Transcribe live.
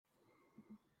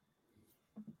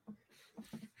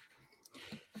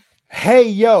Hey,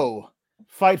 yo,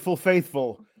 Fightful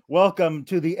Faithful. Welcome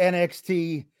to the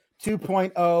NXT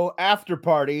 2.0 after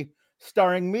party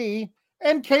starring me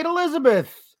and Kate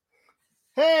Elizabeth.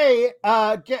 Hey,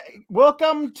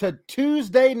 welcome to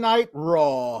Tuesday Night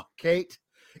Raw, Kate.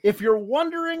 If you're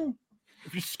wondering,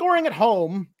 if you're scoring at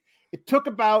home, it took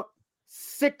about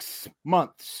 6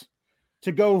 months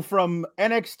to go from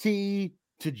NXT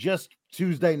to just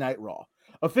Tuesday Night Raw.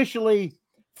 Officially,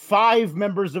 5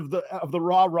 members of the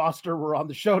Raw roster were on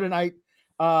the show tonight.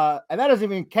 And that doesn't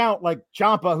even count like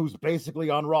Ciampa, who's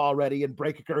basically on Raw already, and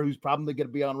Breakker, who's probably going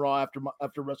to be on Raw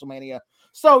after WrestleMania.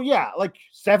 So yeah, like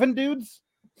 7 dudes.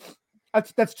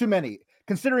 That's too many,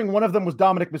 considering one of them was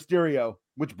Dominic Mysterio,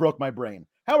 which broke my brain.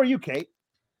 How are you, Kate?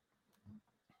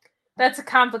 That's a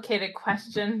complicated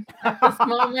question at this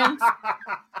moment.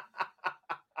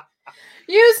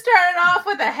 You started off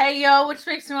with a hey yo, which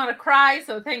makes me want to cry,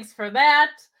 so thanks for that.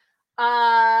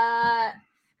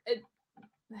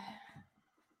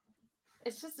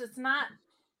 It's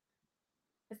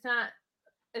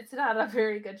not a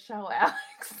very good show,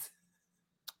 Alex.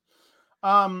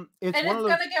 It's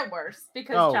gonna get worse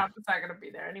because Ciampa's not gonna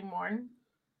be there anymore.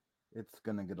 It's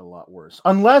gonna get a lot worse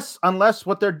unless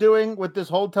what they're doing with this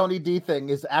whole Tony D thing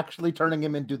is actually turning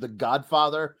him into the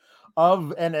Godfather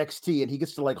of NXT, and he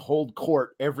gets to like hold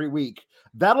court every week.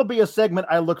 That'll be a segment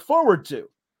I look forward to.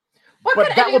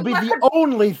 But that will be the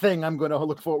only thing I'm going to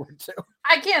look forward to.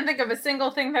 I can't think of a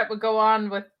single thing that would go wrong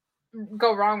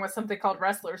with something called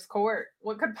Wrestler's Court.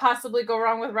 What could possibly go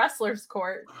wrong with Wrestler's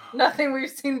Court? Nothing we've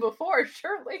seen before,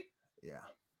 surely. Yeah.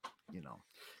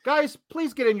 Guys,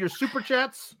 please get in your super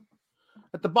chats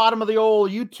at the bottom of the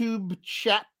old YouTube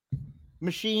chat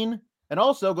machine. And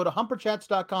also go to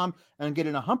humperchats.com and get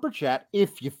in a humper chat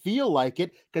if you feel like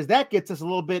it, because that gets us a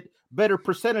little bit better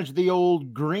percentage of the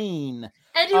old green.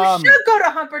 And you should go to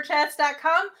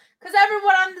humperchats.com because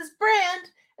everyone on this brand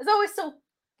is always so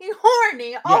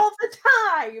horny all the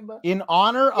time. In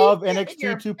honor of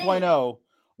NXT 2.0,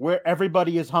 where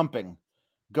everybody is humping,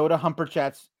 go to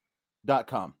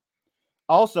humperchats.com.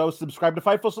 Also, subscribe to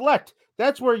Fightful Select.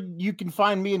 That's where you can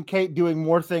find me and Kate doing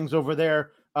more things over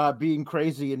there, being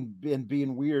crazy and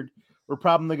being weird. We're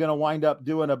probably going to wind up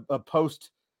doing a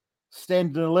post stand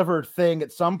and deliver thing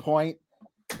at some point.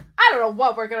 I don't know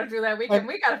what we're going to do that weekend.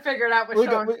 We got to figure it out with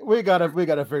Sean. We got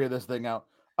to figure this thing out.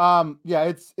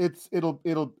 Yeah,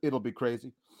 it'll be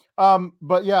crazy.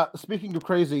 But yeah, speaking of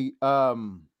crazy,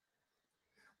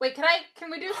 wait, can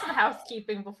we do some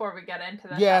housekeeping before we get into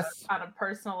this? Yes. On a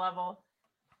personal level?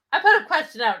 I put a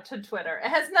question out to Twitter. It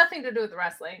has nothing to do with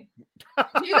wrestling.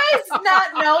 Do you guys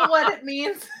not know what it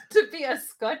means to be a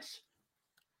scutch?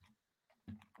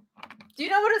 Do you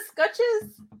know what a scutch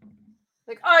is?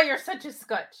 Like, oh, you're such a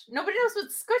scutch. Nobody knows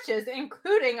what scutch is,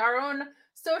 including our own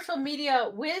social media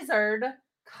wizard,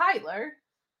 Kyler.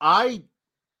 I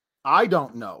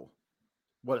don't know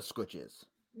what a scutch is.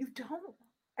 You don't?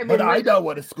 I know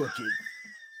what a scutch is.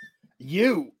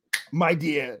 You, my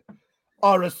dear,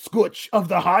 are a scutch of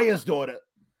the highest order.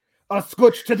 A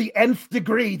scutch to the nth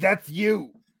degree. That's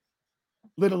you,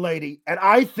 little lady. And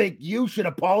I think you should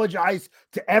apologize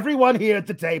to everyone here at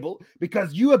the table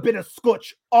because you have been a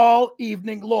scutch all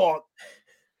evening long.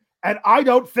 And I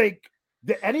don't think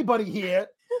that anybody here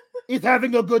is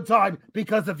having a good time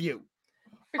because of you.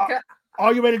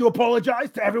 Are you ready to apologize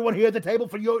to everyone here at the table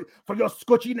for your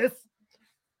scutchiness?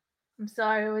 I'm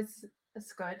sorry, it was a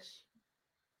scutch.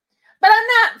 But I'm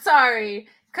not sorry,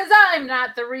 because I'm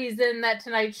not the reason that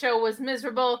tonight's show was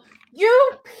miserable.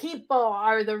 You people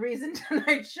are the reason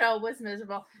tonight's show was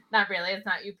miserable. Not really. It's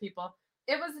not you people.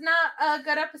 It was not a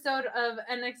good episode of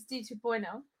NXT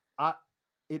 2.0.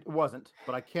 It wasn't,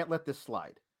 but I can't let this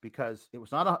slide because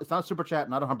it's not a super chat,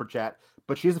 not a humper chat,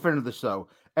 but she's a friend of the show,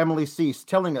 Emily Cease,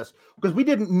 telling us, because we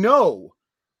didn't know,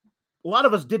 a lot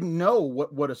of us didn't know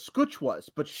what a scutch was,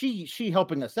 but she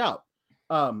helping us out.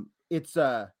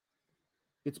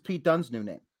 It's Pete Dunne's new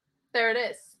name. There it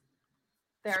is.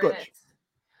 Scutch. It is.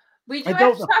 We do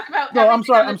have to talk about. No, I'm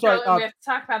sorry. we have to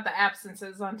talk about the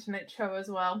absences on tonight's show as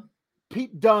well.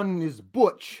 Pete Dunne is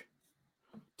Butch.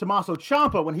 Tommaso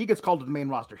Ciampa, when he gets called to the main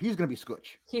roster, he's going to be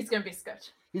Scutch. He's going to be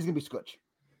Scutch.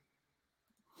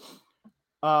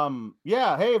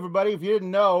 Yeah. Hey, everybody. If you didn't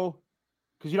know,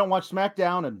 because you don't watch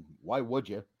SmackDown, and why would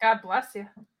you? God bless you.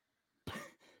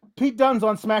 Pete Dunne's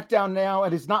on SmackDown now,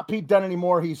 and it's not Pete Dunne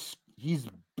anymore. He's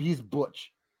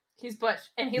Butch. He's Butch,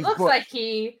 and he looks like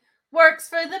he works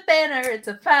for the banner. It's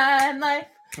a fine life.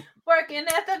 Working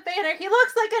at the banner. He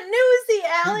looks like a newsie,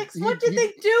 Alex. What did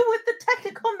they do with the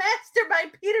technical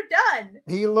mastermind, Peter Dunne?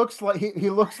 He looks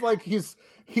like he's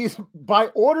by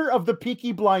order of the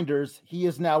Peaky Blinders, he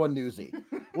is now a newsie.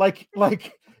 like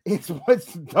It's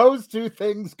what's those two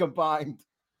things combined.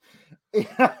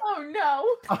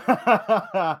 Oh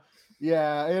no.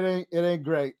 Yeah, it ain't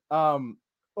great.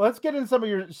 Let's get in some of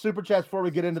your super chats before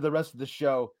we get into the rest of the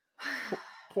show.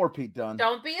 Poor Pete Dunne.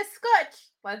 Don't be a scutch.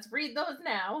 Let's read those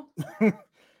now.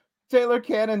 Taylor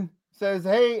Cannon says,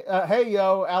 hey,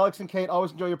 yo, Alex and Kate,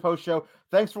 always enjoy your post show.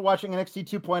 Thanks for watching NXT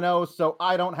 2.0, so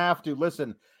I don't have to.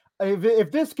 Listen,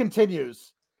 if this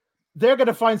continues, they're going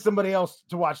to find somebody else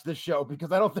to watch this show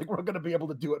because I don't think we're going to be able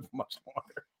to do it for much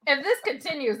longer. If this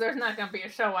continues, there's not going to be a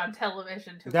show on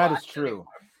television to That watch is true.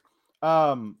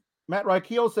 anymore. Matt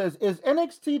Reichel says, is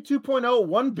NXT 2.0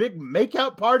 one big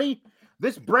makeout party?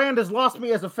 This brand has lost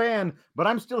me as a fan, but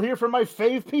I'm still here for my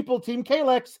fave people, Team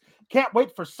Kalex. Can't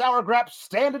wait for Sour Graps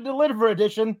Stand and Deliver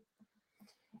edition.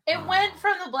 It went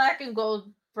from the black and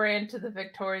gold brand to the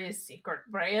Victoria's Secret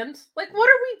brand. Like, what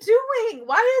are we doing?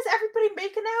 Why is everybody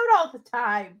making out all the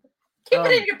time? Keep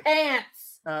it in your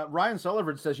pants. Ryan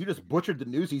Sullivan says, you just butchered the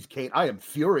newsies, Kate. I am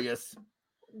furious.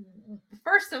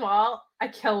 First of all, I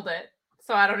killed it,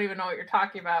 so I don't even know what you're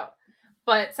talking about.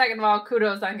 But second of all,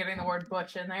 kudos on getting the word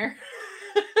butch in there.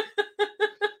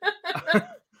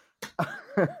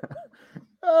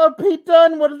 Pete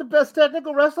Dunne, one of the best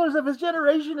technical wrestlers of his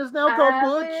generation, is now called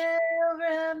Butch. I will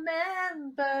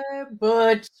remember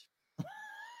Butch.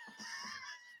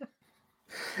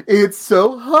 It's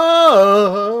so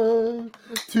hard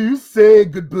to say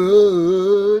good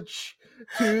Butch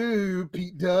to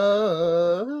Pete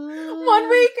Dunne. 1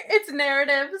 week it's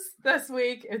narratives. This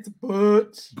week it's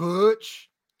Butch. Butch.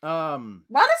 A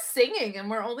lot of singing, and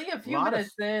we're only a few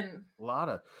minutes in. A lot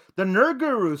of. The Nerd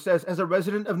Guru says, as a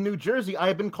resident of New Jersey, I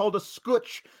have been called a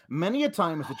scutch many a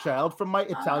time as a child from my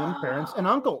Italian parents and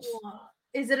uncles.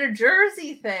 Is it a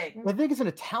Jersey thing? I think it's an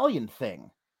Italian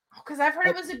thing. Because I've heard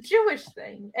it was a Jewish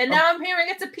thing, and now I'm hearing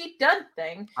it's a Pete Dunne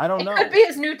thing. I don't know. It could be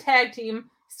his new tag team,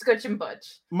 Scutch and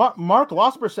Butch. Mark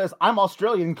Losper says, I'm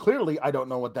Australian. Clearly, I don't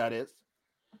know what that is.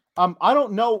 I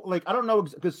don't know,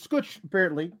 because scutch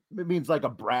apparently it means like a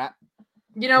brat.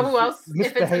 You know who else?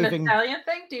 If it's an Italian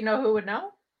thing, do you know who would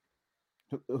know?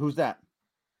 Who's that?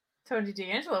 Tony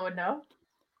D'Angelo would know.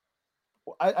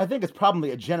 I think it's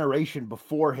probably a generation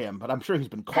before him, but I'm sure he's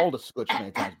been called a scutch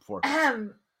many times before.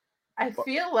 I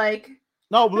feel like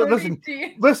listen.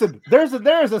 There's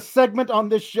a segment on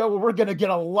this show where we're gonna get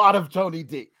a lot of Tony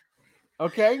D.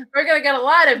 Okay, we're gonna get a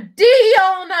lot of D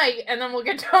all night, and then we'll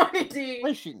get Tony D.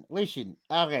 Listen.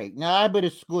 Okay, now I've been a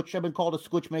scutch. I've been called a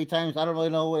scutch many times. I don't really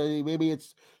know. Maybe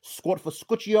it's squat for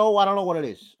scutchio. I don't know what it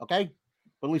is. Okay,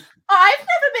 but listen. Oh, I've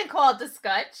never been called a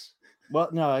scutch. Well,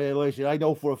 no, listen. I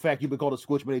know for a fact you've been called a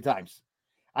scutch many times.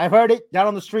 I've heard it down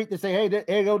on the street. They say, "Hey, there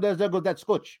you go. There goes that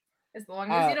scutch." As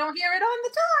long as you don't hear it on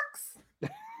the talks.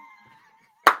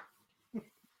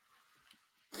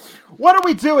 What are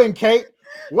we doing, Kate?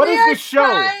 What is this show? We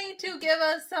are trying to give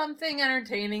us something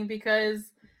entertaining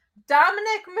because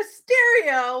Dominic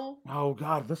Mysterio. Oh,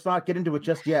 God. Let's not get into it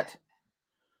just yet.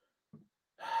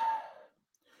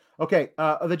 Okay.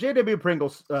 The J.W. Pringle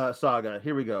saga.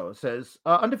 Here we go. It says,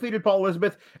 undefeated Paul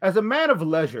Elizabeth, as a man of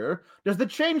leisure, does the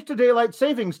change to daylight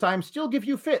savings time still give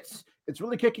you fits? It's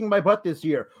really kicking my butt this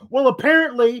year. Well,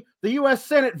 apparently, the U.S.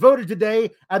 Senate voted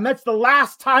today, and that's the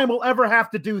last time we'll ever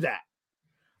have to do that.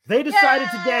 They decided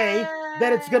today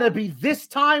that it's going to be this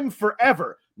time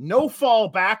forever. No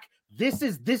fallback. This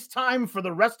is this time for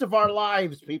the rest of our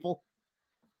lives, people.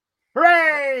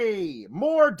 Hooray!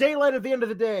 More daylight at the end of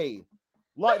the day.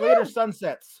 Later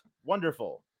sunsets.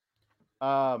 Wonderful.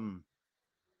 Yeah.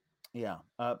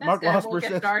 Mark Losper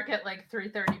says, get dark at like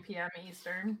 3:30 p.m.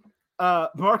 Eastern.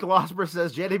 Mark Losper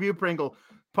says, JW Pringle,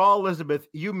 Paul Elizabeth,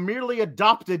 you merely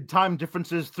adopted time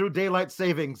differences through daylight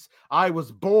savings. I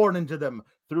was born into them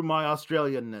through my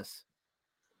Australianness.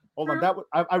 Hold on,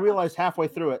 I realized halfway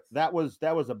through it that was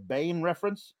a Bane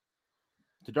reference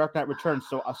to Dark Knight Returns.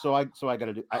 So I got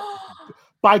to do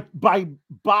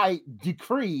by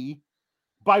decree,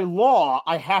 by law,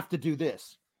 I have to do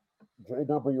this.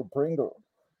 J.W. Pringle,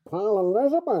 Paul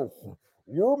Elizabeth,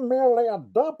 you merely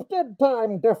adopted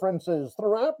time differences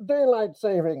throughout daylight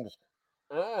savings.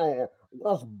 I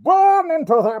was born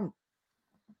into them.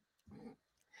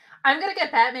 I'm gonna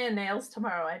get Batman nails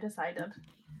tomorrow. I decided.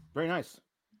 Very nice.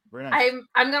 Very nice.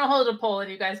 I'm gonna hold a poll,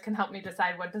 and you guys can help me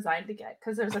decide what design to get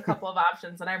because there's a couple of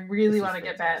options, and I really want to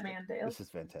get Batman nails. This is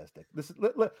fantastic. This is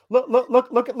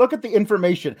look at the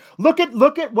information. Look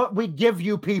at what we give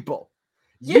you people.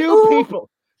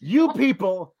 You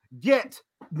people get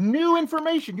new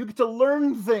information. You get to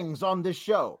learn things on this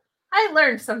show. I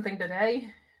learned something today.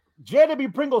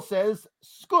 JW Pringle says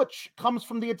scutch comes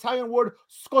from the Italian word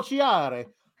scocciare,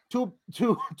 to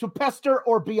pester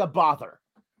or be a bother.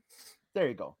 There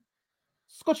you go.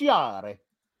 Scocciare.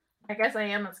 I guess I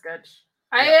am a Scotch.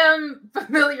 I am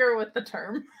familiar with the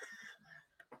term.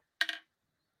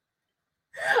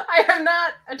 I am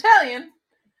not Italian.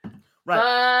 Right.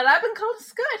 But I've been called a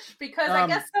Scotch because I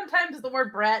guess sometimes the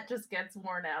word brat just gets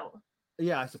worn out.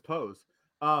 Yeah, I suppose.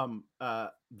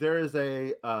 There is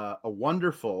a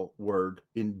wonderful word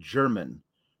in German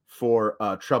for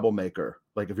troublemaker.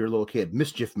 Like if you're a little kid,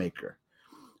 mischief maker.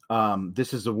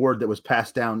 This is a word that was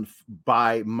passed down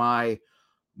by my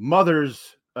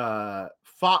mother's not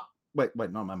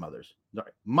my mother's.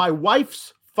 Sorry, my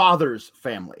wife's father's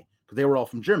family, because they were all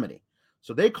from Germany.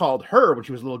 So they called her, when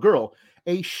she was a little girl,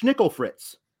 a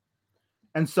Schnickelfritz.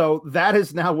 And so that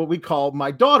is now what we call my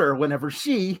daughter whenever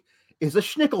she is a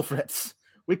Schnickelfritz.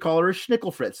 We call her a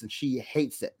Schnickelfritz, and she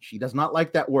hates it. She does not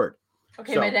like that word.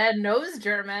 Okay, my dad knows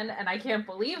German, and I can't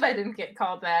believe I didn't get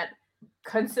called that.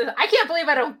 I can't believe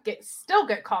I don't still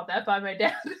get called that by my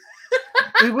dad.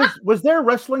 Was there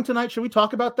wrestling tonight? Should we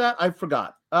talk about that? I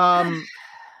forgot.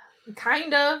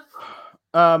 Kind of.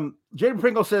 Jaden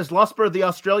Pringle says, Losper, the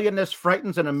Australianness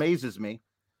frightens and amazes me.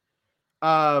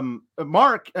 Paul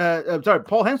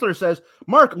Hensler says,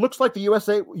 Mark, looks like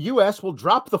the US will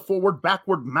drop the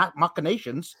forward-backward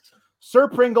machinations. Sir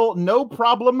Pringle, no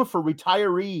problem for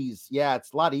retirees. Yeah,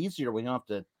 it's a lot easier when you don't have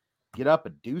to get up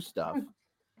and do stuff.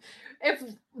 If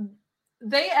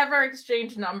they ever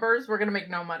exchange numbers, we're going to make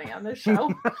no money on this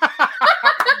show.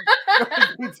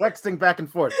 Texting back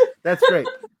and forth. That's great.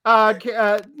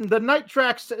 The Night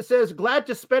Tracks says, glad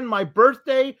to spend my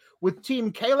birthday with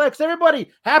Team Kalex.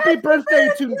 Everybody, happy birthday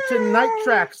to Night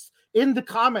Tracks in the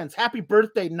comments. Happy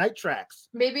birthday, Night Tracks.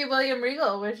 Maybe William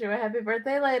Regal will wish you a happy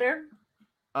birthday later.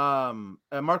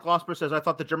 Mark Losper says, I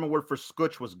thought the German word for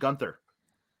scutch was Gunther.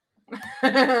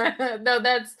 No,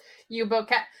 that's U-boat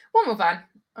cat. We'll move on.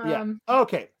 Yeah.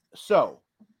 Okay. So,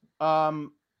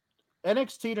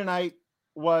 NXT tonight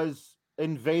was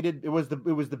invaded. It was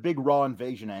the big Raw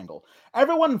invasion angle.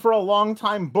 Everyone for a long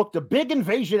time booked a big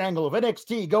invasion angle of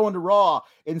NXT going to Raw.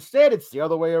 Instead, it's the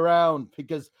other way around,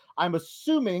 because I'm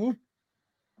assuming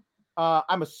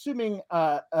that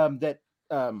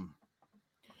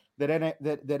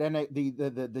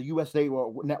the USA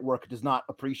network does not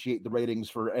appreciate the ratings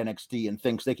for NXT and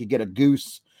thinks they could get a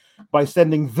goose by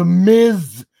sending The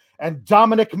Miz and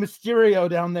Dominic Mysterio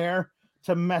down there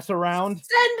to mess around.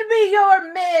 Send me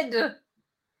your mid.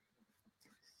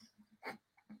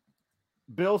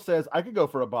 Bill says, I could go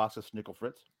for a box of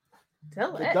Schnickelfritz.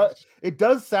 It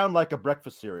does sound like a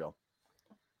breakfast cereal.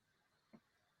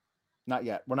 Not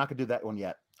yet. We're not going to do that one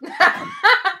yet.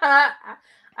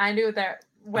 I knew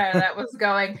where that was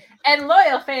going. And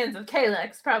loyal fans of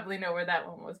Kalex probably know where that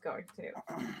one was going to.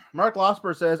 Mark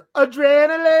Losper says,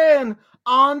 adrenaline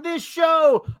on this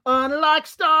show, unlike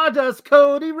Stardust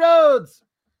Cody Rhodes.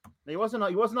 He wasn't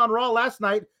on Raw last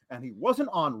night, and he wasn't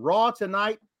on Raw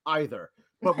tonight either.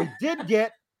 But we did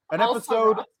get an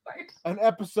episode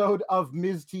of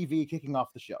Miz TV kicking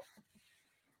off the show.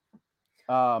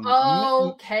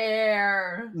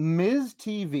 Miz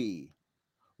TV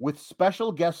with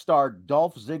special guest star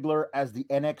Dolph Ziggler as the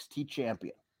NXT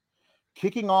champion,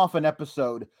 kicking off an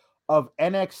episode of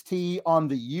NXT on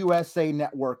the USA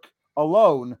Network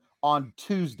alone on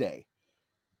Tuesday.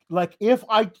 Like if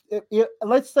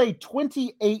let's say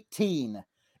 2018,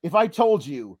 if I told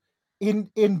you in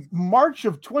March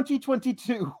of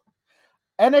 2022,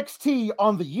 NXT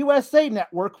on the USA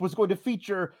Network was going to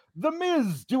feature The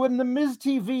Miz doing the Miz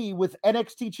TV with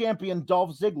NXT champion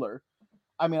Dolph Ziggler,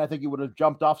 I mean, I think you would have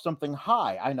jumped off something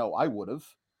high. I know I would have.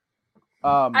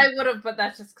 I would have, but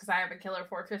that's just because I have a killer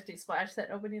 450 splash that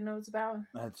nobody knows about.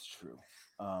 That's true.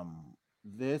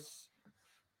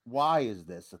 Why is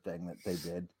this a thing that they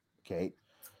did, Kate?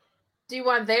 Do you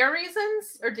want their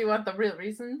reasons or do you want the real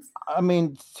reasons? I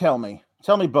mean, tell me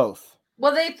both.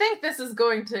 Well, they think this is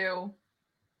going to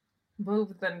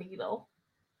move the needle.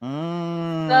 So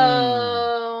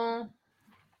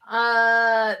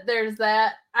there's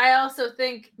that. I also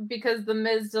think because The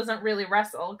Miz doesn't really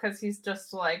wrestle because he's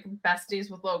just like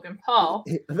besties with Logan Paul.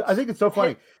 I think it's so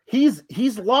funny. He's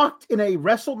locked in a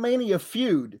WrestleMania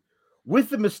feud with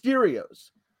the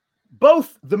Mysterios.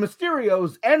 Both the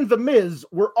Mysterios and The Miz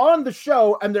were on the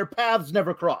show and their paths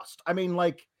never crossed. I mean,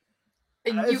 like,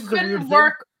 you couldn't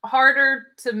work harder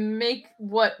to make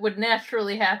what would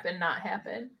naturally happen not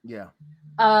happen. Yeah.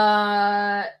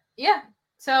 Yeah.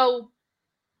 So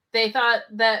they thought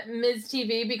that Miz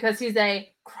TV, because he's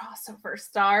a crossover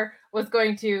star, was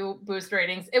going to boost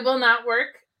ratings. It will not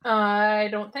work, I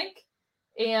don't think.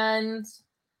 And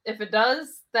if it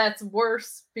does, that's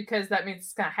worse because that means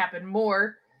it's going to happen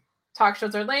more. Talk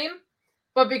shows are lame.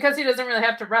 But because he doesn't really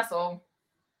have to wrestle,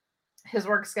 his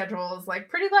work schedule is like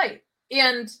pretty light.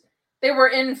 And they were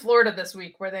in Florida this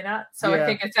week, were they not? So I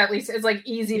think it's at least it's like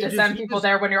easy to send people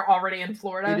there when you're already in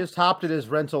Florida. He just hopped in his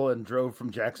rental and drove from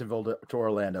Jacksonville to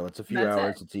Orlando. It's a few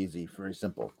hours. It's easy, very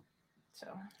simple. So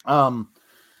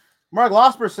Mark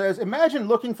Losper says, imagine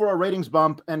looking for a ratings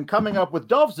bump and coming up with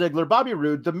Dolph Ziggler, Bobby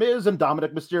Roode, The Miz, and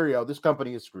Dominic Mysterio. This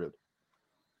company is screwed.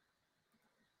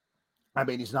 I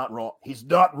mean, he's not wrong. He's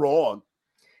not wrong.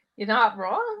 You're not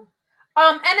wrong.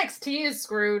 NXT is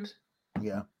screwed.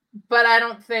 Yeah. But I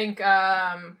don't think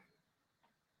I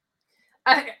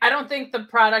don't think the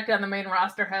product on the main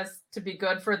roster has to be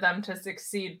good for them to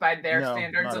succeed by their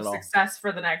standards of success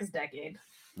for the next decade.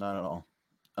 Not at all.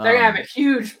 They're gonna have a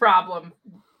huge problem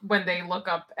when they look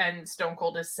up and Stone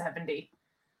Cold is 70.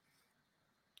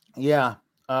 Yeah.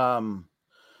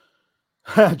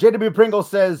 JW Pringle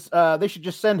says they should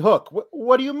just send Hook.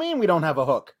 What do you mean we don't have a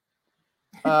Hook?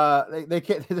 They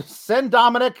can't. Send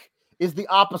Dominic is the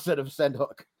opposite of send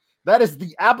Hook. That is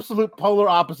the absolute polar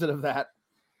opposite of that.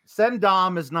 Send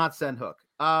Dom is not send Hook.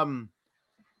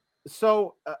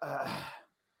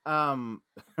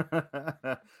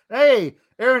 Hey,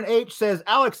 Aaron H says,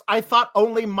 Alex, I thought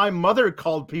only my mother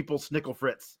called people Snickle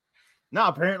Fritz. No,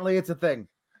 apparently it's a thing.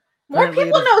 More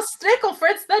people know Snickle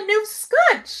Fritz than New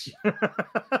Scotch.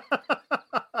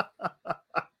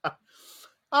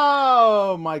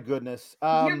 Oh my goodness.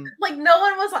 Like no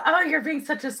one was like, oh, you're being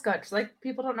such a Scotch. Like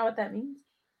people don't know what that means.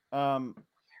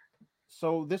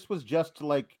 So this was just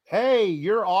like, hey,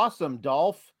 you're awesome,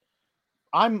 Dolph.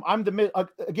 I'm the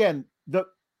again,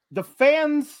 the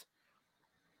fans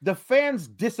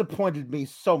disappointed me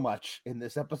so much in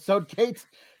this episode, Kate,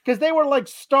 because they were like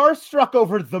starstruck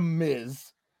over The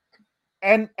Miz.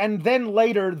 And then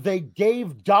later they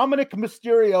gave Dominic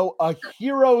Mysterio a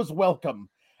hero's welcome.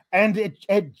 And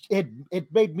it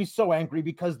made me so angry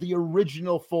because the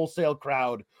original Full Sail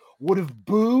crowd would have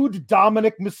booed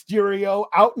Dominic Mysterio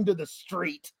out into the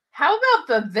street. How about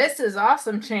the This Is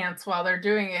Awesome chants while they're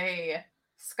doing a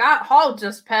Scott Hall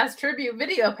just passed tribute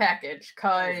video package?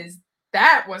 Because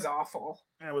that was awful.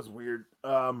 That was weird.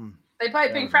 They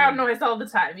piping crowd noise all the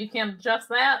time. You can't adjust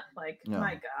that? Like,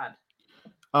 my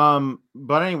God.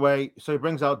 But anyway, so he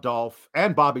brings out Dolph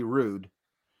and Bobby Roode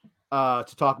to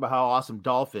talk about how awesome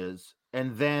Dolph is.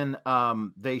 And then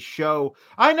they show,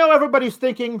 I know everybody's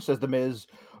thinking, says The Miz,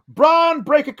 Braun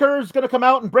Breaker is going to come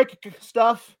out and break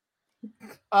stuff. He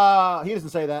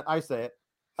doesn't say that. I say it.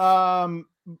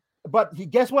 But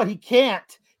guess what? He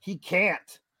can't. He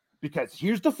can't. Because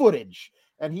here's the footage.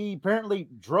 And he apparently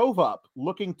drove up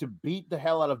looking to beat the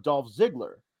hell out of Dolph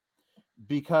Ziggler.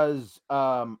 Because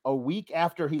a week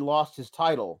after he lost his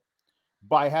title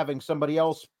by having somebody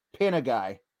else pin a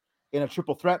guy in a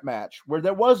triple threat match where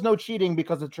there was no cheating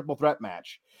because of the triple threat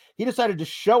match, he decided to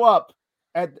show up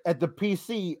at the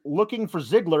PC looking for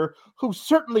Ziggler, who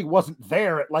certainly wasn't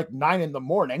there at like 9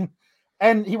 a.m.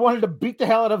 And he wanted to beat the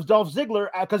hell out of Dolph Ziggler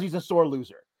because he's a sore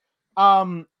loser.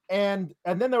 And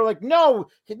then they were like, no,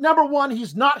 number one,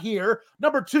 he's not here.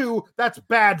 Number two, that's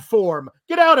bad form.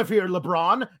 Get out of here,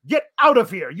 LeBron. Get out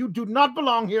of here. You do not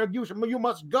belong here. You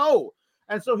must go.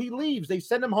 And so he leaves. They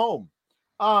send him home.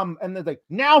 And they're like,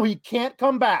 now he can't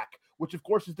come back, which of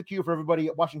course is the cue for everybody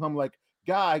watching home. Like,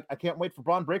 guy, I can't wait for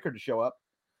Braun Breaker to show up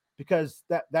because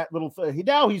that little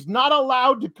now he's not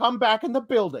allowed to come back in the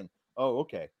building. Oh,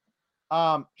 okay.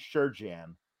 Sure,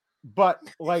 Jan. But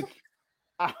like,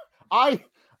 I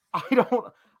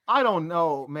don't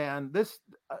know, man. This,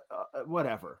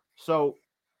 whatever. So,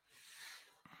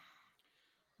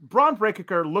 Braun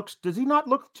Breaker does he not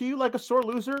look to you like a sore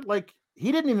loser? Like,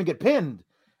 he didn't even get pinned.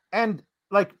 And,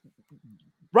 like,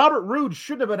 Robert Roode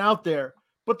shouldn't have been out there,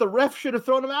 but the ref should have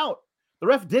thrown him out. The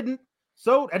ref didn't.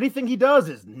 So, anything he does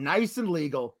is nice and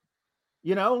legal.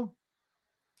 You know?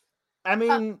 I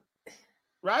mean,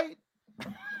 right?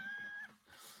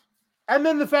 And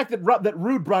then the fact that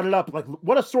Roode brought it up, like,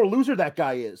 what a sore loser that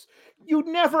guy is. You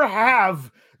never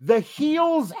have the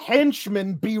heel's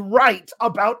henchman be right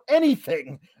about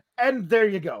anything. And there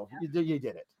you go. You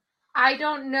did it. I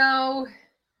don't know.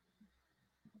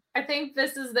 I think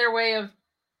this is their way of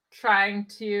trying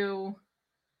to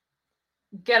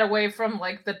get away from,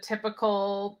 like, the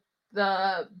typical,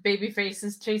 the baby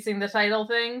faces chasing the title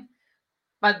thing.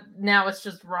 But now it's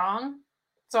just wrong.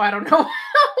 So I don't know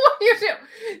what you do.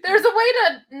 There's a way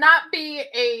to not be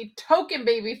a token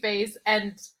babyface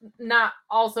and not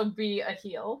also be a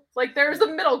heel. Like, there's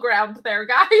a middle ground there,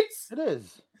 guys. It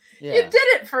is. Yeah. You did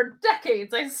it for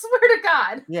decades. I swear to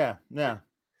God. Yeah.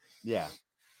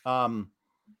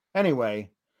 Anyway,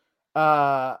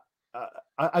 I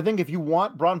think if you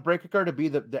want Braun Breaker to be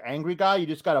the angry guy, you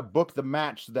just got to book the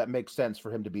match so that makes sense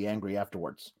for him to be angry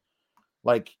afterwards.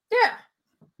 Like, Yeah.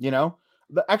 you know,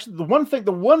 the one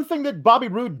thing that Bobby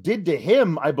Roode did to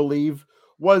him, I believe,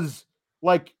 was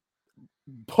like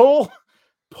pull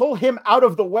him out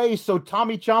of the way so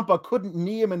Tommy Ciampa couldn't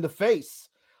knee him in the face.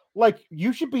 Like,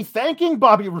 you should be thanking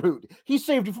Bobby Roode. He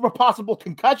saved you from a possible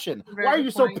concussion. Very Why are good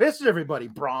you point. so pissed at everybody,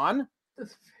 Braun?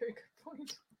 That's a very good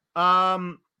point.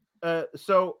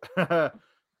 So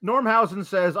Normhausen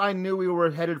says, I knew we were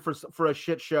headed for a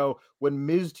shit show when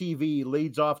Miz TV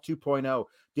leads off 2.0.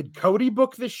 Did Cody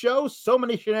book this show? So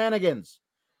many shenanigans.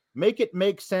 Make it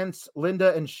make sense,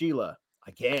 Linda and Sheila.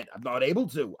 I can't. I'm not able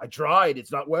to. I tried.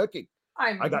 It's not working.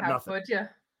 I got nothing. Would you?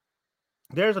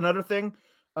 There's another thing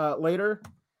later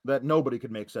that nobody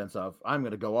could make sense of. I'm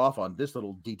going to go off on this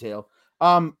little detail.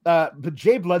 But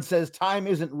Jay Blood says time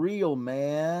isn't real,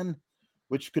 man,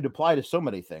 which could apply to so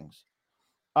many things.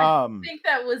 I think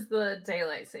that was the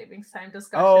daylight savings time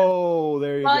discussion. Oh,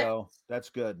 there you go. That's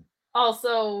good.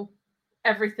 Also,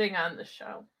 everything on the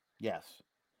show. Yes.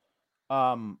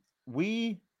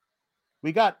 We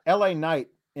got LA Knight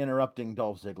interrupting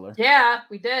Dolph Ziggler. Yeah,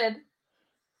 we did.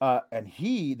 And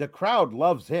the crowd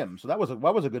loves him. So that was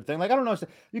a good thing. Like, I don't know.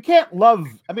 You can't love,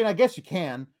 I mean, I guess you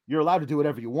can. You're allowed to do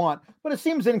whatever you want, but it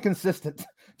seems inconsistent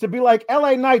to be like,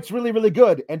 LA Knight's really, really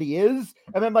good. And he is.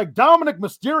 And then like, Dominic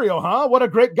Mysterio, huh? What a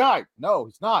great guy. No,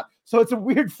 he's not. So it's a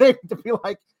weird thing to be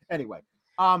like, anyway,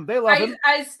 they love him.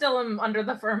 I still am under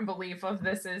the firm belief of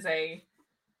this is a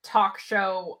talk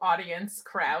show audience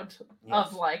crowd. Yes.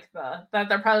 Of like that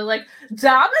they're probably like,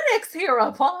 Dominic's here,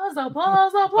 applause.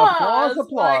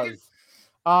 Like,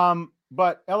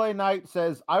 but LA Knight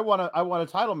says, I want a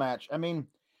title match. I mean,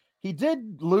 he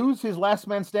did lose his last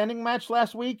man standing match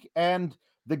last week, and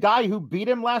the guy who beat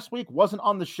him last week wasn't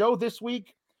on the show this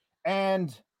week.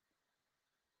 And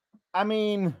I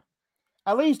mean,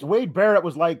 at least Wade Barrett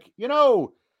was like,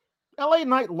 LA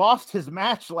Knight lost his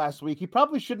match last week. He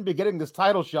probably shouldn't be getting this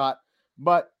title shot,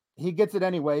 but he gets it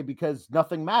anyway because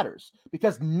nothing matters.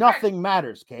 Because nothing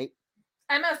matters, Kate.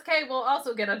 MSK will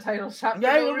also get a title shot for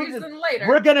no reason later.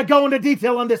 We're going to go into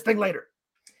detail on this thing later.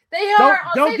 They are.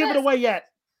 Don't give it away yet.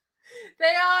 They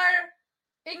are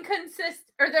inconsistent,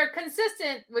 or they're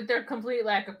consistent with their complete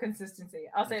lack of consistency.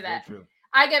 I'll say that. True.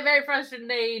 I get very frustrated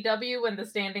in AEW when the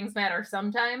standings matter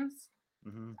sometimes.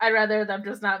 Mm-hmm. I'd rather them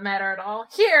just not matter at all.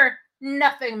 Here,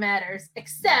 nothing matters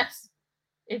except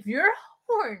if you're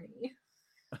horny.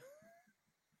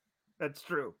 That's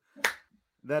true.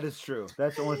 That is true.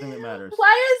 That's the only thing that matters.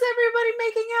 Why is everybody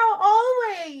making out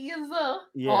always?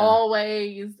 Yeah.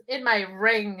 Always in my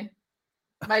ring.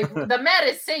 The mat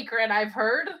is sacred, I've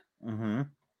heard. Mm-hmm.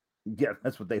 Yeah,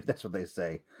 that's what they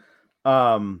say.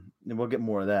 And we'll get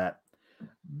more of that.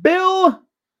 Bill,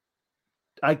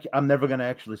 I'm never gonna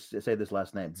actually say this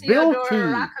last name. Bill T.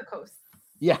 Rakakos.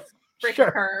 Yeah,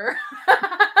 sure.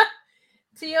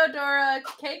 Teodora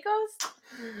Kakos?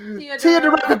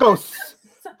 Teodora Rakakos.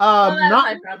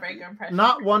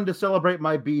 Not one to celebrate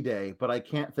my B-Day, but I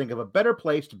can't think of a better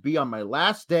place to be on my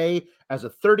last day as a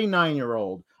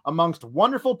 39-year-old amongst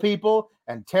wonderful people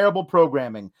and terrible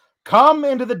programming. Come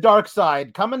into the dark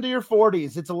side. Come into your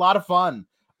 40s. It's a lot of fun.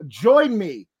 Join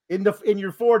me in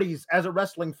your 40s as a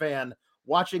wrestling fan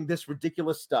watching this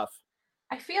ridiculous stuff.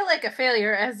 I feel like a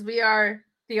failure as we are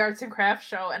the arts and crafts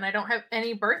show, and I don't have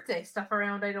any birthday stuff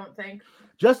around, I don't think.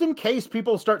 Just in case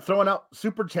people start throwing out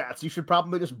super chats, you should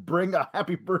probably just bring a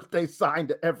happy birthday sign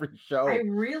to every show. I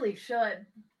really should.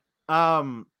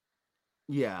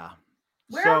 Yeah.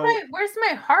 Where's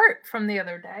my heart from the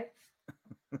other day?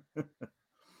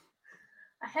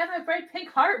 I have my bright pink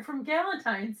heart from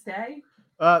Valentine's Day.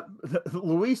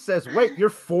 Luis says, wait, you're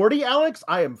 40, Alex?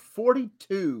 I am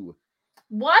 42.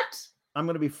 What? I'm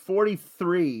going to be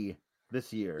 43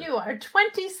 this year. You are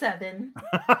 27.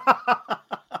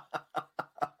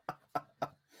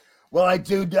 Well, I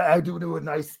do a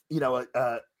nice,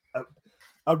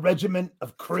 a regiment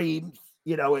of cream,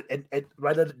 and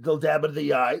right a little dab of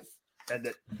the eyes.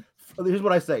 And here's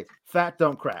what I say: fat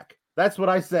don't crack. That's what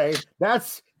I say.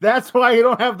 That's why you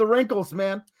don't have the wrinkles,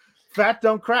 man. Fat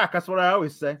don't crack. That's what I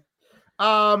always say.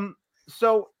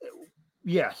 So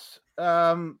yes.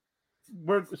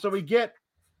 We get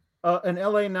an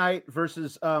LA Knight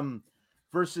versus Dolph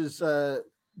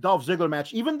Ziggler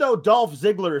match, even though Dolph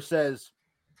Ziggler says,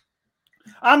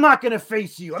 I'm not going to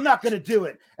face you. I'm not going to do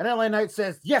it. And LA Knight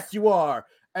says, yes, you are.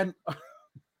 And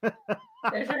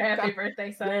there's your happy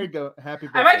birthday sign. There you go. Happy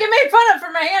birthday. I might get made fun of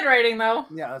for my handwriting, though.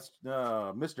 Yeah, that's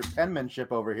Mr.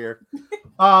 Penmanship over here.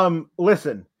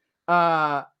 Listen,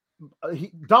 Dolph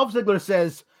Ziggler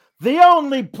says, the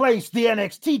only place the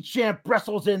NXT champ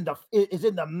wrestles is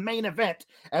in the main event.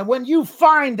 And when you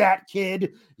find that,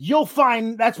 kid, you'll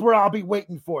find that's where I'll be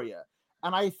waiting for you.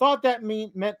 And I thought that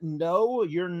meant no,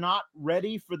 you're not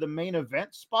ready for the main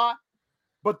event spot.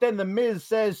 But then The Miz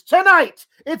says, tonight,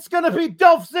 it's going to be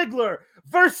Dolph Ziggler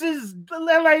versus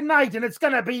LA Knight, and it's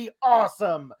going to be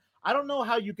awesome. I don't know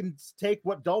how you can take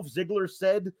what Dolph Ziggler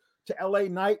said to LA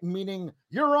Knight, meaning,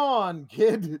 you're on,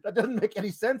 kid. That doesn't make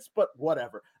any sense, but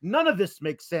whatever. None of this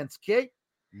makes sense, Kate.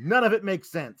 None of it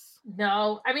makes sense.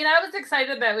 No. I mean, I was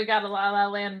excited that we got a La La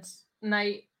Land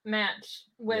night match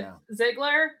with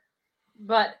Ziggler.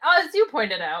 But as you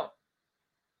pointed out,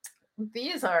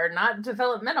 these are not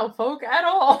developmental folk at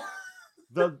all.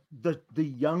 The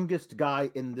youngest guy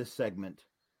in this segment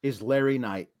is Larry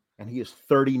Knight, and he is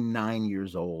 39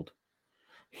 years old.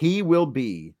 He will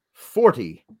be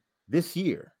 40 this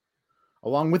year,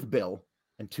 along with Bill,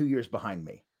 and 2 years behind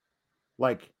me.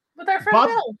 Like, with our friend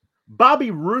Bill. Bobby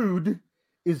Roode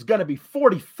is going to be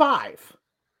 45.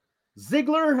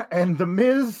 Ziggler and The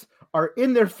Miz are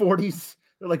in their 40s.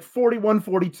 They're like 41,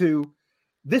 42.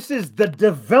 This is the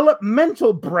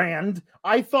developmental brand.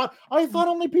 I thought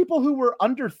only people who were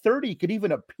under 30 could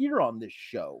even appear on this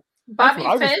show. Bobby That's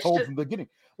what Fish I was told from the beginning.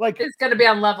 Like, it's going to be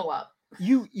on Level Up.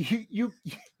 You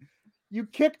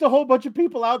kicked a whole bunch of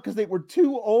people out because they were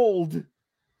too old.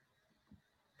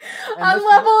 On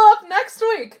Level Up next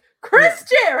week, Chris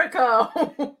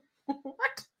Jericho.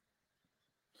 What?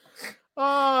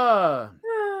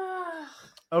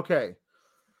 Okay.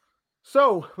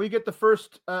 So we get the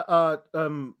first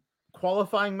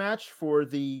qualifying match for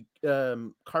the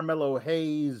Carmelo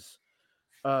Hayes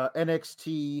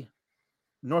NXT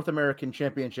North American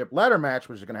Championship ladder match,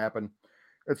 which is going to happen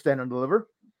at Stand and Deliver.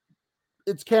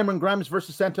 It's Cameron Grimes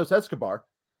versus Santos Escobar.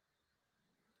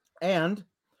 And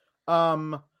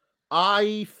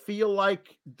I feel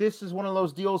like this is one of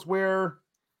those deals where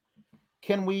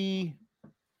can we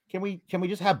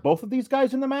just have both of these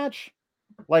guys in the match?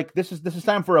 Like, this is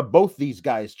time for a both these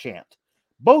guys chant.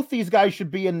 Both these guys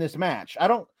should be in this match. I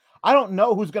don't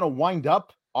know who's going to wind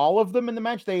up all of them in the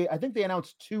match. I think they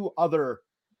announced 2 other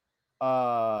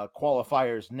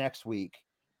qualifiers next week,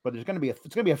 but it's going to be a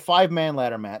 5-man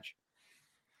ladder match.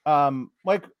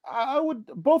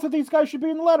 Both of these guys should be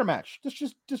in the ladder match.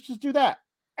 Just do that.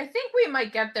 I think we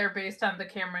might get there based on the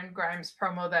Cameron Grimes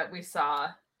promo that we saw.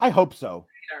 I hope so.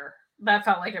 Later. That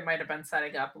felt like it might have been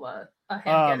setting up him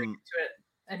getting into it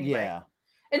anyway. Yeah.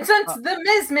 And since The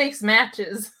Miz makes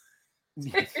matches,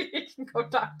 you can go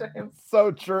talk to him.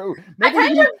 So true.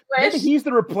 Maybe he's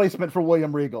the replacement for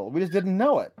William Regal. We just didn't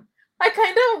know it. I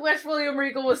kind of wish William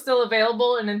Regal was still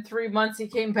available, and in 3 months he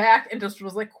came back and just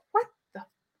was like, "What the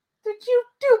did you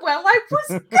do while I was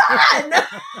gone?"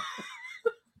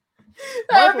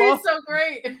 That would be so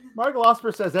great. Mark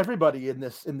Osper says everybody in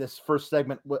this first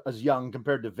segment was young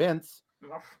compared to Vince.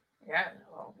 Yeah,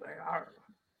 well, they are.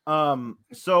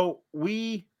 So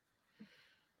we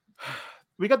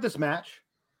got this match.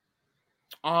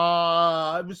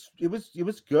 It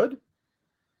was good.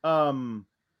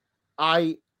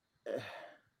 I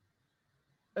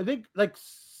think like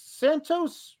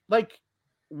Santos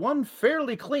won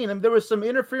fairly clean. I mean, there was some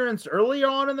interference early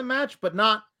on in the match, but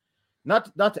not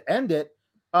to end it.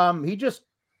 He just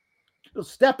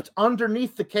stepped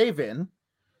underneath the cave-in,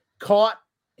 caught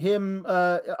him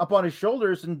up on his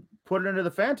shoulders, and put it into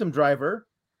the Phantom Driver.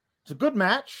 It's a good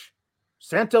match.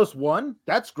 Santos won.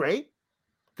 That's great.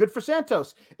 Good for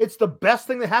Santos. It's the best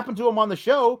thing that happened to him on the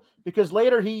show, because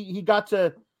later he got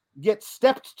to get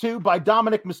stepped to by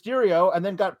Dominic Mysterio and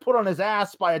then got put on his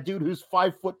ass by a dude who's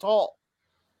 5 foot tall.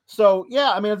 So,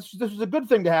 yeah, I mean, this was a good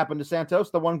thing to happen to Santos.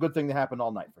 The one good thing that happened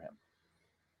all night for him.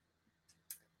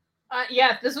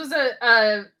 Yeah, this was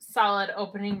a solid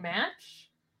opening match.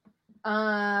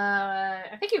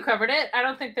 I think you covered it. I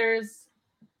don't think there's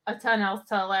a ton else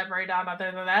to elaborate on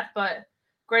other than that, but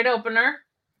great opener.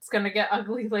 It's going to get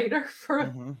ugly later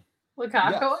for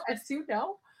Legato, as you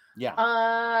know. Yeah.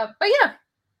 But yeah,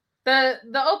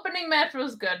 the opening match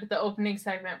was good. The opening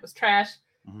segment was trash.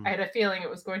 I had a feeling it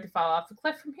was going to fall off the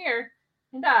cliff from here,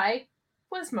 and I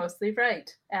was mostly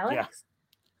right. Alex?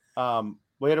 Yeah.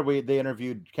 Later, they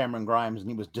interviewed Cameron Grimes, and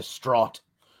he was distraught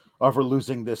over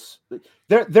losing this.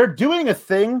 They're doing a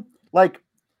thing like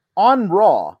on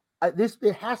Raw.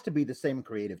 It has to be the same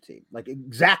creative team, like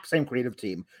exact same creative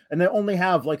team, and they only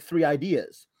have like 3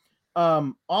 ideas.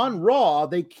 On Raw,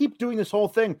 they keep doing this whole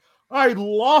thing. I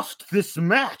lost this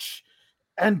match,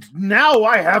 and now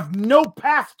I have no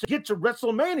path to get to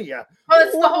WrestleMania. Oh,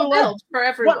 it's the whole build for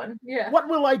everyone. What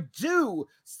will I do?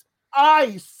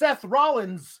 I, Seth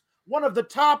Rollins, one of the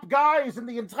top guys in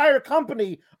the entire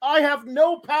company, I have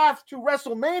no path to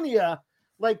WrestleMania.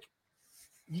 Like,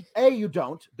 A, you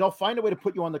don't. They'll find a way to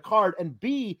put you on the card. And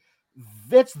B,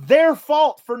 That's their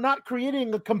fault for not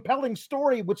creating a compelling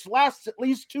story which lasts at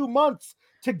least 2 months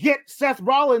to get Seth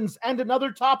Rollins and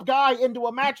another top guy into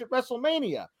a match at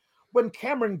WrestleMania. When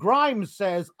Cameron Grimes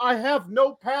says, I have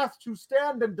no path to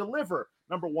stand and deliver.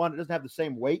 Number one, it doesn't have the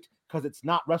same weight because it's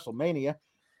not WrestleMania.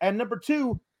 And number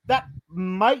two, that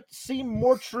might seem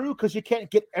more true because you can't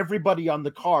get everybody on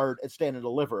the card at Stand and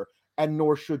Deliver, and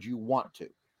nor should you want to.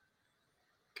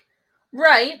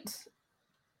 Right.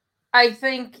 I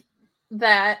think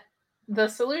that the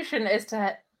solution is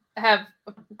to have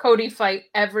Cody fight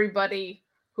everybody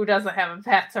who doesn't have a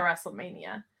path to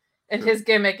WrestleMania. And his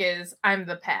gimmick is, I'm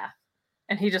the path.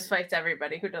 And he just fights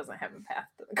everybody who doesn't have a path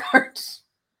to the card.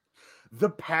 The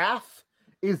Path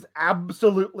is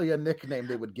absolutely a nickname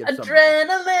they would give somebody.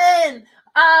 Adrenaline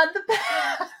on the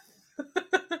path.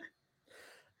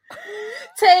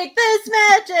 Take this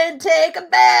match and take a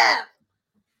bath.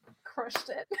 Crushed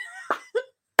it.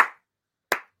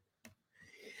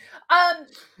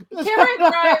 Cameron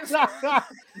Grimes.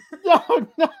 No.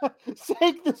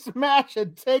 Take this match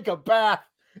and take a bath.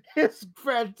 It's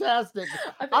fantastic.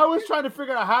 I was trying to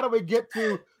figure out how do we get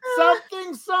to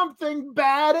something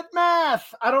bad at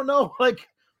math. I don't know, like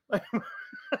Braun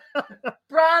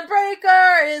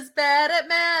Breaker is bad at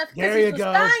math. There you he's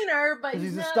go. A Steiner, but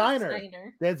he's a Steiner.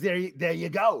 There you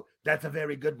go. That's a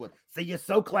very good one. See, you're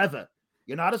so clever.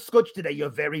 You're not a scotch today.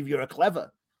 You're a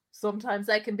clever. Sometimes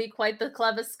I can be quite the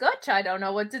clever scotch. I don't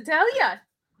know what to tell you.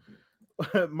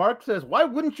 Mark says, why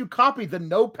wouldn't you copy the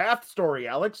no path story,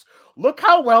 Alex? Look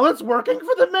how well it's working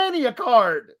for the Mania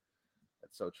card.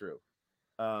 That's so true.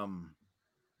 Yeah,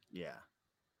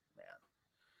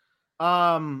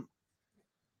 man.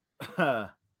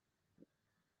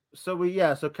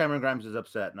 So Cameron Grimes is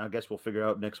upset, and I guess we'll figure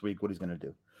out next week what he's going to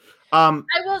do. I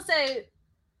will say,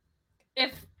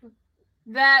 if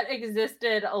that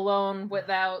existed alone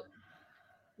without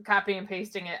copy and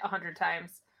pasting it 100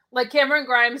 times, like Cameron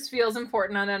Grimes feels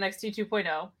important on NXT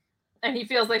 2.0, and he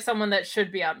feels like someone that should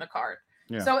be on the card.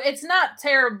 Yeah. So it's not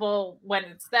terrible when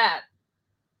it's that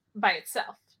by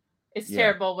itself. It's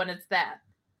terrible when it's that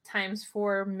times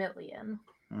 4 million.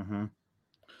 Mm-hmm.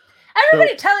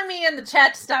 Everybody telling me in the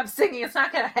chat to stop singing. It's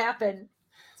not going to happen.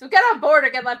 So get on board or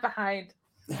get left behind.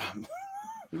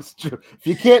 It's true. If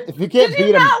you can't beat them, did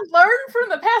you not learn from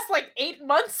the past 8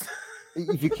 months?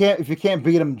 if you can't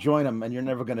beat them, join them, and you're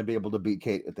never going to be able to beat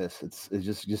Kate with this. It's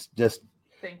just.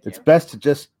 Thank you. It's best to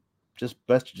just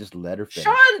let her finish.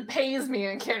 Sean pays me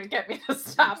and can't get me to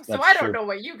stop, so I don't know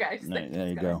what you guys think. There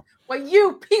you go. What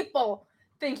you people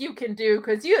think you can do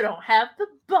because you don't have the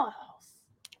balls.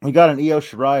 We got an Io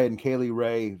Shirai and Kaylee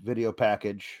Ray video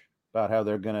package about how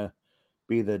they're gonna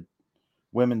be the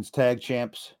women's tag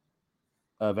champs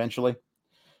eventually.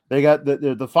 They got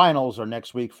the finals are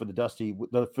next week for the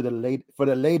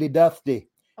Lady Dusty.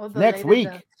 Next week.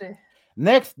 Dusty.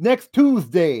 Next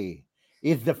Tuesday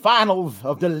is the finals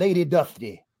of the Lady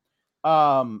Dusty.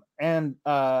 And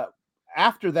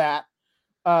after that,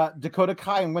 Dakota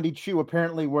Kai and Wendy Chu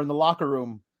apparently were in the locker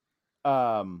room.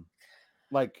 Ka-choo!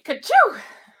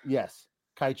 Yes,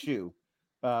 Kai Chu.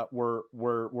 We're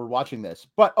watching this.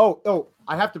 But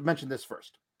I have to mention this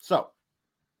first. So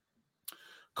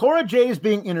Cora Jade is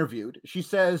being interviewed. She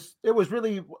says it was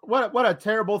really what a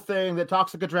terrible thing that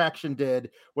Toxic Attraction did,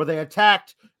 where they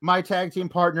attacked my tag team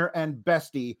partner and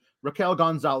bestie, Raquel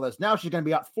Gonzalez. Now she's going to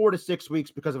be out 4 to 6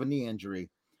 weeks because of a knee injury.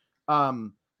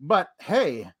 But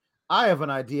hey, I have an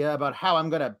idea about how I'm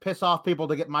going to piss off people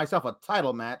to get myself a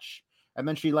title match. And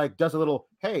then she does a little,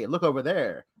 hey, look over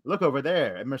there.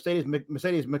 And Mackenzie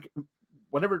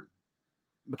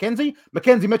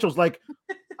Mitchell's like,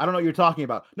 I don't know what you're talking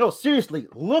about. No, seriously,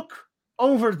 look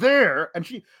over there. And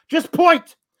she just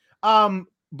point.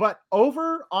 But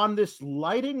over on this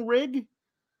lighting rig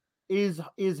is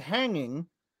hanging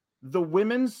the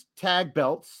women's tag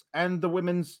belts and the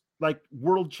women's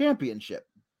world championship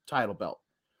title belt.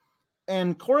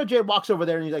 And Cora Jade walks over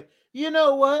there and he's like, you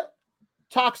know what?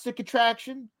 Toxic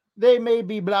Attraction, they may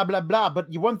be blah, blah, blah, but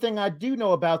one thing I do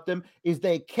know about them is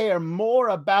they care more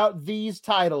about these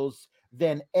titles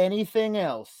than anything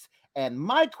else. And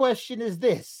my question is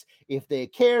this: if they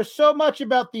care so much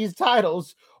about these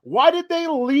titles, why did they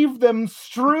leave them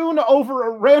strewn over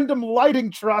a random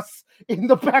lighting truss in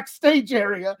the backstage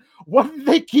area? Why did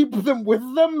they keep them with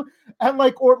them and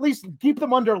or at least keep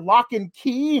them under lock and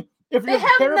key? If they you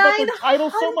have care about their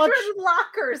titles so much,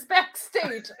 lockers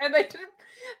backstage, and they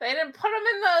didn't put them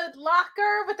in the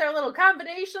locker with their little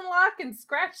combination lock and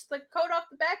scratch the coat off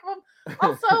the back of them.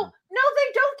 Also, no,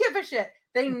 they don't give a shit.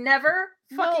 They never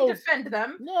fucking defend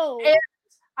them. No. And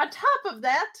on top of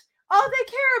that, all they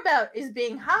care about is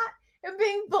being hot and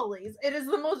being bullies. It is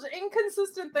the most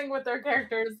inconsistent thing with their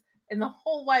characters in the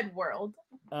whole wide world.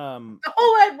 The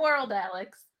whole wide world,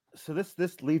 Alex. So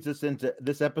this leads us into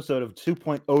this episode of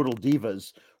 2.0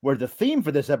 Divas, where the theme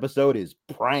for this episode is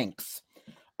pranks.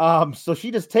 So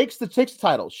she just takes the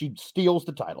title. She steals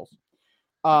the titles.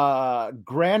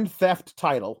 Grand theft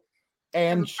title.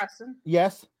 And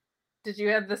yes. Did you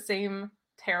have the same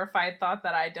terrified thought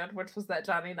that I did, which was that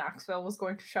Johnny Knoxville was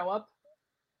going to show up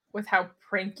with how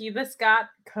pranky this got?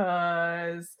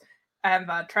 Because and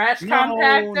the trash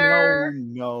compactor.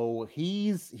 No,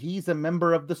 he's a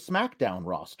member of the SmackDown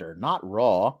roster, not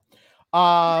Raw.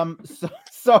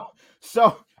 So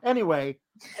anyway,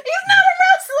 he's not a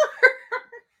wrestler.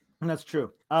 That's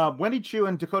true. Wendy Chu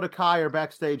and Dakota Kai are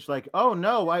backstage, like, oh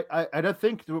no, I don't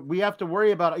think we have to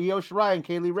worry about Io Shirai and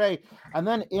Kaylee Ray. And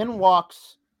then in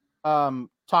walks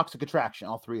Toxic Attraction,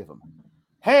 all three of them.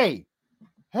 Hey,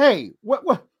 where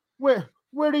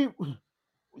do you?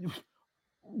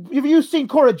 Have you seen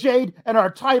Cora Jade and our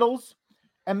titles?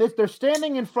 And they're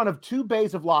standing in front of two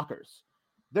bays of lockers.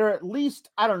 There are at least,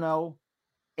 I don't know,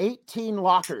 18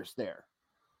 lockers there.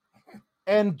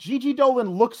 And Gigi Dolan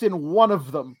looks in one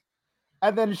of them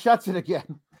and then shuts it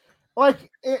again. Like,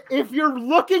 if you're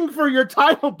looking for your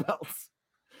title belts,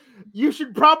 you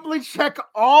should probably check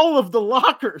all of the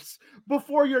lockers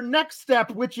before your next step,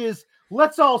 which is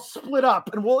let's all split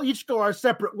up and we'll each go our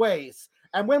separate ways.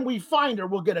 And when we find her,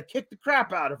 we're going to kick the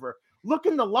crap out of her. Look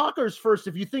in the lockers first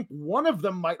if you think one of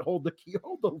them might hold the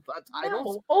titles.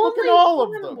 No, look at all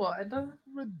of them. Would.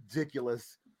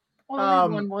 Ridiculous.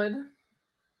 Only one would.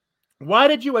 Why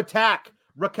did you attack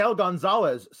Raquel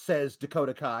Gonzalez, says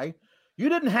Dakota Kai. You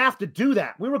didn't have to do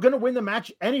that. We were going to win the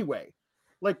match anyway.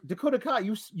 Like, Dakota Kai,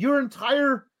 your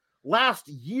entire last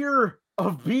year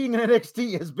of being in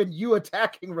NXT has been you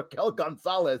attacking Raquel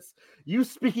Gonzalez. You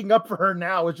speaking up for her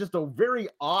now is just a very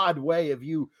odd way of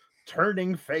you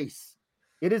turning face.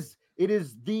 It is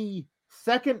the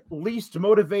second least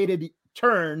motivated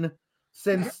turn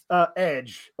since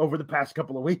Edge over the past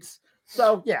couple of weeks.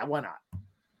 So yeah, why not?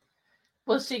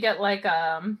 Will she get like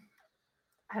I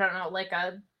don't know, like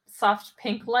a soft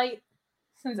pink light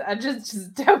since Edge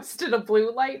just doused in a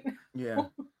blue light? Yeah.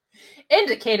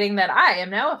 Indicating that I am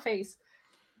now a face.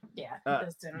 Yeah.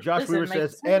 Josh Weaver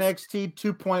says NXT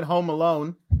 2.0 Home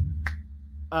Alone.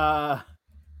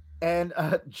 And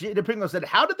Gina Pringle said,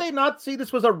 how did they not see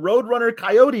this was a Roadrunner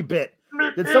Coyote bit?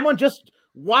 Did someone just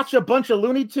watch a bunch of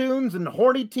Looney Tunes and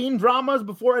horny teen dramas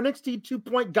before NXT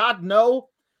 2.0? God, no.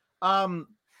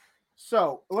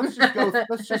 So let's just go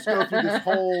through this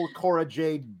whole Cora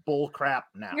Jade bull crap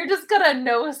now. You're just gonna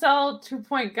no sell 2.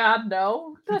 God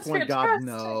no? That's 2. God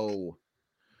no.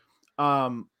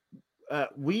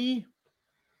 We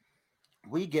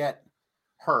get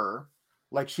her,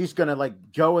 like, she's gonna like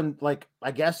go and like, I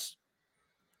guess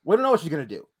we don't know what she's gonna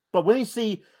do, but when you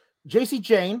see JC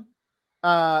Jane,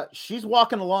 she's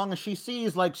walking along and she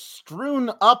sees like strewn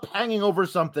up, hanging over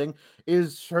something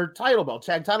is her title belt,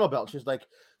 tag title belt. She's like,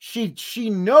 she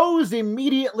knows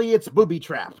immediately it's booby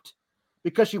trapped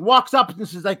because she walks up and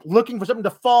she's like looking for something to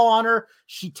fall on her.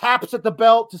 She taps at the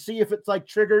belt to see if it's like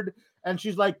triggered, and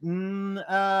she's like,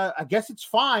 I guess it's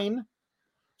fine.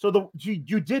 So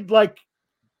you did like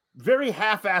very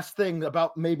half-assed thing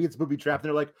about maybe it's booby trapped. And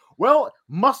they're like, well,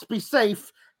 must be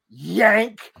safe.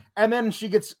 Yank. And then she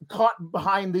gets caught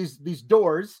behind these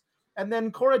doors. And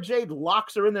then Cora Jade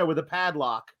locks her in there with a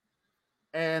padlock.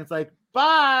 And it's like,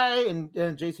 bye. And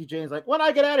JC Jane's like, when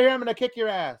I get out of here, I'm going to kick your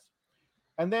ass.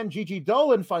 And then Gigi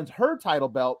Dolan finds her title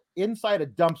belt inside a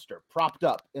dumpster, propped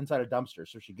up inside a dumpster.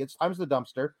 So she climbs the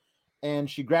dumpster and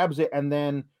she grabs it. And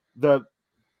then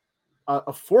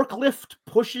a forklift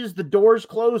pushes the doors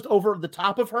closed over the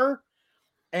top of her.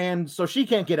 And so she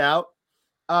can't get out.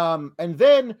 And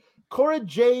then Cora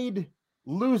Jade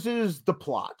loses the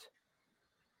plot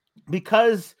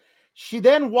because she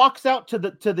then walks out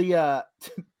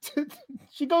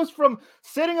she goes from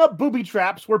setting up booby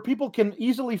traps where people can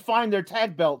easily find their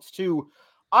tag belts to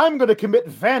I'm going to commit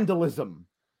vandalism.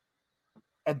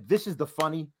 And this is the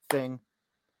funny thing.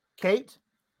 Kate,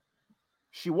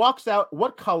 she walks out.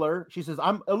 What color? She says,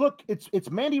 look, it's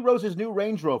Mandy Rose's new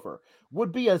Range Rover.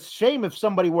 Would be a shame if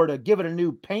somebody were to give it a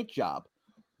new paint job.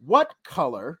 What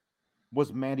color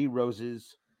was Mandy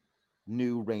Rose's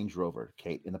new Range Rover,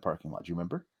 Kate, in the parking lot? Do you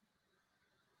remember?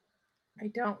 I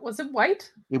don't. Was it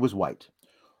white? It was white.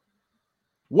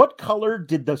 What color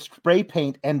did the spray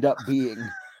paint end up being? No.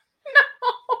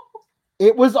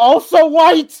 It was also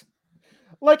white.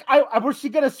 Like, was she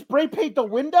going to spray paint the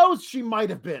windows? She might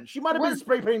have been. She might have been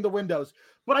spray painting the windows.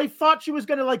 But I thought she was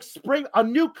going to, like, spray a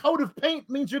new coat of paint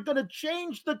means you're going to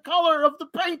change the color of the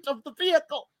paint of the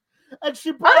vehicle. And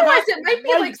she brought Otherwise, out it might be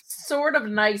white- like sort of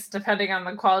nice depending on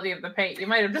the quality of the paint. You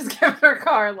might have just given her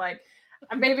car like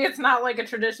maybe it's not like a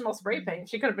traditional spray paint.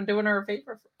 She could have been doing her a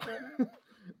favor.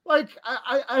 Like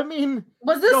I mean,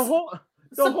 Was this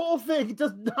the whole thing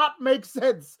does not make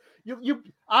sense.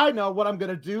 I know what I'm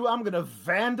gonna do. I'm gonna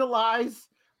vandalize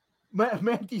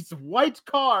Mandy's white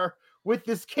car with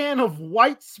this can of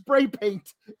white spray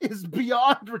paint is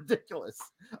beyond ridiculous.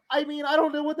 I mean, I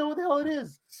don't know what the hell it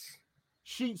is.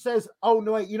 She says, oh,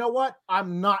 no, wait, you know what?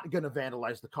 I'm not going to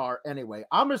vandalize the car anyway.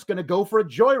 I'm just going to go for a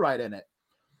joyride in it.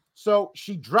 So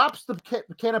she drops the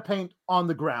can of paint on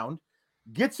the ground,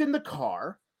 gets in the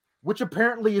car, which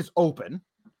apparently is open.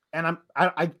 And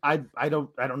I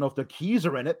don't know if the keys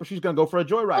are in it, but she's going to go for a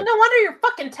joyride. Well, no wonder your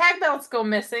fucking tag belts go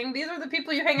missing. These are the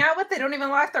people you hang out with. They don't even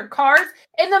lock their cars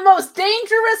in the most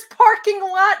dangerous parking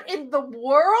lot in the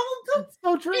world. It's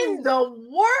so true. In the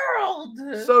world.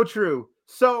 So true.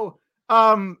 So,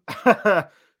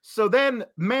 so then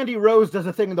Mandy Rose does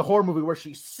a thing in the horror movie where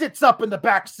she sits up in the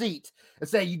back seat and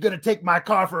say, "You gonna take my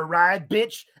car for a ride,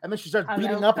 bitch?" And then she starts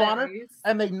beating up on her,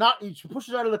 and she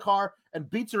pushes her out of the car and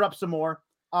beats her up some more.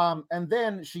 And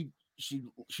then she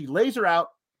lays her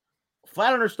out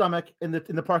flat on her stomach in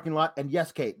the parking lot. And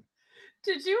yes, Kate,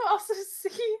 did you also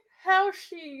see how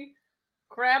she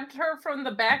grabbed her from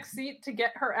the back seat to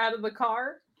get her out of the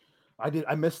car? I did.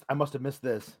 I must have missed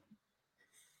this.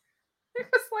 It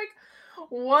was like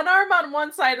one arm on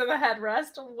one side of the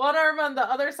headrest, one arm on the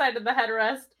other side of the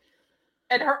headrest,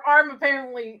 and her arm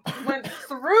apparently went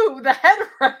through the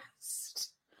headrest.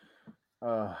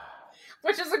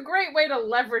 Which is a great way to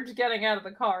leverage getting out of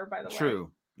the car, by the way.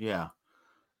 True. Yeah.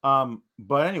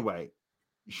 But anyway,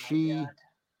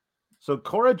 so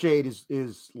Cora Jade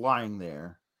is lying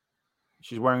there.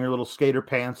 She's wearing her little skater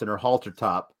pants and her halter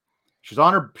top. She's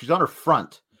on her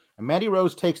front. And Mandy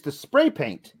Rose takes the spray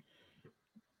paint.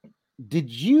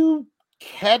 Did you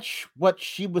catch what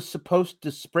she was supposed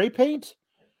to spray paint?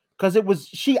 Because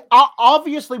she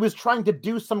obviously was trying to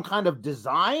do some kind of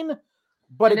design,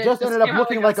 but it just ended up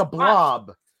looking like a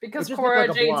blob. Because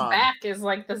Cora Jade's back is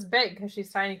like this big because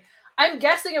she's tiny. I'm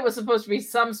guessing it was supposed to be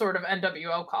some sort of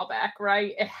NWO callback,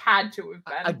 right? It had to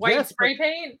have been white spray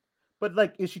paint. But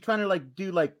like, is she trying to like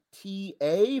do like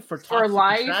TA for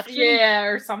life? Attraction? Yeah,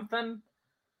 or something.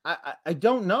 I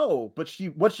don't know, but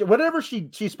whatever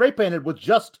she spray painted was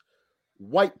just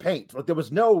white paint. Like there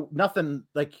was nothing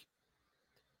like.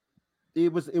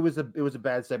 It was a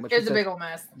bad segment. It was a big old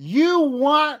mess. You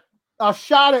want a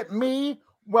shot at me?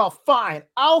 Well, fine.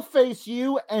 I'll face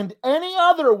you and any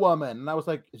other woman. And I was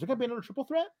like, is there gonna be another triple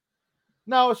threat?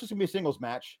 No, it's just gonna be a singles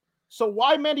match. So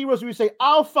why Mandy Rose would you say,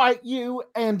 I'll fight you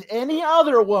and any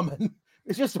other woman?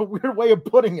 It's just a weird way of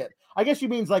putting it. I guess she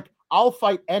means like, I'll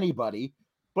fight anybody.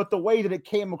 But the way that it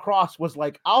came across was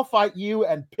like, I'll fight you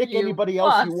and pick anybody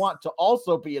else you want to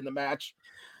also be in the match,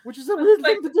 which is a weird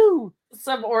thing to do.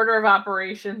 Some order of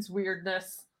operations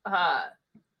weirdness. God,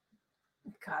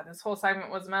 this whole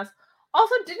segment was a mess.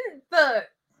 Also, didn't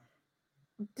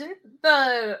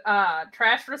the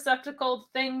trash receptacle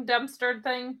dumpster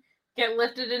thing get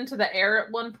lifted into the air at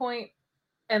one point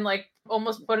and like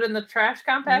almost put in the trash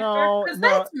compactor? Because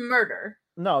that's murder.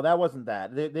 No, that wasn't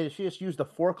that. She just used the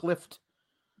forklift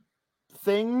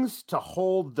things to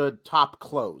hold the top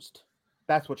closed.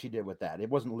 That's what she did with that. It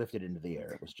wasn't lifted into the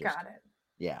air. It was just. Got it.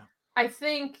 Yeah. I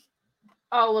think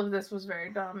all of this was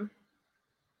very dumb.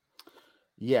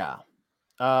 Yeah.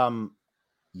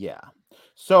 Yeah.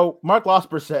 So Mark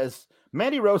Losper says,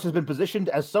 Mandy Rose has been positioned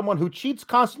as someone who cheats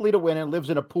constantly to win and lives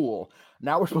in a pool.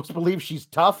 Now we're supposed to believe she's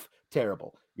tough.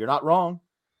 Terrible. You're not wrong.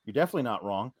 You're definitely not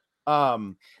wrong.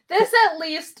 This at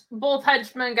least both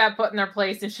henchmen got put in their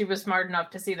place and she was smart enough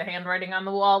to see the handwriting on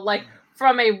the wall. Like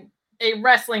from a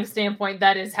wrestling standpoint,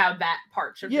 that is how that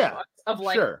part should be looked, of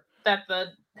like that the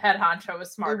head honcho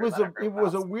was smart. It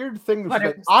was a weird thing.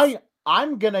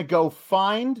 I'm gonna go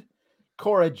find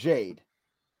Cora Jade.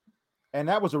 And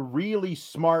that was a really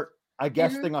smart, I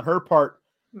guess, thing on her part.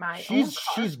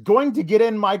 She's going to get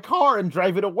in my car and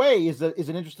drive it away is an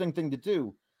interesting thing to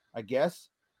do, I guess.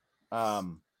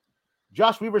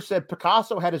 Josh Weaver said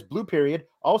Picasso had his blue period.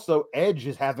 Also, Edge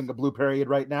is having a blue period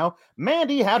right now.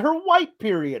 Mandy had her white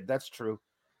period. That's true.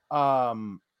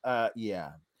 Yeah.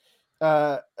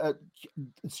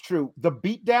 It's true. The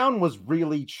beatdown was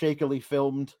really shakily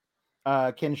filmed.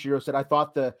 Ken Shiro said, I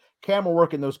thought the camera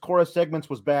work in those chorus segments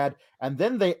was bad. And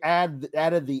then they added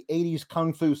the 80s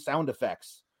Kung Fu sound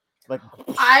effects. Like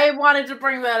I wanted to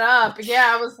bring that up.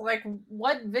 Yeah, I was like,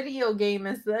 what video game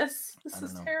is this? This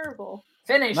is terrible.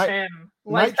 Finish him.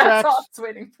 Like that's all I was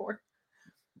waiting for.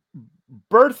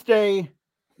 Birthday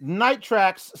Night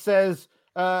Tracks says,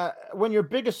 When your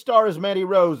biggest star is Mandy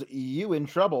Rose, you in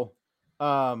trouble.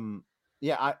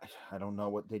 Yeah, I don't know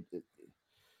what they did.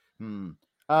 Bill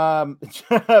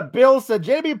said,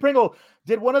 JB Pringle,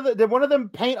 did one of them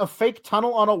paint a fake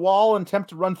tunnel on a wall and attempt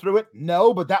to run through it?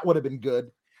 No, but that would have been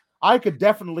good. I could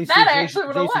definitely see actually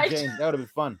would have Jason liked. James. That would have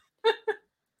been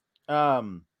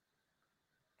fun.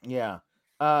 Yeah.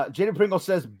 JB Pringle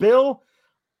says, Bill,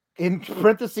 in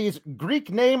parentheses,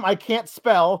 Greek name I can't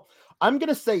spell. I'm going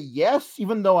to say yes,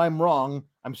 even though I'm wrong.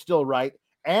 I'm still right.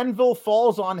 Anvil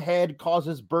falls on head,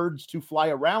 causes birds to fly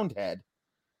around head.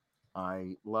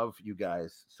 I love you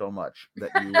guys so much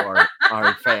that you are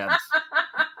our fans.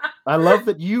 I love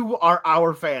that you are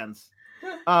our fans.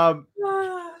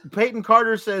 Peyton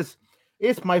Carter says,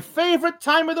 it's my favorite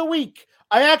time of the week.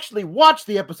 I actually watched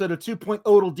the episode of 2.0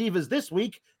 Divas this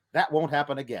week. That won't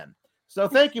happen again. So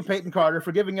thank you, Peyton Carter,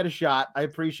 for giving it a shot. I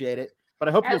appreciate it. But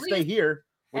I hope you'll stay here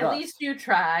with us. At least you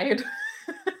tried.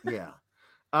 Yeah.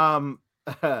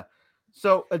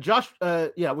 So Josh,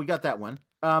 yeah, we got that one.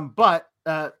 But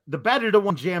the Battered to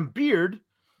One Jam Beard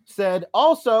said,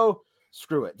 also,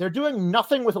 screw it. They're doing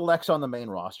nothing with Alexa on the main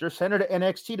roster. Send her to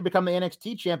NXT to become the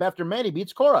NXT champ after Mandy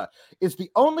beats Cora. It's the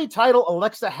only title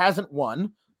Alexa hasn't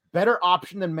won. Better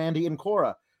option than Mandy and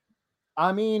Cora.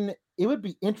 I mean, it would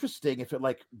be interesting if it,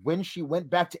 like, when she went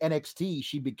back to NXT,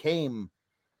 she became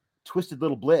Twisted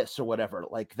Little Bliss or whatever.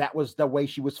 Like, that was the way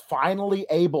she was finally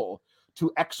able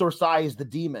to exorcise the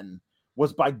demon,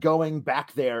 was by going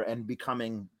back there and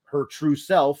becoming her true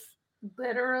self.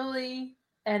 Literally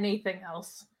anything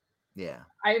else. Yeah.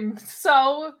 I'm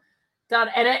so done.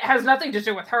 And it has nothing to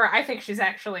do with her. I think she's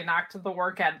actually knocked the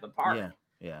work out of the park. Yeah.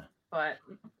 Yeah. But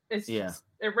it's just,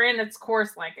 it ran its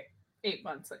course like 8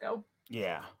 months ago.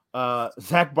 Yeah.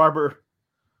 Zach Barber.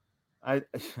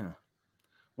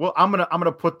 Well, I'm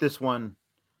gonna put this one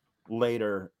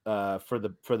later for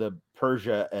the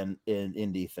Persia and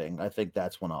Indy thing. I think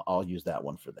that's when I'll use that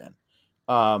one for then.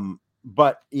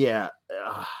 But yeah,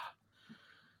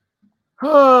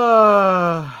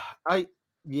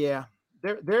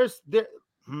 there's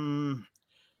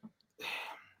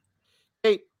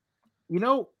hey, you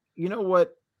know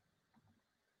what,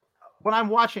 when I'm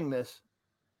watching this,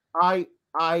 I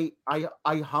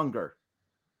hunger,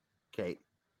 Kate.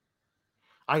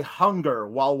 I hunger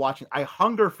while watching. I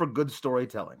hunger for good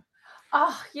storytelling.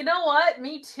 Oh, you know what?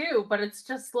 Me too. But it's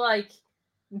just like,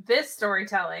 this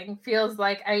storytelling feels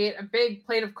like I ate a big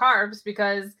plate of carbs,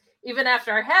 because even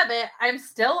after I have it, I'm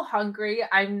still hungry.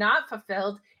 I'm not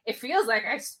fulfilled. It feels like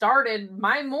I started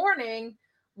my morning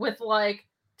with like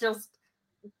just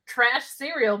trash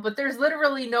cereal, but there's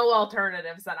literally no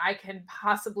alternatives that I can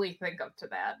possibly think of to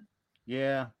that.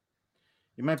 Yeah,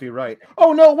 you might be right.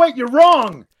 Oh, no, wait, you're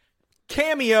wrong.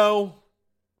 Cameo.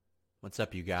 What's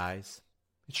up, you guys?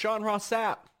 It's Sean Ross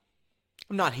Sapp.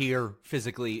 I'm not here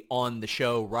physically on the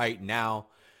show right now,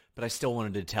 but I still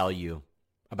wanted to tell you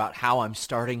about how I'm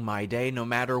starting my day no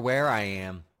matter where I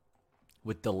am,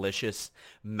 with delicious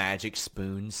Magic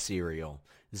Spoon cereal.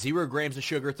 0 grams of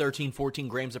sugar, 14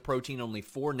 grams of protein, only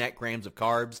 4 net grams of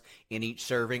carbs in each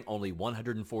serving, only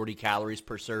 140 calories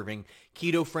per serving.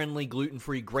 Keto-friendly,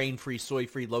 gluten-free, grain-free,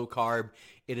 soy-free, low-carb.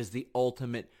 It is the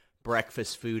ultimate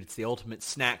breakfast food. It's the ultimate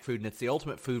snack food, and it's the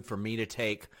ultimate food for me to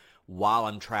take while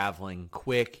I'm traveling.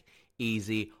 Quick,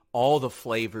 easy, all the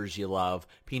flavors you love.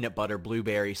 Peanut butter,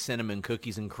 blueberry, cinnamon,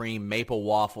 cookies and cream, maple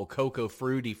waffle, cocoa,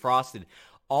 fruity, frosted,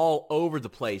 all over the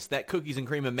place. That cookies and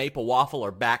cream and maple waffle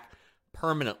are back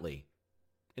permanently.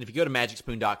 And if you go to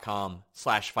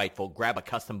magicspoon.com/Fightful, grab a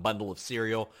custom bundle of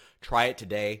cereal, try it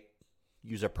today.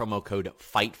 Use our promo code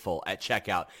FIGHTFUL at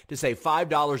checkout to save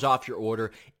 $5 off your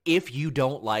order if you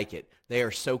don't like it. They are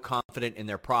so confident in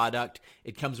their product.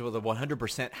 It comes with a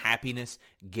 100% happiness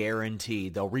guarantee.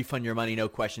 They'll refund your money, no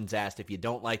questions asked, if you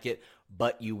don't like it,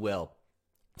 but you will.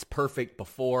 It's perfect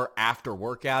before, after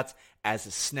workouts, as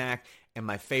a snack. And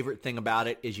my favorite thing about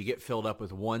it is you get filled up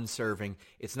with one serving.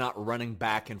 It's not running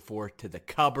back and forth to the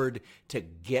cupboard to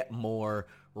get more,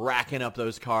 racking up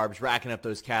those carbs, racking up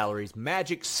those calories.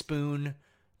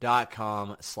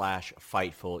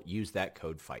 Magicspoon.com/Fightful. Use that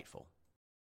code FIGHTFUL.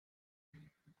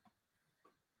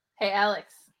 Hey,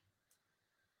 Alex.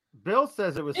 Bill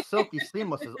says it was silky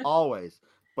seamless as always,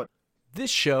 but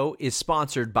this show is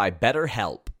sponsored by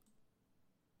BetterHelp.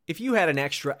 If you had an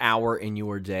extra hour in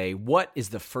your day, what is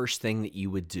the first thing that you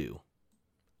would do?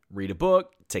 Read a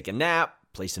book, take a nap,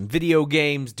 play some video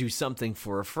games, do something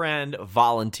for a friend,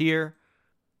 volunteer.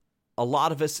 A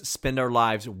lot of us spend our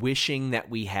lives wishing that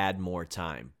we had more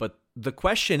time. But the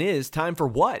question is, time for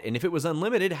what? And if it was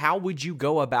unlimited, how would you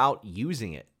go about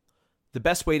using it? The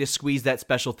best way to squeeze that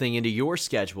special thing into your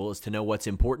schedule is to know what's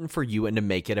important for you and to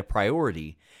make it a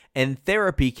priority. And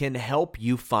therapy can help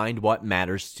you find what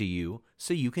matters to you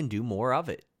so you can do more of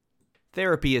it.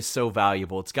 Therapy is so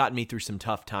valuable. It's gotten me through some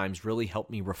tough times, really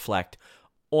helped me reflect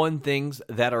on things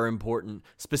that are important,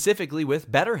 specifically with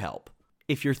BetterHelp.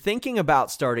 If you're thinking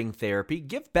about starting therapy,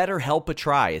 give BetterHelp a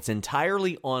try. It's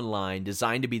entirely online,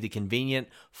 designed to be the convenient,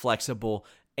 flexible,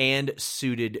 and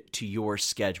suited to your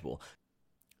schedule.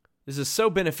 This is so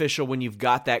beneficial when you've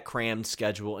got that crammed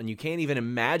schedule and you can't even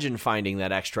imagine finding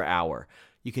that extra hour.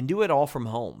 You can do it all from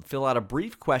home. Fill out a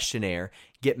brief questionnaire,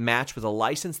 get matched with a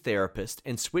licensed therapist,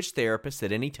 and switch therapists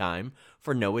at any time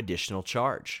for no additional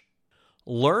charge.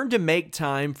 Learn to make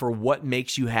time for what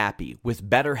makes you happy with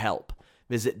BetterHelp.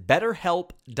 Visit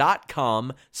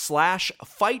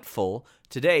betterhelp.com/Fightful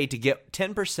today to get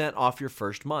 10% off your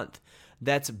first month.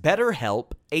 That's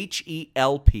BetterHelp,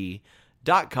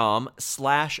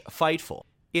 HELP.com/Fightful.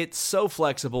 It's so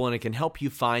flexible and it can help you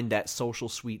find that social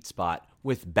sweet spot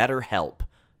with BetterHelp.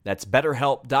 That's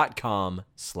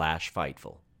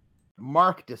betterhelp.com/Fightful.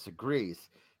 Mark disagrees.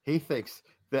 He thinks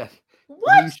that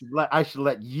What? I should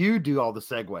let you do all the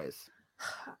segues.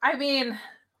 I mean,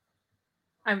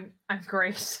 I'm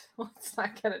great. Let's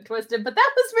not get it twisted, but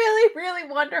that was really,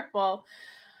 really wonderful.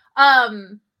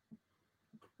 You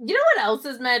know what else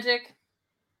is magic?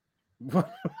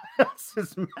 What else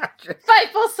is magic?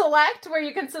 Fightful Select, where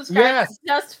you can subscribe Yes. for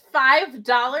just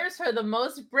 $5 for the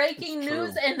most breaking It's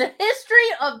news true. in the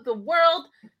history of the world.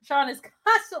 Sean is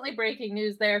constantly breaking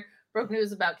news there. Broke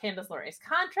news about Candice LeRae's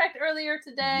contract earlier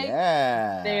today.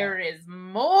 Yeah. There is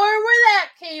more where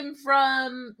that came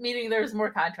from, meaning there's more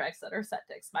contracts that are set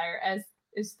to expire, as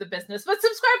is the business. But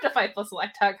subscribe to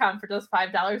FightfulSelect.com for just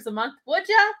 $5 a month, would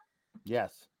ya?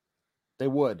 Yes. They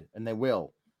would, and they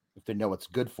will, if they know what's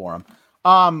good for them.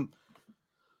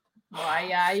 Why,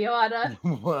 yeah, you oughta.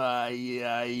 Why,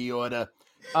 yeah, you oughta.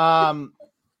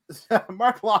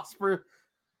 Mark Losper.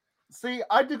 See,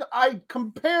 I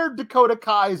compared Dakota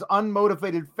Kai's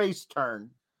unmotivated face turn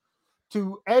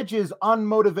to Edge's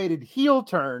unmotivated heel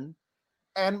turn,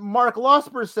 and Mark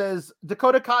Losper says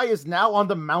Dakota Kai is now on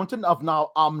the mountain of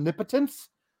omnipotence,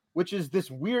 which is this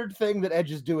weird thing that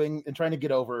Edge is doing and trying to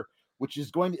get over, which is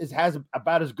has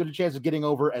about as good a chance of getting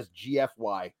over as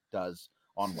GFY does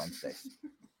on Wednesdays.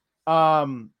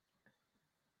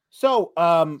 So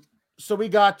we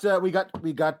got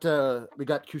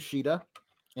Kushida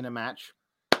in a match.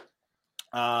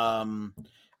 And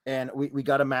we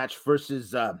got a match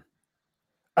versus a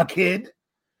kid.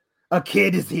 A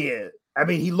kid is here. I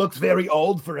mean, he looks very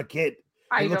old for a kid.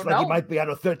 He looks like he might be,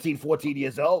 13, 14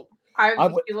 years old.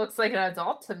 He looks like an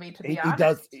adult to me, to be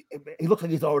honest. He does. He looks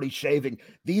like he's already shaving.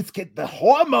 These kids, the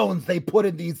hormones they put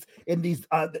in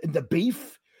the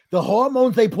beef, the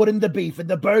hormones they put in the beef and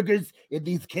the burgers in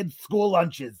these kids' school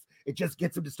lunches, it just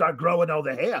gets them to start growing all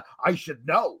the hair. I should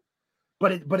know,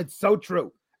 but it's so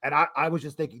true. And I was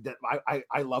just thinking that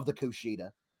I love the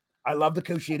Kushida. I love the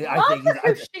Kushida.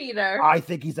 I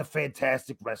think he's a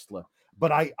fantastic wrestler.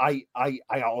 But I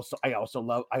also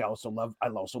love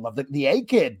the A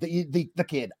kid, the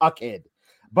kid, a kid.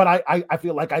 But I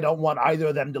feel like I don't want either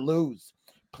of them to lose.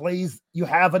 Please, you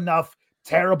have enough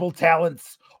terrible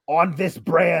talents on this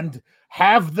brand.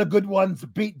 Have the good ones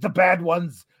beat the bad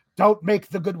ones. Don't make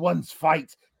the good ones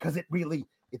fight, because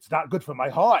it's not good for my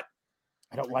heart.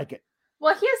 I don't like it.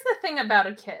 Well, here's the thing about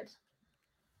a kid.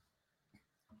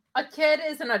 A kid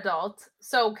is an adult,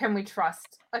 so can we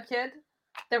trust a kid?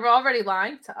 They were already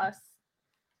lying to us.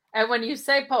 And when you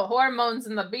say put hormones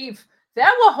in the beef,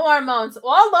 there were hormones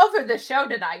all over the show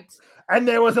tonight. And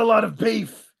there was a lot of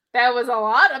beef. There was a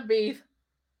lot of beef.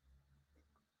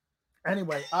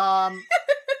 Anyway,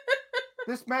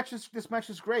 this match is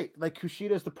great. Like,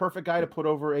 Kushida is the perfect guy to put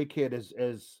over a kid as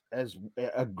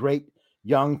a great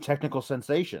young technical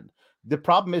sensation. The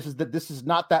problem is that this is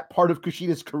not that part of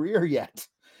Kushida's career yet.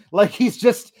 Like, he's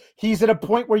at a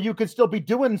point where you could still be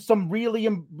doing some really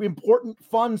important,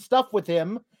 fun stuff with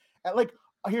him. Like,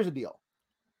 here's the deal.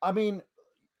 I mean,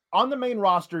 on the main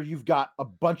roster, you've got a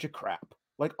bunch of crap.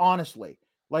 Like, honestly,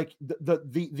 like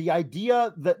the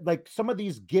idea that, like, some of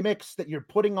these gimmicks that you're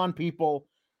putting on people,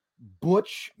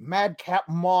 Butch, Madcap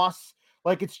Moss,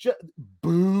 like, it's just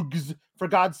Boogs, for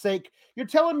God's sake. You're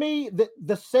telling me that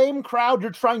the same crowd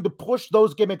you're trying to push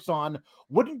those gimmicks on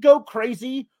wouldn't go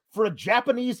crazy for a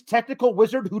Japanese technical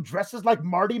wizard who dresses like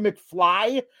Marty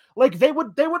McFly? Like, they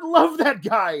would love that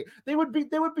guy. They would be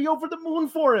over the moon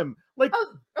for him. Like,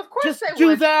 of course just they do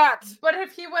would. that. But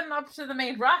if he went up to the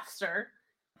main roster,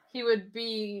 he would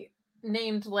be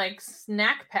named like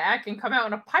Snack Pack and come out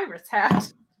in a pirate's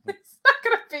hat. It's not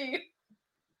gonna be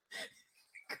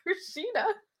Kushida.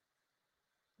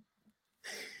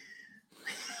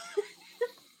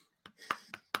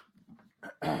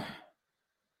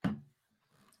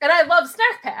 And I love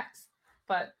snack packs,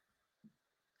 but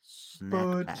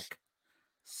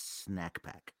Snack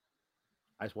pack.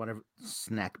 I just want to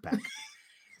snack pack.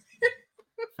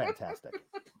 Fantastic.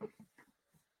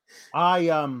 I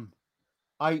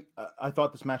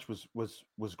thought this match was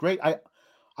great.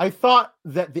 I thought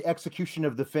that the execution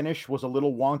of the finish was a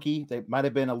little wonky. They might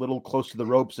have been a little close to the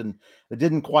ropes and it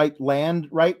didn't quite land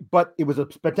right, but it was a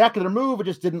spectacular move. It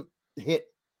just didn't hit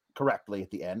correctly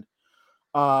at the end,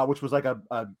 which was like a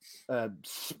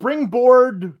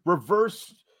springboard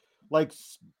reverse, like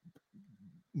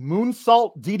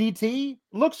moonsault DDT.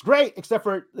 Looks great, except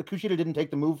for the Kushida didn't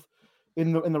take the move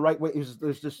in the right way. It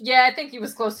was just I think he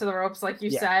was close to the ropes, like you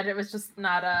said. It was just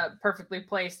not perfectly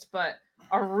placed, but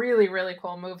a really, really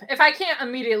cool move. If I can't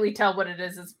immediately tell what it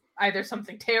is, it's either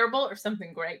something terrible or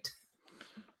something great.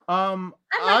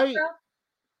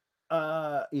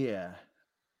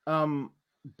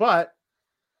 But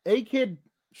A-Kid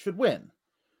should win.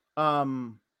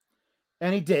 And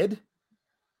he did.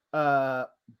 But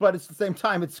at the same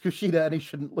time, it's Kushida and he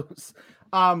shouldn't lose.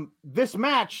 This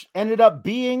match ended up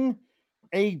being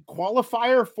a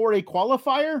qualifier for a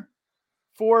qualifier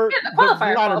for the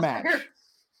ladder match.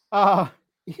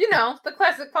 You know, the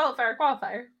classic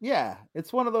qualifier. Yeah,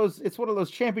 it's one of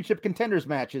those championship contenders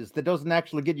matches that doesn't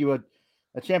actually get you a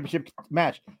championship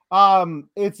match.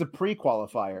 It's a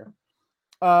pre-qualifier.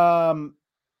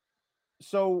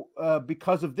 So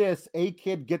because of this,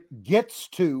 A-Kid gets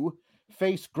to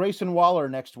face Grayson Waller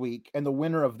next week, and the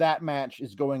winner of that match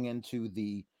is going into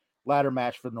the ladder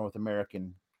match for the North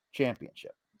American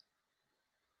Championship.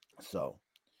 So,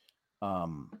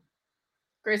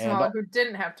 Grayson Waller, who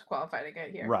didn't have to qualify to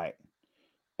get here. Right.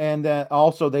 And then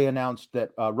also they announced that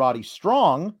Roddy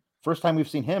Strong, first time we've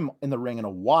seen him in the ring in a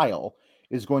while,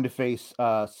 is going to face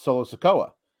Solo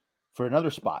Sikoa for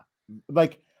another spot.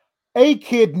 Like,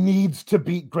 A-Kid needs to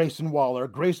beat Grayson Waller.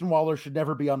 Grayson Waller should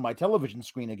never be on my television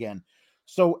screen again.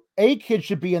 So A-Kid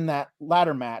should be in that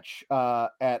ladder match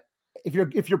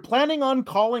if you're planning on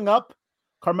calling up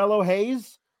Carmelo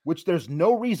Hayes, which there's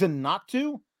no reason not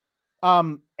to.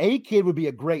 A-Kid would be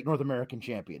a great North American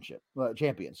champion,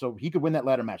 so he could win that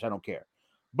ladder match. I don't care,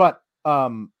 but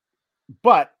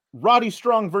Roddy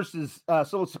Strong versus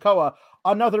Solo Sikoa,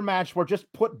 another match where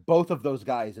just put both of those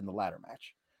guys in the ladder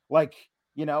match. Like,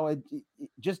 you know,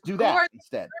 just do that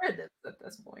instead. At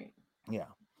this point, yeah.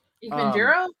 Even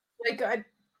Jiro, like,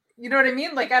 you know what I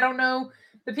mean? Like, I don't know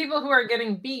the people who are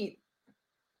getting beat.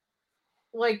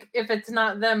 Like, if it's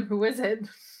not them, who is it?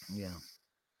 Yeah,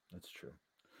 that's true.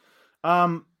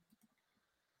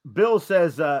 Bill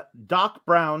says, Doc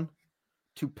Brown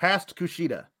to past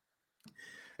Kushida.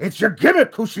 It's your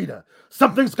gimmick, Kushida.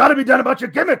 Something's got to be done about your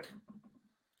gimmick.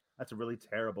 That's a really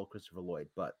terrible Christopher Lloyd,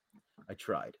 but I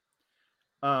tried.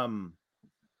 And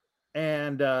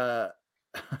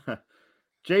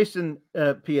Jason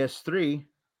PS3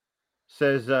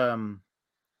 says,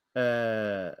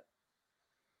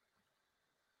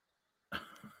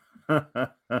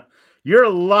 you're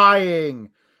lying.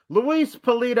 Luis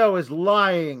Polito is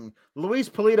lying. Luis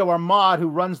Polito, our mod who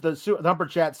runs the Humper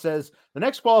Chat, says the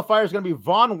next qualifier is going to be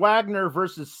Von Wagner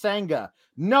versus Sanga.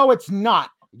 No, it's not.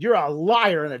 You're a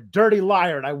liar and a dirty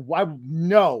liar, and I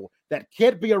know that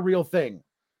can't be a real thing.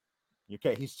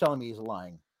 Okay, he's telling me he's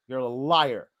lying. You're a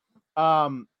liar.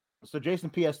 So Jason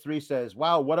PS3 says,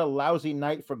 wow, what a lousy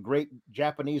night for great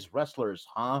Japanese wrestlers,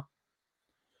 huh?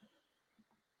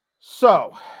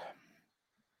 So,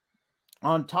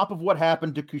 on top of what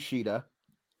happened to Kushida,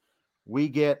 we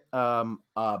get a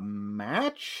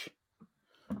match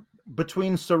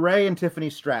between Saray and Tiffany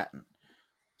Stratton.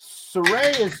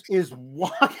 Saray is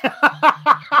walking.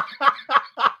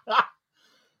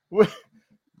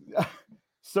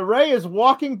 Saray is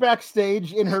walking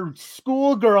backstage in her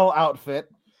schoolgirl outfit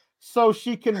so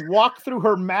she can walk through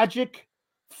her magic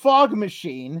fog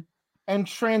machine and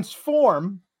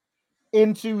transform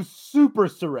into Super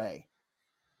Saray.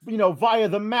 You know, via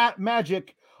the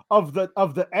magic of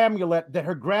the amulet that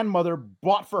her grandmother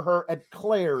bought for her at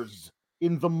Claire's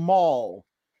in the mall.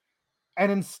 And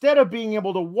instead of being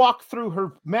able to walk through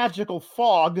her magical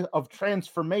fog of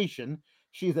transformation,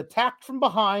 she's attacked from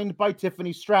behind by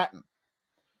Tiffany Stratton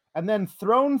and then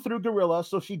thrown through Gorilla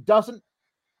so she doesn't,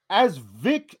 as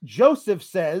Vic Joseph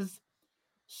says,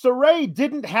 Saray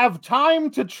didn't have time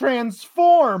to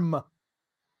transform.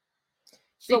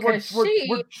 So we're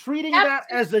treating that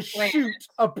as a shoot,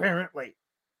 apparently.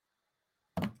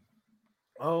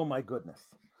 Oh my goodness.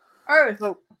 Earth,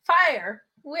 fire,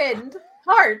 wind,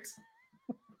 heart.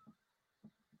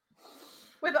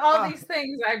 With all these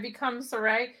things, I become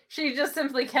Saray. She just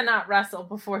simply cannot wrestle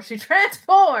before she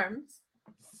transforms.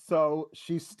 So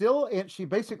she's still in.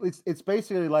 It's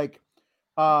basically like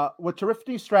what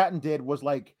Tiffany Stratton did was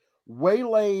like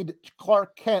waylaid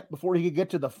Clark Kent before he could get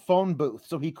to the phone booth,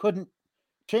 so he couldn't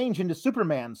change into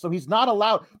Superman. So he's not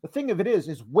allowed. The thing of it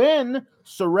is when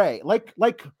Saray, like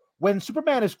when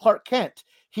Superman is Clark Kent,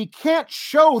 he can't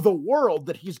show the world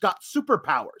that he's got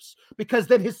superpowers because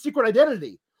then his secret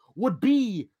identity would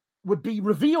be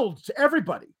revealed to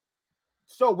everybody.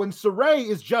 So when Saray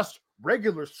is just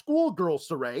regular schoolgirl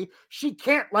Saray, she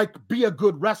can't like be a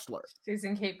good wrestler. She's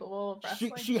incapable of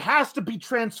wrestling. She has to be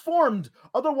transformed.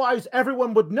 Otherwise,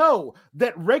 everyone would know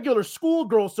that regular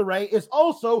schoolgirl Saray is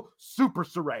also Super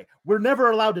Saray. We're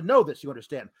never allowed to know this, you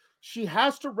understand? She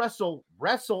has to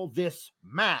wrestle this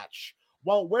match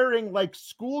while wearing like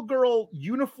schoolgirl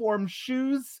uniform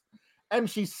shoes, and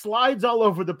she slides all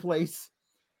over the place.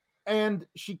 And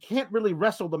she can't really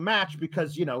wrestle the match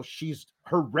because, you know, she's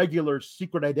her regular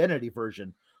secret identity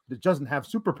version that doesn't have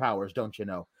superpowers, don't you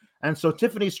know? And so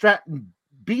Tiffany Stratton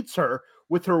beats her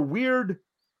with her weird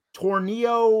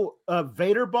tornado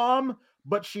Vader bomb,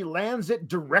 but she lands it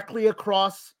directly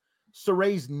across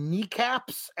Saray's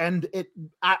kneecaps. And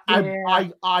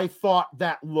I thought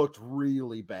that looked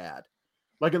really bad.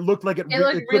 Like it looked like it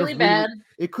looked really bad.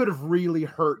 It could have really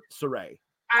hurt Saray.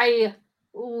 I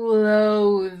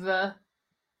loathe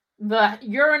the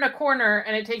you're in a corner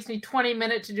and it takes me 20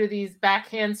 minutes to do these back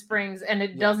handsprings and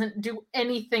it doesn't do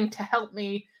anything to help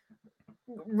me.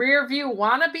 Rear view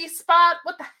wannabe spot?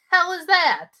 What the hell is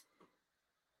that?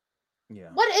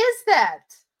 Yeah. What is that?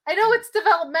 I know it's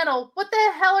developmental. What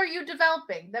the hell are you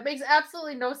developing? That makes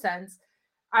absolutely no sense.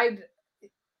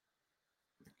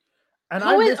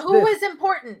 Who is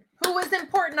important? Who is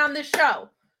important on this show?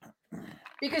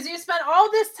 Because you spent all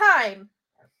this time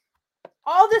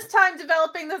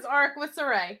developing this arc with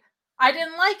Saray. I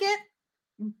didn't like it,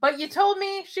 but you told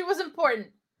me she was important.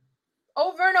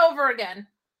 Over and over again.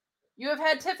 You have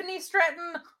had Tiffany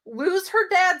Stratton lose her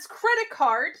dad's credit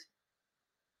card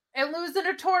and lose in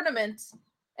a tournament.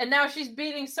 And now she's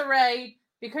beating Saray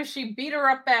because she beat her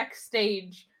up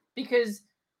backstage. Because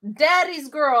Daddy's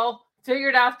girl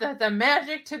figured out that the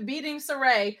magic to beating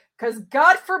Saray, because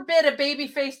God forbid a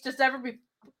babyface just ever be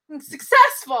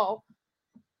successful.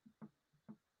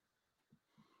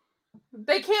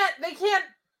 You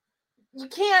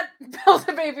can't build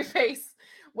a babyface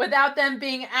without them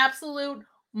being absolute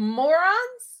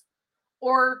morons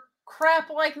or crap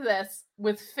like this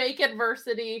with fake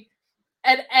adversity.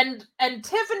 And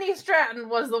Tiffany Stratton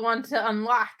was the one to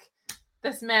unlock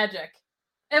this magic.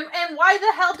 And why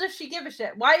the hell does she give a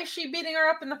shit? Why is she beating her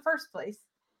up in the first place?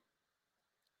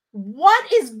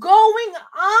 What is going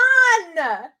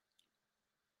on?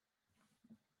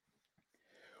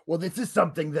 Well, this is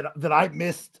something that I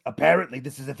missed. Apparently,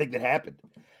 this is a thing that happened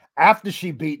after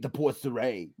she beat the poor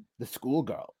Saray, the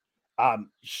schoolgirl.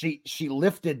 She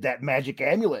lifted that magic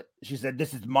amulet. She said,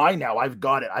 "This is mine now. I've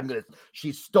got it.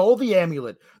 She stole the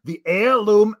amulet, the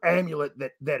heirloom amulet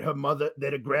that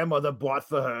her grandmother bought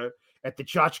for her at the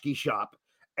tchotchke shop.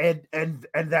 And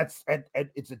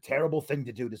it's a terrible thing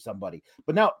to do to somebody.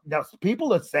 But now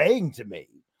people are saying to me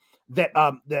that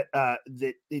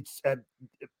it's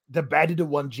the Batted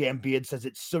One Jam Beard says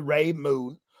it's Saray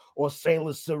Moon or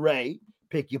Sailor Saray.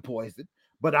 Pick your poison.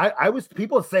 But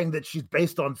people are saying that she's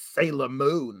based on Sailor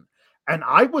Moon, and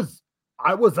I was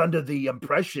under the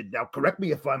impression. Now, correct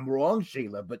me if I'm wrong,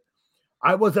 Sheila, but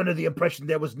I was under the impression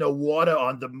there was no water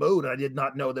on the moon. I did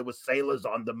not know there was sailors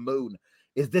on the moon.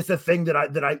 Is this a thing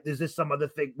is this some other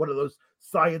thing? One of those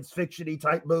science fiction-y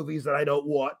type movies that I don't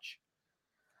watch?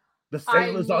 The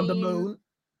sailors on the moon.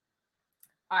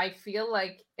 I feel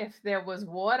like if there was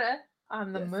water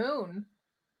on the moon,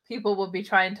 people would be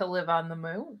trying to live on the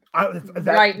moon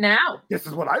right now. This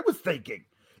is what I was thinking.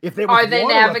 If they are they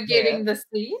navigating the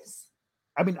seas?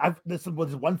 I mean, this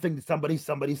was one thing that somebody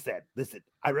said. Listen,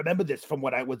 I remember this from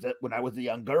when I was a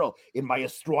young girl in my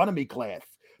astronomy class.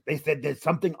 They said there's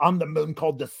something on the moon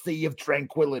called the Sea of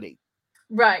Tranquility.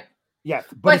 Right. Yes,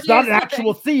 but it's not an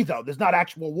actual sea, though. There's not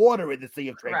actual water in the Sea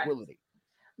of Tranquility. Right.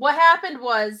 What happened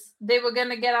was they were going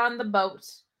to get on the boat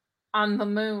on the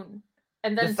moon.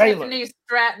 And then Tiffany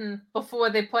Stratton, before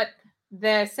they put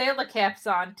their sailor caps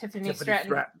on, Tiffany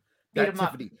Stratton beat him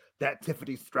up. That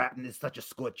Tiffany Stratton is such a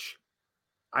scotch.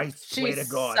 I swear to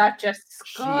God. Such a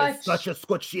scotch. She is such a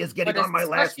scotch. She is getting on my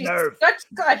last nerve.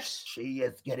 She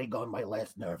is getting on my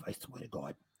last nerve. I swear to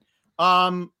God.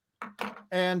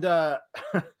 And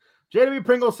JW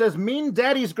Pringle says, Mean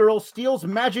Daddy's girl steals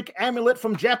magic amulet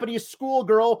from Japanese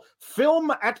schoolgirl.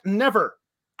 Film at Never.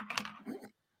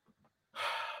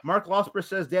 Mark Losper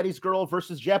says Daddy's Girl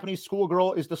versus Japanese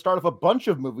Schoolgirl is the start of a bunch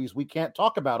of movies we can't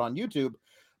talk about on YouTube,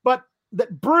 but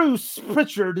that Bruce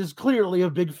Pritchard is clearly a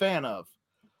big fan of.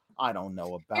 I don't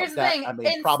know about Here's the that. thing, I mean,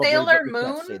 in probably, Sailor but we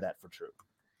can't Moon- say that for true.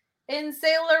 In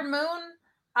Sailor Moon,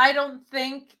 I don't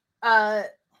think the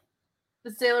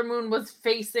Sailor Moon was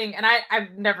facing, and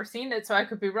I've never seen it, so I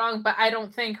could be wrong, but I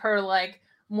don't think her like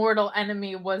mortal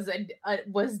enemy was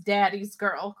was Daddy's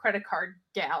Girl, credit card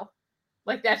gal.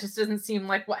 Like that just doesn't seem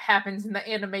like what happens in the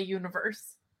anime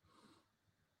universe.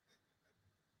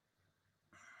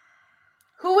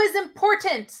 Who is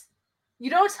important?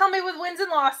 You don't tell me with wins and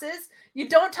losses. You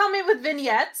don't tell me with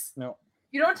vignettes. No.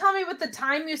 You don't tell me with the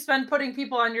time you spend putting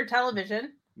people on your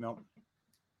television. No.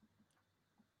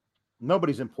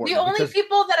 Nobody's important. The only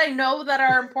people that I know that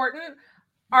are important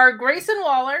are Grayson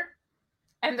Waller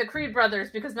and the Creed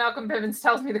brothers, because Malcolm Bivens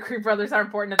tells me the Creed brothers are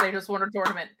important and they just won a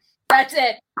tournament. That's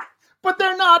it. But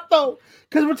they're not, though,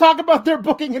 because we're talking about their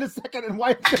booking in a second, and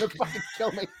Wyatt's going to fucking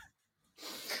kill me.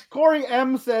 Corey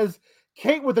M. says,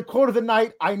 Kate with the quote of the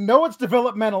night, I know it's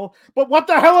developmental, but what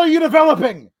the hell are you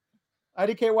developing?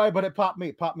 IDKY, but it popped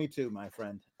me. Popped me too, my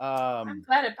friend. I'm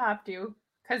glad it popped you,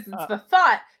 because it's the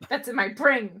thought that's in my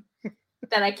brain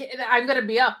that I'm going to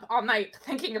be up all night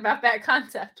thinking about that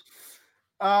concept.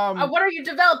 What are you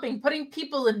developing? Putting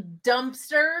people in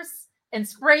dumpsters and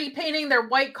spray painting their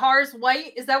white cars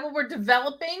white? Is that what we're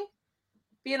developing?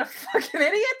 Being a fucking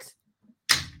idiot?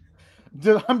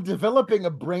 I'm developing a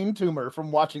brain tumor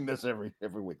from watching this every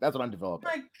week. That's what I'm developing.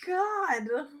 My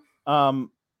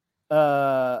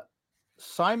God.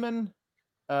 Simon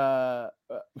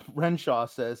Renshaw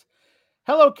says,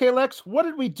 hello, Kalex. What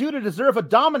did we do to deserve a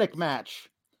Dominic match?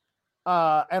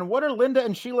 And what are Linda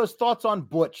and Sheila's thoughts on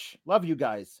Butch? Love you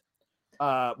guys.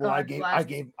 Well, I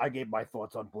gave my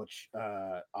thoughts on Butch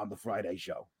on the Friday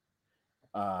show.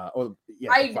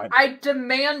 I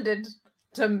demanded.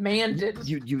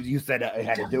 You said I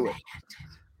had to do it.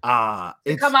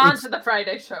 Come on to the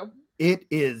Friday show. It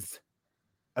is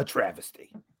a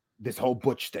travesty. This whole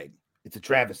Butch thing. It's a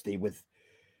travesty with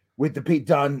the Pete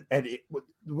Dunne, and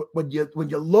when you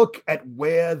look at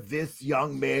where this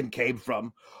young man came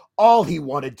from, all he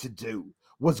wanted to do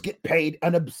was get paid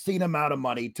an obscene amount of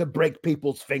money to break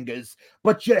people's fingers,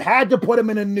 but you had to put him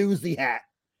in a newsy hat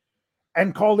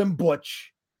and call him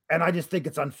Butch. And I just think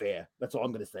it's unfair. That's all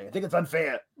I'm going to say. I think it's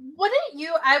unfair. Wouldn't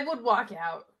you? I would walk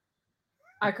out.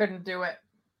 I couldn't do it.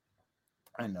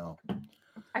 I know.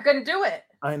 I couldn't do it.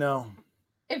 I know.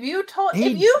 If you told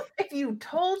me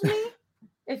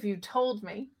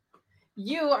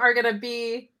you are going to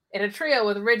be in a trio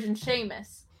with Ridge and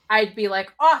Sheamus, I'd be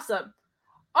like, awesome.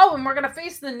 Oh, and we're going to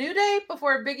face the New Day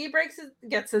before Big E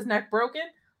gets his neck broken?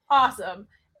 Awesome.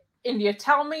 And you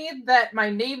tell me that my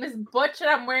name is Butch and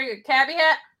I'm wearing a cabbie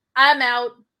hat? I'm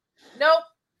out. Nope.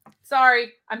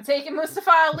 Sorry. I'm taking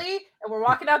Mustafa Ali and we're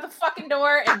walking out the fucking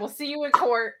door and we'll see you in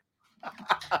court.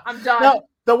 I'm done. Now,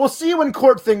 the we'll see you in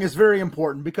court thing is very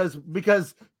important because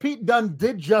Pete Dunne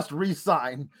did just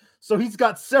re-sign. So he's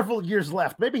got several years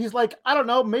left. Maybe he's like, I don't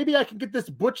know, maybe I can get this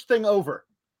Butch thing over.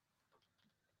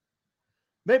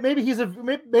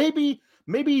 Maybe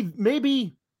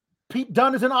Pete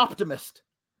Dunne is an optimist.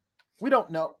 We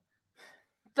don't know.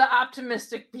 The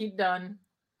optimistic Pete Dunne.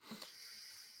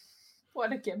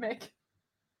 What a gimmick.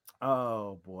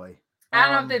 Oh boy. I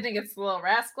don't know if they think it's the Little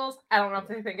Rascals. I don't know if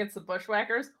they think it's the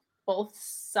Bushwhackers. Both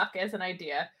suck as an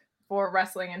idea for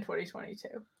wrestling in 2022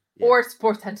 or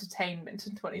sports entertainment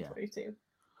in 2022.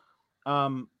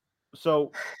 Yeah.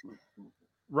 So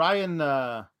Ryan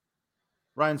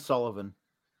Sullivan.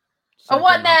 Oh,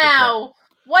 what now?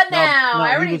 What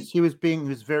now? No, he was being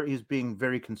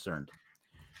very concerned.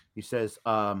 He says,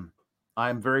 I'm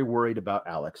very worried about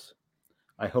Alex.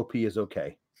 I hope he is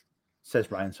okay.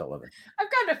 Says Ryan Sullivan.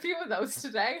 I've gotten a few of those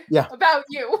today. Yeah. About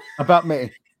you. About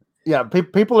me. Yeah.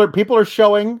 People are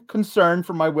showing concern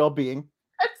for my well-being.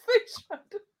 As they should.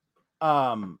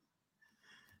 I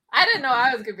didn't know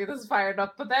I was gonna be this fired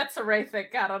up, but that's a Ray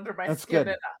that got under my skin.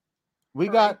 Good. We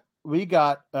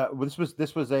got this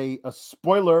was a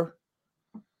spoiler.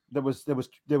 There was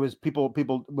people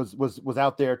was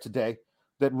out there today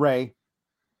that Ray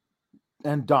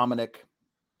and Dominic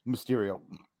Mysterio,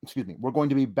 we're going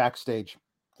to be backstage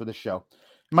for this show.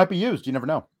 It might be used, you never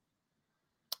know.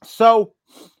 So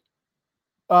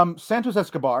Santos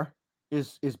Escobar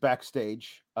is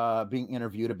backstage being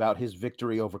interviewed about his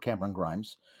victory over Cameron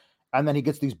Grimes, and then he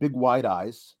gets these big wide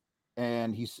eyes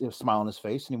and he's a smile on his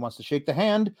face and he wants to shake the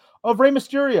hand of Rey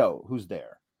Mysterio, who's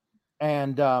there.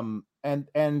 And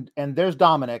there's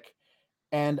Dominic,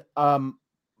 and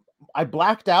I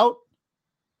blacked out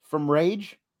from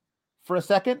rage for a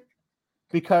second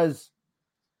because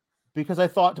because I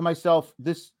thought to myself,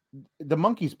 the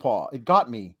monkey's paw, it got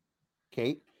me,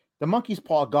 Kate. The monkey's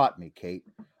paw got me, Kate.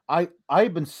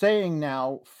 I've been saying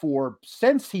now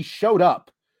since he showed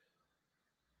up,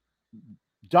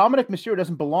 Dominic Mysterio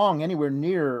doesn't belong anywhere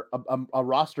near a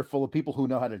roster full of people who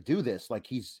know how to do this. Like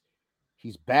he's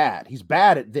bad. He's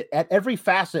bad at every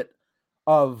facet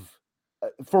of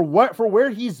for where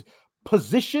he's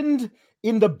positioned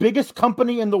in the biggest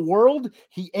company in the world.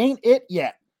 He ain't it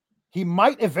yet. He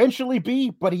might eventually be,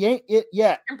 but he ain't it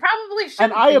yet. And probably should.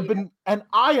 And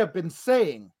I have been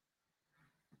saying,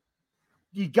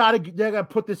 you gotta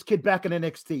put this kid back in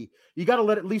NXT. You gotta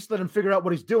at least let him figure out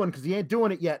what he's doing, because he ain't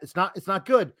doing it yet. It's not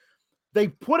good. They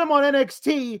put him on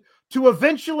NXT to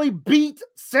eventually beat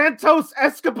Santos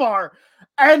Escobar,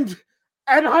 and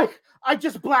I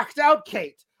just blacked out,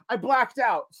 Kate. I blacked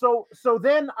out. So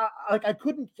then I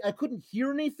couldn't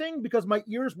hear anything because my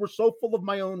ears were so full of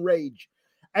my own rage,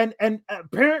 and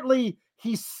apparently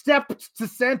he stepped to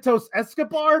Santos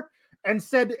Escobar and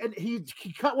said, and he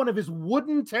cut one of his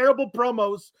wooden, terrible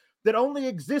promos that only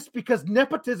exists because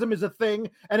nepotism is a thing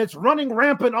and it's running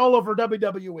rampant all over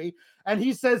WWE. And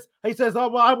he says, oh,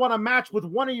 well, I want a match with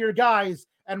one of your guys.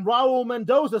 And Raul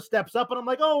Mendoza steps up, and I'm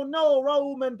like, oh no,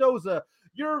 Raul Mendoza,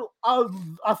 you're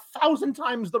 1,000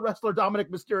 times the wrestler Dominic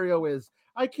Mysterio is.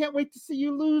 I can't wait to see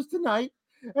you lose tonight.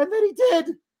 And then he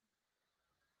did.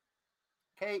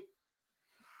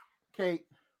 Kate,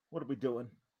 what are we doing?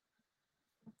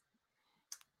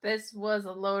 This was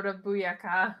a load of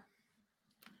booyaka.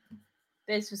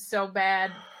 This was so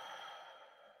bad.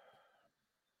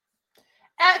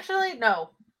 Actually,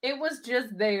 no. It was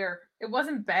just there. It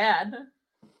wasn't bad.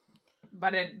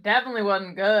 But it definitely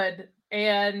wasn't good.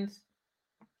 And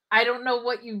I don't know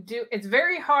what you do. It's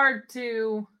very hard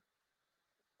to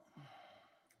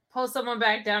pull someone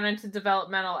back down into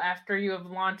developmental after you have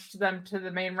launched them to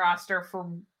the main roster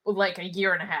for like a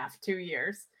year and a half, 2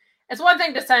 years. It's one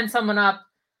thing to send someone up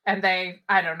and they,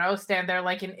 I don't know, stand there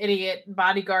like an idiot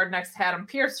bodyguard next to Adam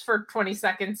Pearce for 20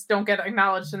 seconds, don't get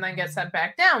acknowledged, and then get sent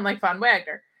back down like Von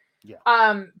Wagner.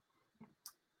 Yeah.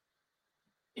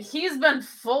 He's been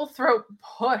full throat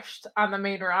pushed on the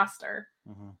main roster.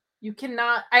 Mm-hmm. You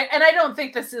cannot, I don't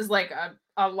think this is like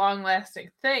a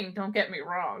long-lasting thing, don't get me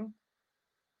wrong.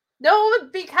 No, it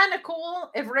would be kind of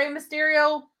cool if Rey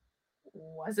Mysterio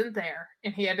wasn't there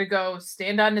and he had to go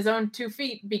stand on his own 2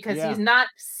 feet because he's not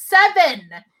 7.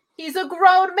 He's a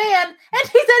grown man and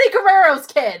he's Eddie Guerrero's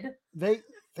kid. They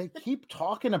keep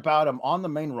talking about him on the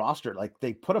main roster. Like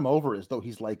they put him over as though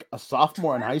he's like a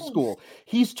sophomore in high school.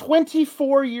 He's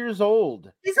 24 years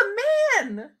old. He's a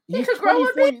man. He could grow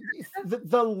a man.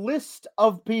 The list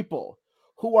of people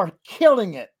who are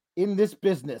killing it in this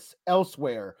business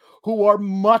elsewhere, who are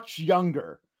much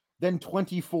younger than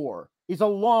 24, is a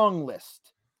long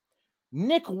list.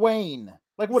 Nick Wayne,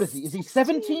 like what is he? Is he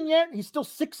 17 yet? He's still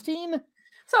 16?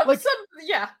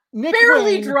 Nick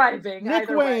barely Wayne, driving. Nick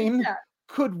Wayne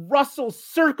could rustle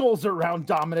circles around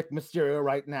Dominic Mysterio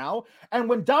right now. And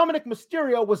when Dominic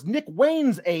Mysterio was Nick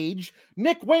Wayne's age,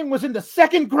 Nick Wayne was in the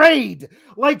 2nd grade.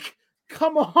 Like,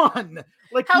 come on.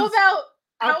 Like, how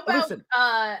about listen,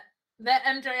 that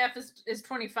MJF is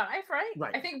 25, right?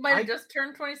 Right. I think might have just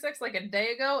turned 26 like a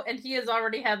day ago, and he has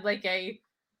already had like a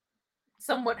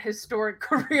somewhat historic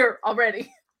career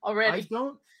already.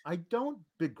 I don't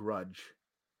begrudge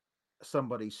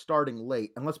somebody starting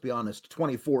late, and let's be honest,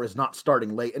 24 is not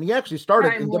starting late, and he actually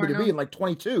started in WWE in like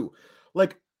 22.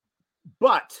 Like,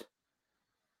 but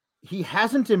he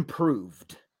hasn't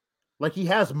improved. Like he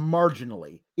has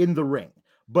marginally in the ring,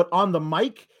 but on the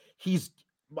mic, he's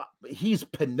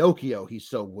Pinocchio. He's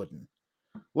so wooden.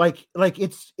 Like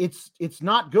it's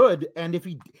not good. And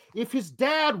if his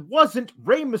dad wasn't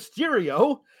Rey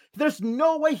Mysterio, there's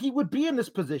no way he would be in this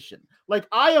position. Like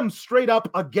I am straight up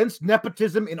against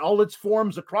nepotism in all its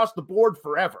forms across the board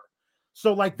forever.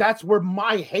 So like that's where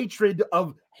my hatred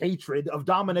of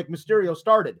Dominic Mysterio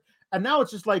started. And now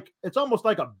it's just like it's almost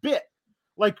like a bit.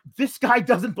 Like this guy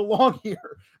doesn't belong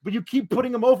here, but you keep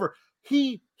putting him over.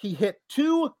 He hit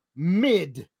 2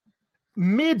 mid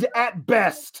at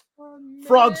best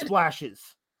frog splashes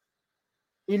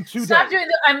in 2 days. Stop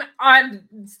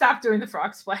doing the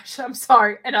frog splash. I'm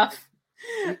sorry. Enough.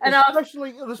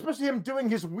 Especially him doing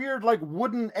his weird like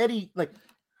wooden Eddie. Like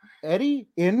Eddie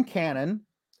in canon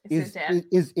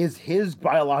is his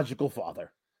biological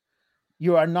father.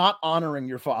 You are not honoring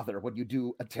your father when you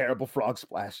do a terrible frog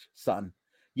splash, son.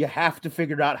 You have to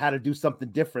figure out how to do something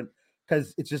different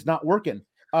because it's just not working.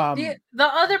 The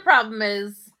other problem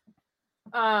is,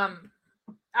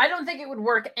 I don't think it would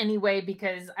work anyway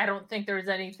because I don't think there's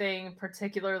anything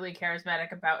particularly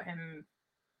charismatic about him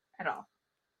at all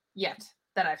yet.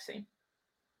 that I've seen.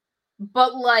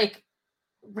 But like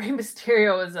Rey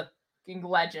Mysterio is a fucking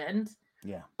legend.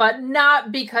 Yeah. But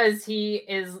not because he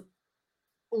is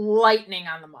lightning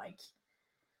on the mic.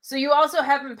 So you also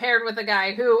have him paired with a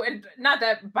guy who, and not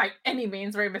that by any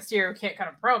means Rey Mysterio can't cut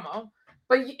a promo,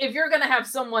 but if you're going to have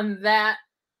someone that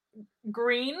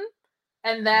green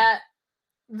and that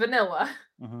vanilla,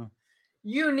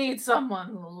 you need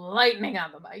someone lightning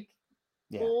on the mic.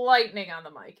 Yeah. Lightning on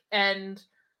the mic. And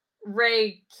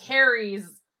Rey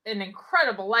carries an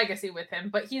incredible legacy with him,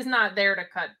 but he's not there to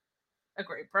cut a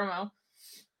great promo.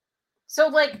 So,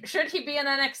 like, should he be in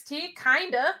NXT?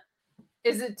 Kinda.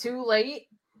 Is it too late?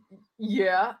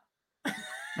 Yeah.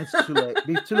 It's too late.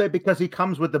 It's too late because he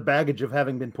comes with the baggage of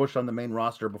having been pushed on the main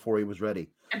roster before he was ready.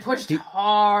 And pushed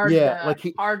hard. Yeah, like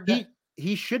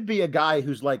he should be a guy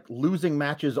who's like losing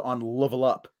matches on Level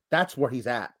Up. That's where he's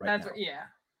at right now. Yeah.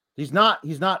 He's not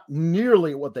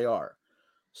nearly what they are.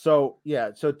 So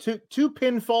yeah, so two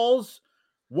pinfalls,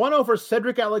 one over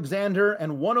Cedric Alexander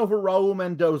and one over Raul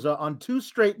Mendoza on 2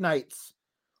 straight nights.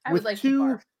 I with would like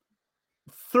 2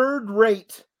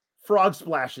 third-rate frog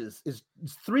splashes. Is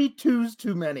 3 2s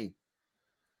too many?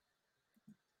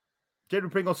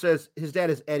 Jaden Pringle says his dad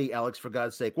is Eddie, Alex, for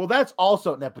God's sake. Well, that's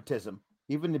also nepotism.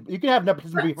 Even you can have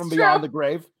nepotism from beyond the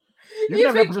grave. You can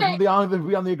have nepotism beyond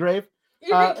the grave.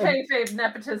 Even kayfabe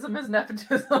nepotism is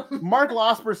nepotism. Mark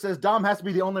Losper says Dom has to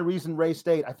be the only reason Ray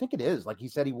stayed. I think it is. Like he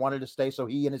said, he wanted to stay so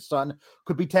he and his son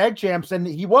could be tag champs, and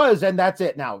he was, and that's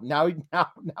it. Now we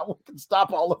can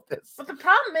stop all of this. But the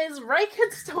problem is Ray can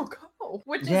still go,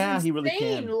 which is insane. He really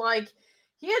can. Like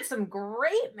he had some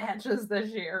great matches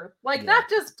this year. Like not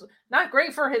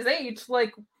great for his age.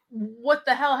 Like what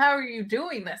the hell? How are you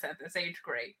doing this at this age?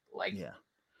 Great. Like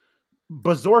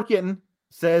Bazorkin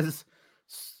says.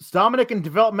 Dominic in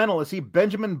developmental, is he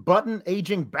Benjamin Button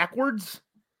aging backwards?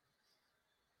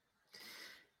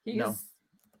 No.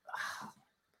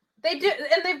 They did,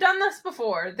 and they've done this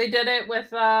before. They did it with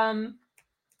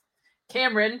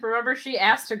Cameron. Remember, she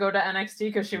asked to go to NXT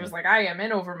because she was like, "I am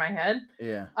in over my head."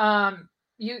 Yeah.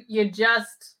 You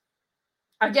just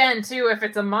again too. If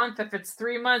it's a month, if it's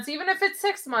 3 months, even if it's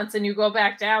 6 months, and you go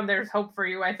back down, there's hope for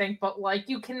you, I think. But like,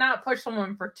 you cannot push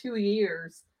someone for 2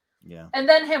 years. Yeah. And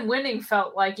then him winning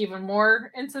felt like even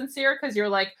more insincere because you're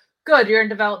like, good, you're in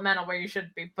developmental where you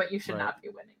should be, but you should not be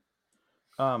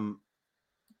winning.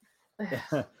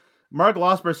 Mark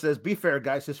Losper says, be fair,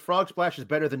 guys, his frog splash is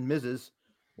better than Miz's.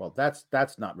 Well, that's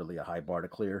not really a high bar to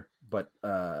clear, but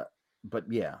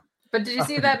yeah. But did you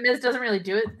see that Miz doesn't really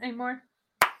do it anymore?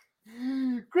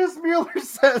 Chris Mueller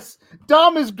says,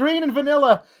 Dom is green and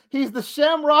vanilla. He's the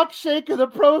Shamrock Shake of the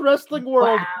pro wrestling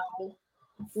world. Wow.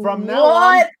 From now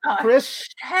on, Chris,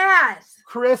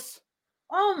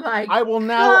 oh my! I will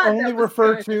now only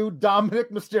refer to Dominic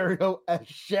Mysterio as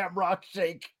Shamrock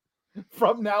Shake.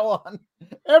 From now on,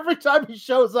 every time he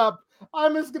shows up,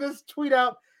 I'm just gonna tweet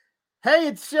out, "Hey,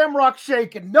 it's Shamrock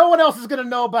Shake," and no one else is gonna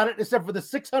know about it except for the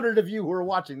 600 of you who are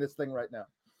watching this thing right now.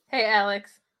 Hey,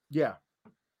 Alex. Yeah.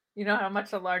 You know how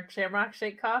much a large Shamrock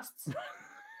Shake costs?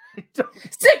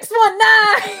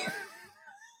 $619.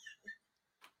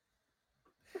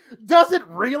 Does it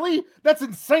really? That's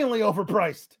insanely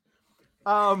overpriced.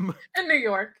 In New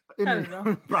York. I don't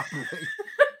know.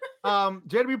 Probably.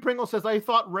 Jeremy Pringle says, I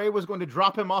thought Ray was going to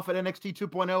drop him off at NXT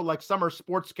 2.0 like summer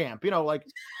sports camp, like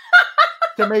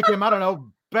to make him, I don't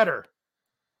know, better.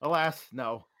 Alas,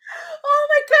 no. Oh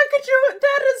my God, could you?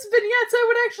 That is vignettes I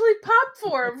would actually pop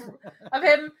for of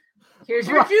him. Here's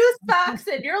your juice box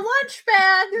and your lunch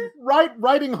bag.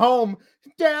 Writing home,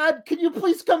 Dad, can you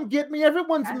please come get me?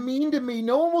 Everyone's mean to me.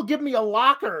 No one will give me a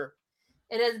locker.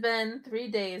 It has been 3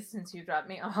 days since you dropped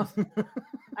me off.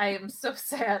 I am so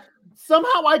sad.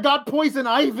 Somehow I got poison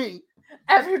ivy.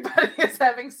 Everybody is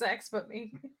having sex but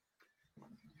me.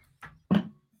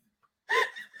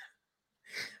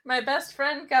 My best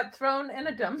friend got thrown in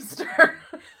a dumpster.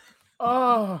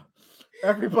 Oh,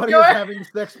 everybody is having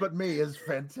sex but me is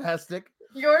fantastic.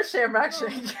 Your Shamrock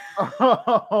Shake.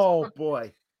 Oh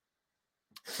boy.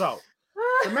 So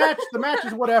the match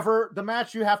is whatever. The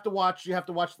match you have to watch. You have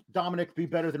to watch Dominic be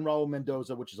better than Raul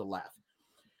Mendoza, which is a laugh.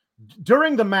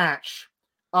 During the match,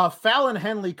 Fallon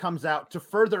Henley comes out to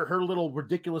further her little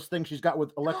ridiculous thing she's got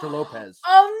with Elektra Lopez.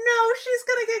 Oh no, she's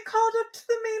gonna get called up to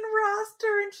the main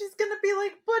roster and she's gonna be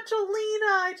like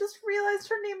Butchelina. I just realized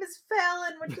her name is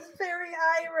Fallon, which is very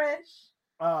Irish.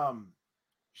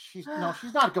 She's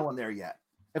not going there yet.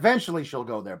 Eventually she'll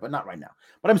go there, but not right now.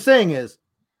 What I'm saying is,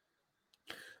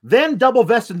 then Double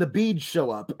Vest and the Beads show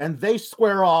up and they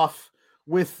square off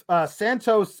with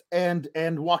Santos and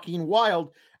Joaquin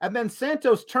Wilde. And then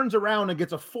Santos turns around and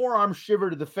gets a forearm shiver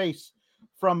to the face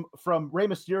from Rey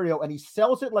Mysterio, and he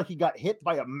sells it like he got hit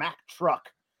by a Mack truck.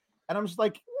 And I'm just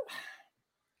like,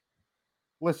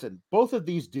 listen, both of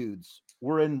these dudes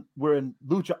were in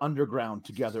Lucha Underground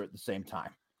together at the same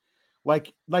time.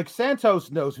 Like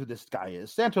Santos knows who this guy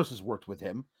is. Santos has worked with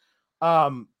him.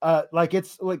 Like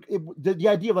it's like the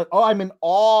idea of like, oh, I'm in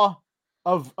awe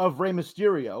of Rey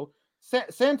Mysterio.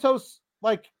 Santos,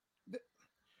 like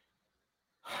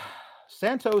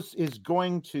Santos is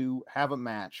going to have a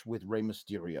match with Rey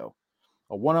Mysterio,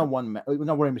 a one-on-one match.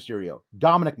 No, Rey Mysterio,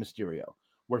 Dominic Mysterio,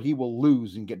 where he will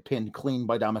lose and get pinned clean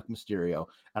by Dominic Mysterio,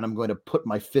 and I'm going to put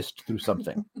my fist through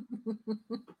something.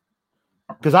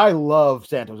 Because I love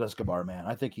Santos Escobar, man.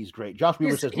 I think he's great. Josh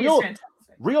Weaver says,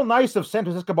 real nice of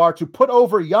Santos Escobar to put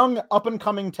over young,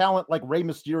 up-and-coming talent like Rey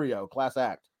Mysterio. Class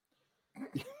act.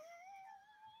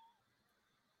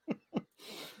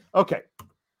 Okay.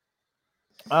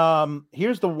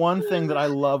 Here's the one thing that I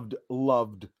loved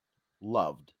on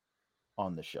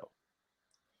the show.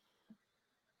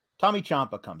 Tommy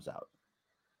Ciampa comes out,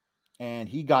 and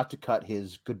he got to cut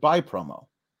his goodbye promo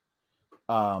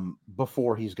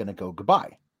before he's going to go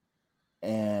goodbye.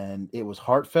 And it was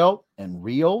heartfelt and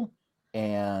real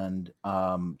and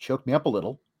choked me up a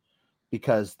little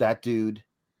because that dude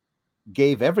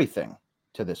gave everything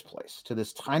to this place, to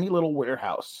this tiny little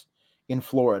warehouse in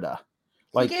Florida.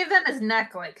 Like, he gave them his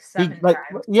neck like 7 times.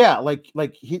 Yeah,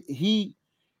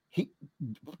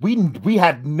 we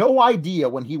had no idea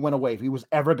when he went away if he was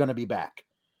ever going to be back.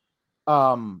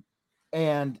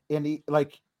 And he,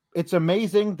 like, it's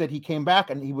amazing that he came back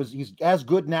and he's as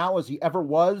good now as he ever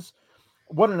was.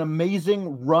 What an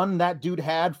amazing run that dude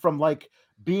had from like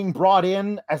being brought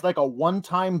in as like a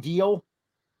one-time deal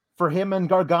for him and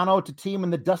Gargano to team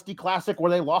in the Dusty Classic where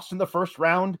they lost in the first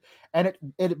round, and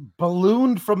it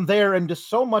ballooned from there into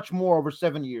so much more over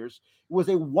 7 years. It was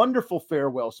a wonderful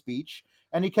farewell speech,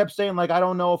 and he kept saying like, I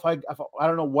don't know if I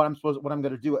don't know what I'm going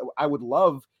to do. I would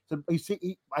love to. You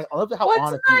see, I love how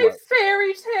honest he was. What's my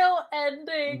fairy tale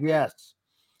ending? Yes,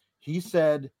 he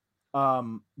said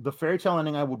the fairy tale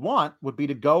ending I would want would be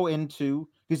to go into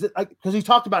because he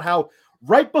talked about how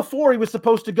right before he was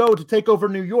supposed to go to take over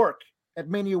New York at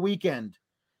Mania weekend,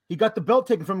 he got the belt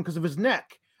taken from him because of his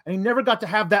neck, and he never got to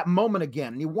have that moment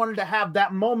again. And he wanted to have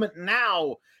that moment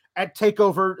now at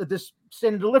TakeOver, this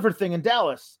Stand and Deliver thing in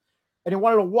Dallas, and he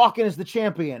wanted to walk in as the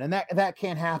champion, and that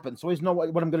can't happen. So he's know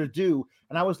what I'm going to do.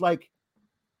 And I was like,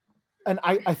 and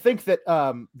I think that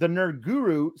the Nerd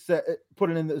Guru put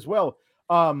it in as well.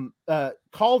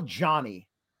 Call Johnny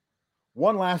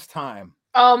one last time.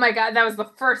 Oh my God, that was the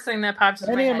first thing that popped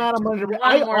into my head. Amount of money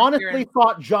I honestly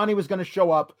thought Johnny was going to show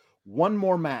up one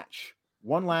more match,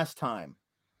 one last time.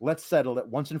 Let's settle it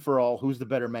once and for all. Who's the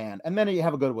better man? And then you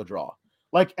have a go to a draw,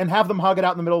 like, and have them hug it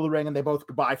out in the middle of the ring, and they both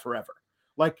goodbye forever.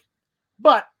 Like,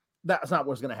 but that's not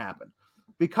what's going to happen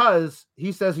because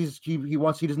he says he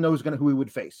doesn't know who he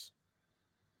would face.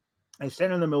 And he's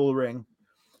standing in the middle of the ring.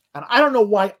 And I don't know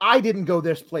why I didn't go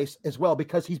this place as well,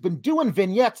 because he's been doing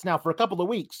vignettes now for a couple of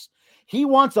weeks. He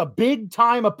wants a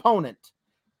big-time opponent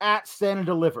at Stand and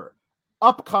Deliver.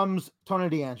 Up comes Tony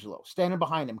D'Angelo, standing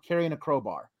behind him, carrying a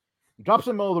crowbar. He drops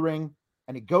in the middle of the ring,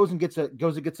 and he goes and gets a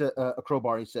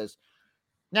crowbar. He says,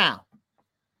 "Now,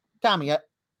 Tommy, I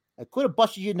could have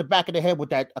busted you in the back of the head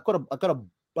with that. I could have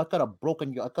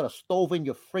stolen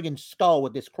your friggin' skull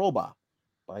with this crowbar,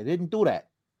 but I didn't do that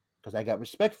because I got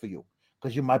respect for you.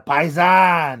 Because you're my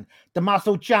paisan,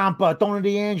 Tommaso Ciampa,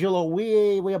 Tony D'Angelo.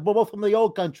 We are both from the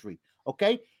old country.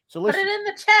 Okay? So listen. Put it in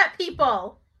the chat,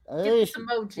 people.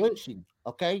 Listen,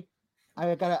 okay?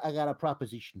 I got a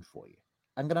proposition for you.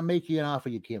 I'm gonna make you an offer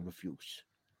you can't refuse.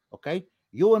 Okay?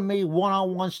 You and me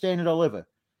one-on-one Stand and Deliver.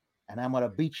 And I'm gonna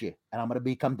beat you, and I'm gonna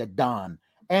become the Don."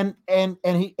 And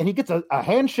he gets a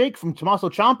handshake from Tommaso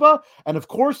Ciampa, and of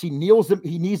course he knees him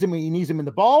in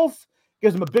the balls,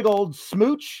 gives him a big old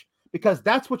smooch. Because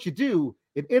that's what you do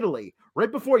in Italy.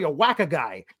 Right before you whack a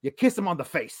guy, you kiss him on the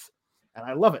face. And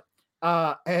I love it.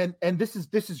 And this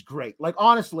is great. Like,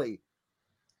 honestly,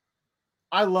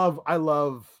 I love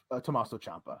Tommaso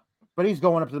Ciampa. But he's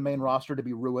going up to the main roster to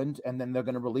be ruined, and then they're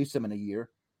going to release him in a year.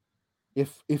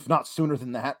 If not sooner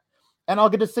than that. And I'll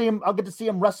get to see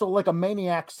him wrestle like a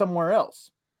maniac somewhere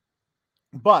else.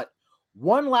 But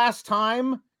one last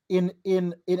time in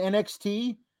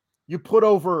NXT, you put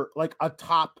over like a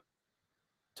top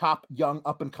young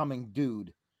up-and-coming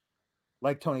dude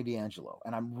like Tony D'Angelo,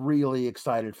 and I'm really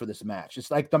excited for this match. It's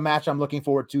like the match I'm looking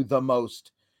forward to the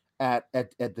most at the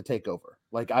TakeOver.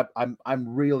 Like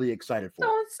I'm really excited for.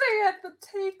 Don't say at the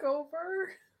TakeOver,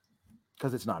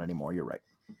 because it's not anymore. You're right.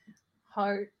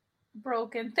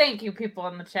 Heartbroken. Thank you, people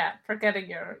in the chat, for getting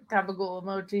your gabagool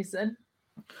emojis in.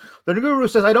 The Guru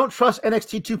says, I don't trust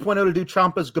NXT 2.0 to do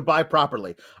Ciampa's goodbye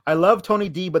properly. I love Tony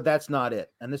D, but that's not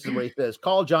it. And this is where he says,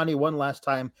 call Johnny one last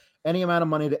time, any amount of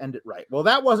money to end it right. Well,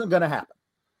 that wasn't going to happen.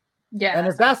 Yeah. And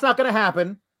if that's not going to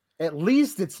happen, at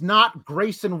least it's not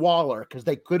Grayson Waller, because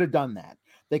they could have done that.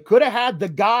 They could have had the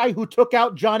guy who took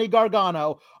out Johnny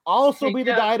Gargano also be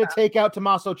the guy to take out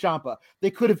Tommaso Ciampa. They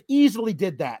could have easily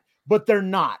did that, but they're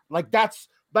not. Like, that's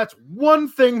one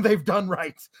thing they've done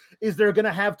right, is they're going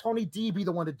to have Tony D be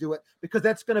the one to do it, because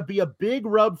that's going to be a big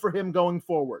rub for him going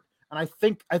forward. And I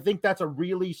think that's a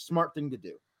really smart thing to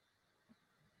do.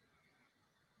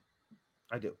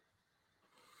 I do.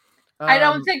 I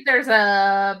don't think there's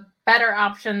a better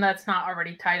option that's not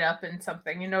already tied up in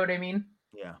something. You know what I mean?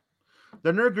 Yeah.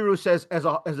 The Nerd Guru says, as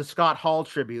a Scott Hall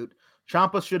tribute,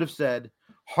 Ciampa should have said,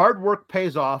 hard work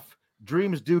pays off,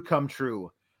 dreams do come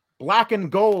true. Black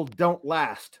and gold don't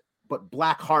last, but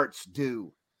black hearts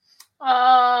do.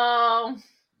 Oh.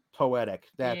 Poetic.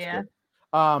 That's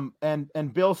good.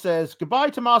 And Bill says, goodbye,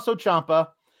 Tommaso Ciampa.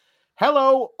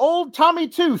 Hello, old Tommy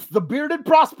Tooth, the bearded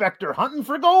prospector hunting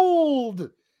for gold.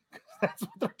 That's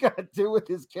what they're going to do with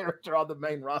his character on the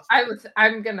main roster.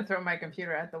 I'm going to throw my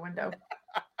computer out the window.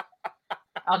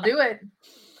 I'll do it.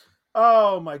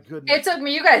 Oh, my goodness. It took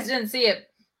me, you guys didn't see it,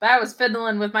 but I was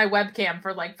fiddling with my webcam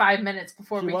for like 5 minutes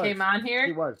before we came on here.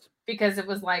 She was. Because it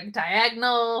was like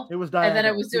diagonal. It was diagonal. And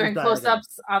then it was doing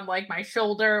close-ups on like my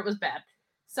shoulder. It was bad.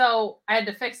 So I had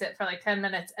to fix it for like 10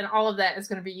 minutes. And all of that is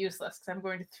going to be useless because I'm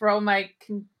going to throw my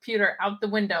computer out the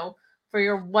window for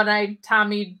your one-eyed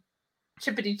Tommy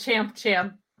Chippity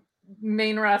Champ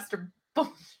main roster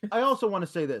bullshit. I also want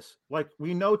to say this. Like,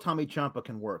 we know Tommy Ciampa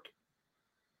can work.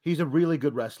 He's a really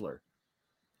good wrestler.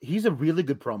 He's a really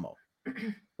good promo.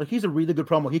 Like, he's a really good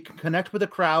promo. He can connect with the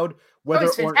crowd,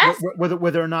 whether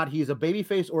or not he's a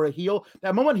babyface or a heel.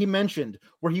 That moment he mentioned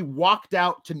where he walked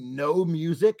out to no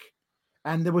music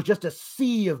and there was just a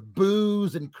sea of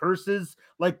boos and curses,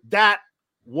 like, that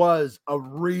was a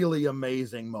really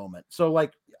amazing moment. So,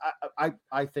 like,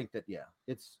 I think that, yeah,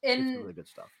 it's really good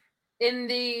stuff. In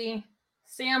the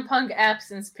CM Punk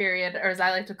absence period, or as I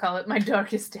like to call it, my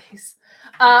darkest days,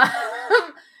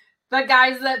 the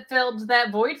guys that filled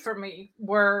that void for me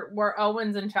were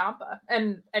Owens and Ciampa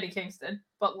and Eddie Kingston.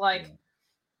 But like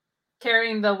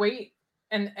carrying the weight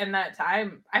in that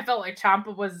time, I felt like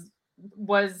Ciampa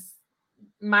was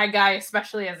my guy,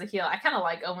 especially as a heel. I kind of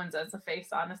like Owens as a face,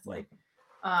 honestly.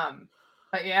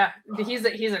 But yeah, he's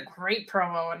a great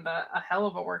promo and a hell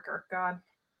of a worker. God.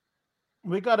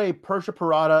 We got a Persia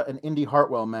Pirotta and Indy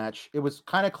Hartwell match. It was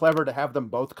kind of clever to have them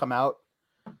both come out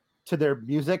to their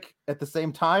music at the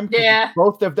same time. Yeah.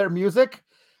 Both of their music.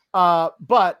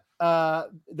 But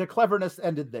the cleverness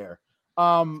ended there.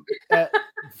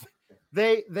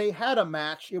 They had a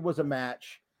match. It was a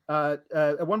match.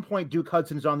 At one point, Duke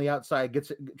Hudson's on the outside,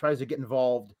 tries to get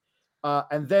involved.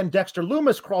 And then Dexter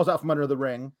Lumis crawls out from under the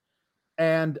ring.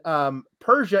 And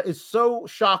Persia is so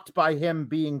shocked by him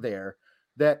being there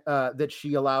that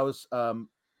she allows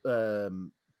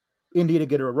Indy to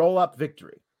get her a roll-up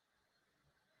victory.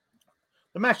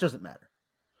 The match doesn't matter.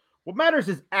 What matters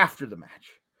is after the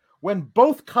match, when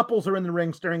both couples are in the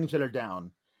ring staring each other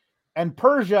down, and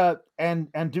Persia and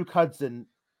Duke Hudson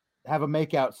have a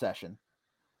makeout session,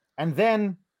 and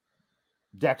then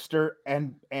Dexter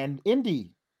and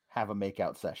Indy have a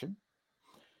makeout session,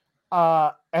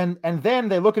 and then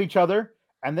they look at each other,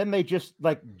 and then they just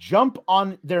like jump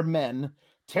on their men,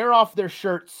 tear off their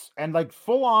shirts, and like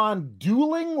full on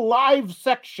dueling live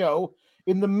sex show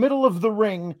in the middle of the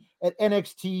ring at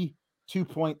NXT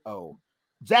 2.0.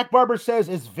 Zach Barber says,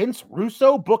 is Vince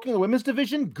Russo booking the women's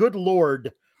division? Good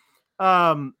Lord.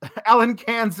 Alan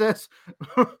Kansas,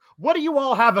 what do you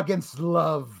all have against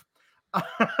love?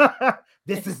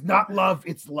 This is not love,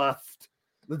 it's lust.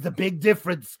 There's a big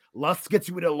difference. Lust gets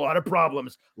you into a lot of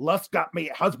problems. Lust got me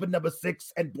husband number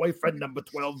 6 and boyfriend number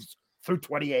 12 through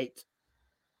 28.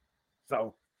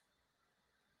 So,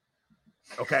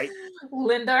 okay.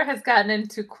 Lindor has gotten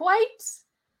into quite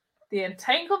the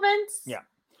entanglements. Yeah.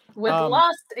 With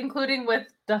lust, including with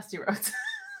Dusty Rhodes.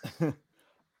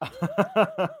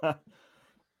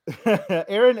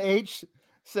 Aaron H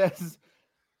says,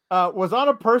 was on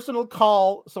a personal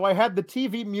call, so I had the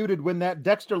TV muted when that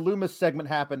Dexter Lumis segment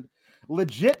happened.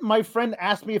 Legit, my friend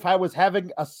asked me if I was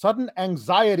having a sudden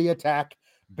anxiety attack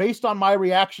based on my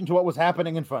reaction to what was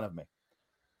happening in front of me.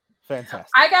 Fantastic.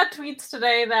 I got tweets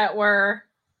today that were,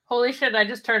 holy shit, I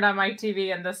just turned on my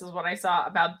TV and this is what I saw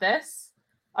about this.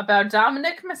 About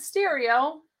Dominic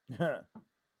Mysterio.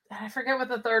 I forget what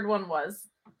the third one was.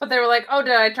 But they were like, oh,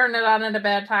 did I turn it on at a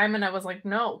bad time? And I was like,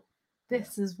 no,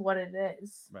 this is what it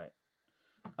is. Right.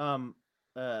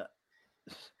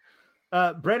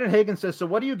 Brandon Hagen says, so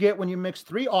what do you get when you mix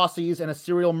 3 Aussies and a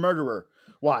serial murderer?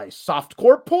 Why,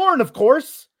 softcore porn, of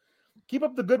course. Keep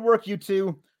up the good work, you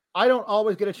two. I don't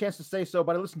always get a chance to say so,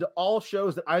 but I listen to all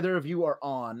shows that either of you are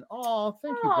on. Oh,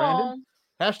 thank you, Brandon.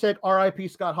 Hashtag RIP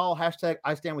Scott Hall. Hashtag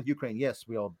I stand with Ukraine. Yes,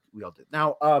 we all do.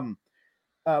 Now,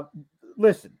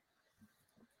 listen,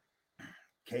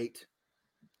 Kate.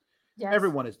 Yes.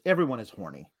 Everyone is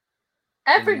horny.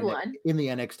 Everyone in the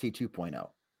NXT 2.0.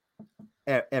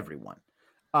 Everyone.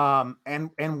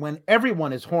 And when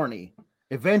everyone is horny,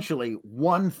 eventually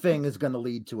one thing is going to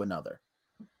lead to another.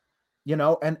 You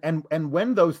know, and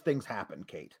when those things happen,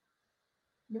 Kate,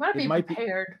 you want to be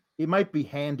prepared. It might be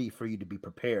handy for you to be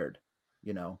prepared,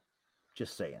 you know.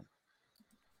 Just saying.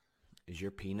 Is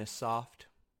your penis soft?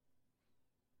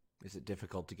 Is it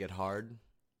difficult to get hard?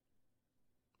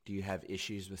 Do you have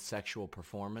issues with sexual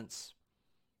performance?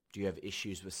 Do you have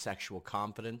issues with sexual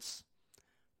confidence?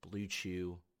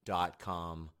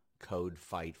 BlueChew.com, code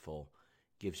Fightful,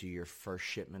 gives you your first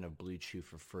shipment of Blue Chew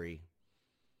for free.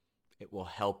 It will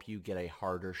help you get a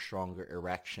harder, stronger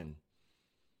erection.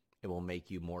 It will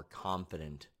make you more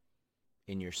confident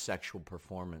in your sexual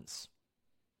performance.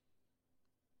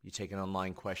 You take an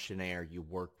online questionnaire. You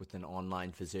work with an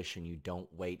online physician. You don't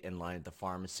wait in line at the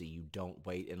pharmacy. You don't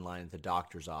wait in line at the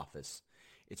doctor's office.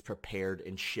 It's prepared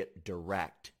and shipped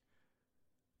direct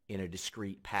in a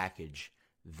discreet package.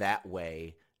 That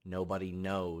way, nobody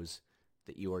knows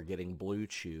that you are getting Blue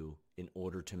Chew in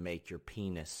order to make your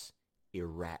penis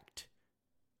erect.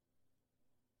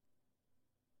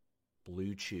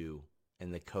 Blue Chew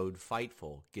and the code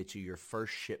Fightful gets you your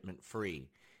first shipment free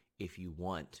if you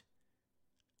want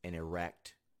an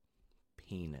erect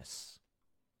penis.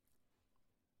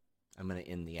 I'm going to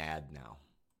end the ad now.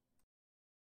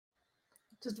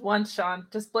 Just once, Sean.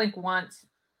 Just blink once.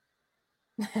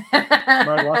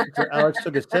 Alex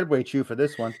took his Headway Chew for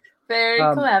this one. Very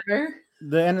clever.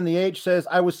 The N and the H says,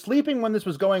 I was sleeping when this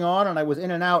was going on and I was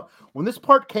in and out. When this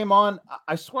part came on,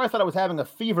 I swear I thought I was having a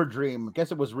fever dream.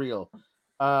 Guess it was real.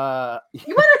 You want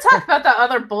to talk about the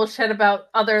other bullshit about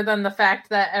other than the fact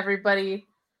that everybody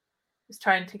is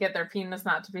trying to get their penis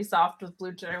not to be soft with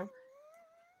Blue Chew?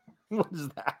 What is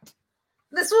that?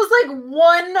 This was like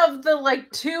one of the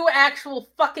 2 actual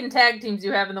fucking tag teams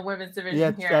you have in the women's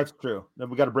division here. That's true. Then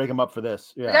we got to break them up for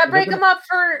this. Yeah. We got to break them up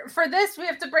for this. We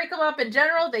have to break them up in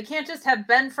general. They can't just have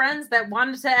been friends that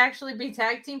wanted to actually be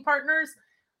tag team partners.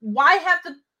 Why have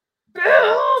the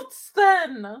belts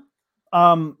then?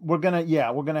 We're gonna have you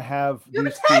have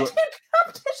a tag team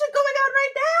competition going on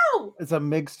right now. It's a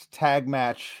mixed tag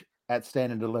match at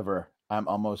Stand and Deliver. I'm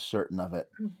almost certain of it.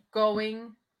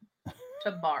 Going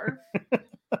to barf.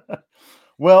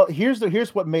 Well, here's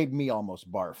what made me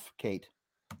almost barf, Kate.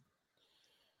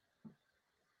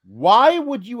 Why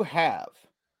would you have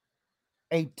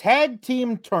a tag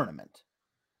team tournament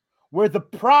where the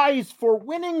prize for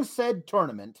winning said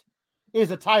tournament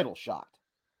is a title shot,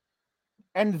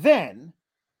 and then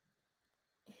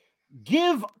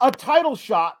give a title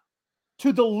shot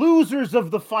to the losers of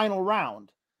the final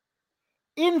round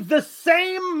in the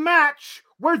same match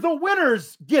where the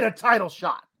winners get a title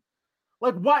shot?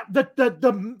 Like, what?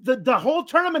 The whole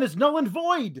tournament is null and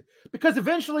void because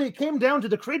eventually it came down to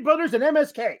the Creed brothers and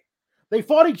MSK. They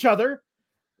fought each other.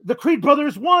 The Creed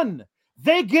brothers won.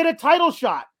 They get a title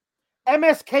shot.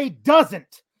 MSK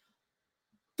doesn't.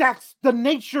 That's the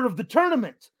nature of the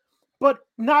tournament. But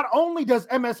not only does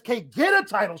MSK get a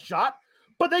title shot,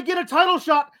 but they get a title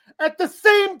shot at the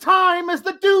same time as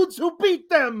the dudes who beat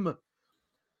them.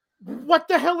 What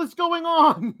the hell is going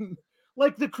on?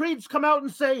 Like, the Creeds come out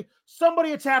and say,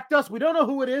 somebody attacked us. We don't know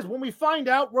who it is. When we find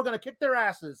out, we're going to kick their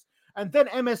asses. And then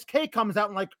MSK comes out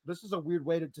and like, this is a weird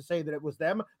way to say that it was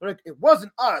them. They're like, it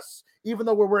wasn't us, even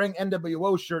though we're wearing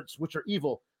NWO shirts, which are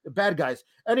evil, bad guys.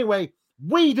 Anyway,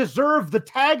 we deserve the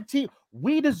tag team.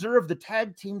 We deserve the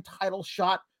tag team title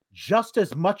shot just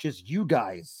as much as you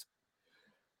guys.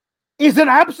 Is an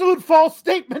absolute false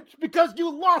statement because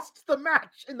you lost the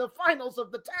match in the finals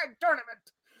of the tag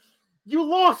tournament. You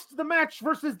lost the match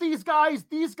versus these guys.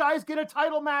 These guys get a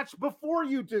title match before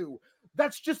you do.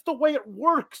 That's just the way it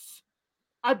works.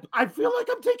 I feel like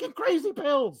I'm taking crazy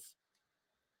pills.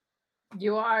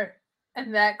 You are.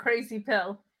 And that crazy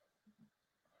pill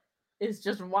is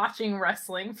just watching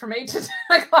wrestling from 8 to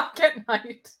 10 o'clock at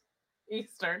night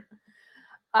Eastern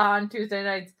on Tuesday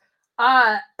nights.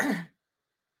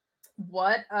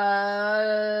 What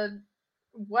a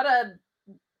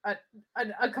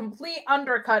complete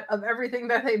undercut of everything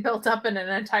that they built up in an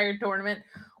entire tournament.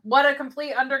 What a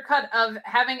complete undercut of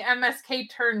having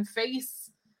MSK turn face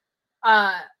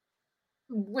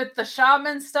with the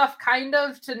shaman stuff kind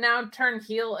of to now turn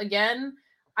heel again.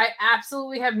 I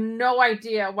absolutely have no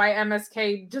idea why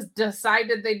MSK just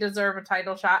decided they deserve a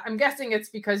title shot. I'm guessing it's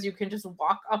because you can just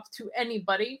walk up to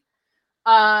anybody.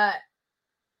 I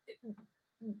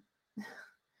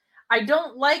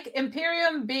don't like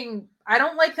Imperium being. I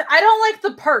don't like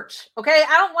the perch. Okay,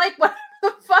 I don't like what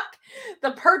the fuck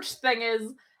the perch thing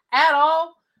is at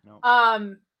all.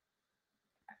 No.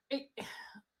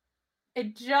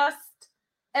 It just,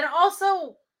 and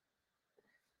also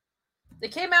they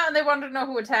came out and they wanted to know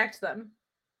who attacked them,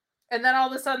 and then all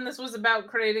of a sudden this was about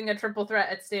creating a triple threat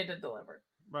at Stand and Deliver.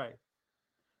 Right.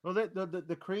 Well,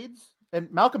 the Creeds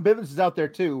and Malcolm Bivens is out there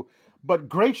too. But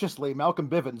graciously, Malcolm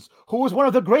Bivens, who was one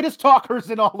of the greatest talkers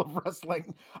in all of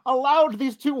wrestling, allowed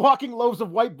these two walking loaves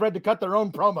of white bread to cut their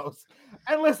own promos.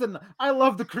 And listen, I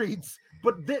love the Creeds,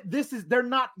 but they're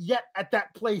not yet at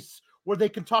that place where they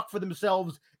can talk for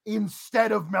themselves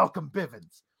instead of Malcolm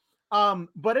Bivens.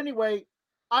 But anyway,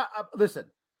 listen,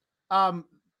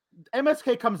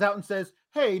 MSK comes out and says,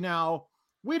 hey, now,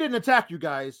 we didn't attack you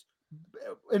guys.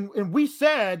 And we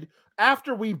said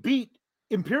after we beat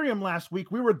Imperium last week,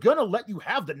 we were going to let you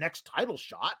have the next title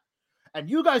shot. And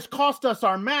you guys cost us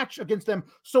our match against them,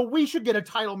 so we should get a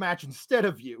title match instead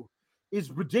of you. Is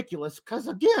ridiculous because,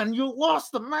 again, you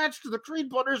lost the match to the Creed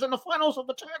Brothers in the finals of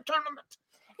the tournament.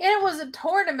 And it was a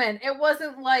tournament. It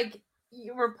wasn't like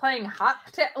you were playing hot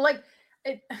potato. Like,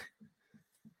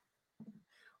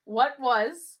 what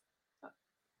was,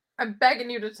 I'm begging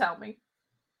you to tell me,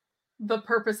 the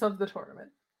purpose of the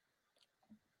tournament?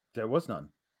 There was none.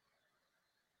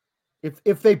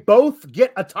 If they both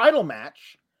get a title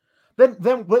match, then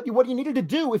what you needed to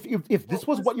do, if this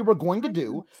was what you were going to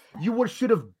do, you should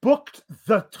have booked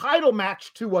the title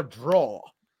match to a draw.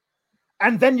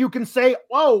 And then you can say,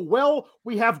 oh, well,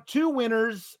 we have two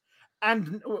winners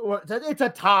and it's a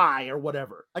tie or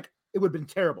whatever. Like, it would have been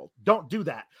terrible. Don't do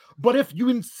that. But if you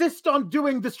insist on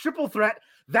doing this triple threat,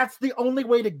 that's the only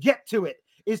way to get to it,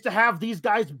 is to have these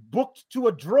guys booked to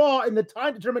a draw in the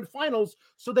time determined finals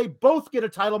so they both get a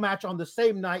title match on the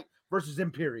same night versus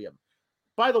Imperium.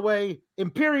 By the way,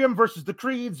 Imperium versus the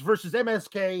Creeds versus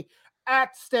MSK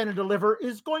at Stand and Deliver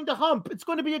is going to hump. It's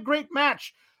going to be a great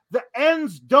match. The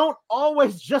ends don't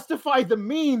always justify the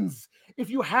means. If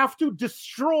you have to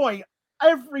destroy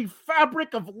every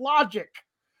fabric of logic,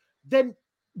 then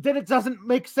it doesn't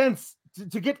make sense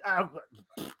to get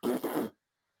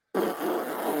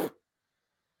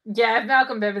Yeah, if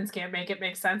Malcolm Bivens can't make it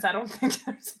make sense, I don't think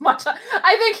there's much.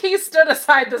 I think he stood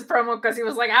aside this promo because he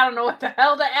was like, I don't know what the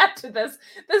hell to add to this.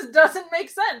 This doesn't make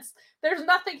sense. There's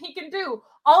nothing he can do.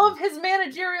 All of his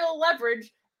managerial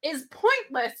leverage is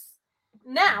pointless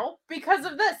now because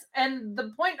of this. And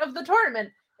the point of the tournament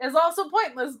is also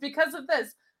pointless because of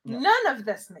this. Yeah. None of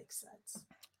this makes sense.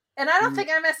 And I don't think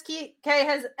MSK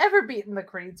has ever beaten the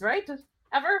Creeds, right?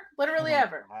 Ever? Literally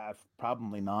ever.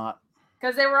 Probably not.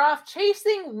 Because they were off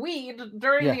chasing weed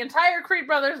during the entire Creed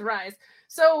Brothers rise.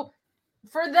 So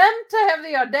for them to have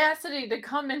the audacity to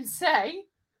come and say,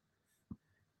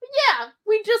 yeah,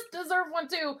 we just deserve one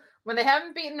too, when they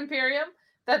haven't beaten Imperium,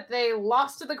 that they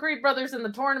lost to the Creed Brothers in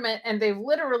the tournament and they've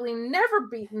literally never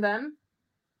beaten them,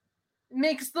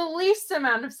 makes the least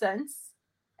amount of sense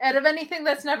out of anything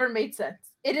that's never made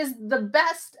sense. It is the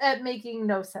best at making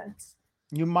no sense.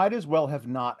 You might as well have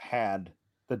not had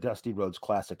the Dusty Rhodes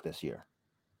Classic this year.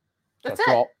 That's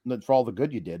it. For all the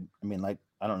good you did. I mean, like,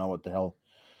 I don't know what the hell.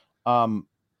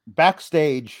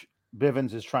 Backstage,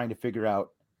 Bivens is trying to figure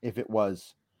out if it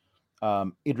was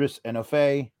Idris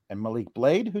Enofe and Malik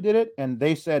Blade who did it. And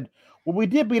they said, well, we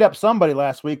did beat up somebody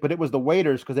last week, but it was the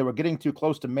waiters because they were getting too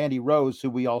close to Mandy Rose, who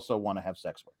we also want to have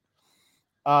sex with.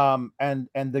 And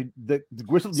the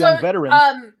grizzled young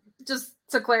veterans. Just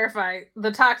to clarify,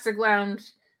 the Toxic Lounge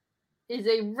is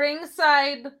a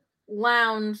ringside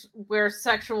lounge where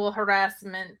sexual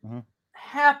harassment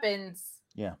happens.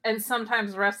 Yeah. And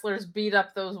sometimes wrestlers beat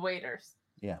up those waiters.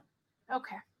 Yeah.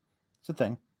 Okay. It's a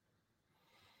thing.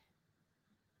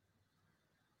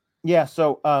 Yeah,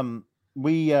 so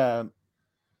we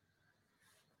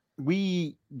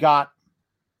got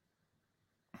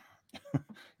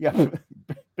yeah,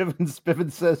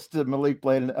 Bivens says to Malik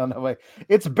Blade on the way,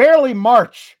 it's barely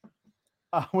March,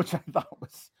 which I thought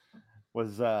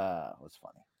was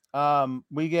funny.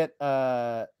 We get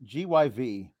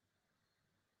GYV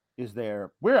is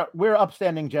there. We're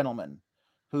upstanding gentlemen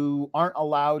who aren't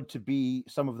allowed to be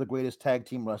some of the greatest tag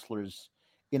team wrestlers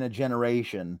in a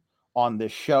generation on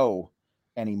this show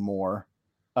anymore.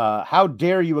 How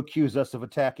dare you accuse us of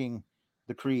attacking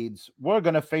the Creeds? We're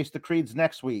going to face the Creeds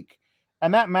next week.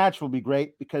 And that match will be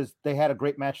great because they had a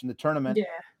great match in the tournament. Yeah.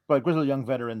 But Grizzled Young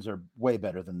Veterans are way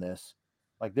better than this.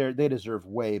 Like they deserve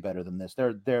way better than this.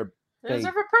 They deserve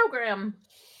a program.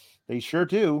 They sure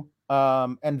do.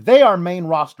 And they are main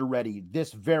roster ready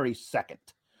this very second.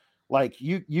 Like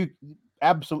you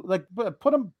absolutely like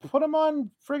put them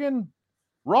on friggin'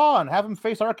 Raw and have them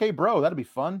face RK Bro. That'd be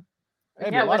fun.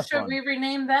 Yeah, what should we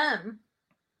rename them?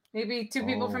 Maybe two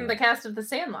people from the cast of The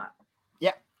Sandlot.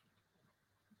 Yeah,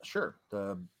 sure.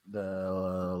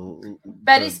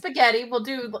 Betty Spaghetti. We'll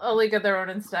do a League of Their Own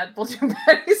instead. We'll do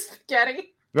Betty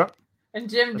Spaghetti. Yep. And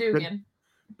Jim Dugan.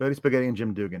 Betty Spaghetti and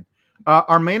Jim Dugan.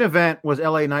 Our main event was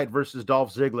LA Knight versus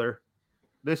Dolph Ziggler.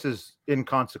 This is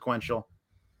inconsequential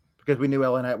because we knew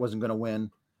LA Knight wasn't going to win.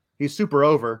 He's super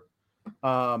over.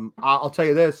 I'll tell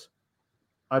you this.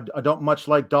 I don't much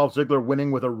like Dolph Ziggler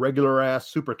winning with a regular ass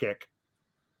super kick.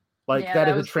 Like that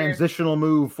is a transitional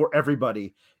move for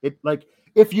everybody. It like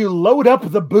if you load up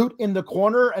the boot in the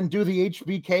corner and do the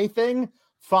HBK thing,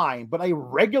 fine. But a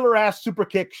regular ass super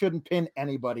kick shouldn't pin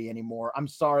anybody anymore. I'm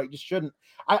sorry, it just shouldn't.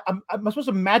 I'm supposed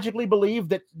to magically believe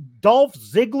that Dolph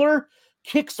Ziggler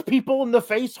kicks people in the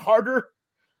face harder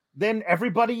than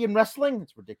everybody in wrestling?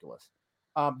 It's ridiculous.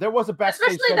 There was a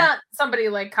backstage, especially not somebody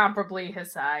like comparably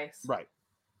his size, right?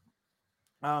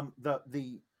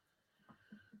 The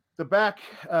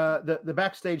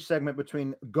backstage segment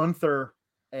between Gunther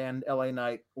and LA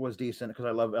Knight was decent because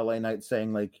I love LA Knight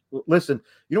saying like, listen,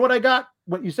 you know what I got?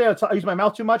 What you say, I use my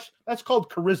mouth too much. That's called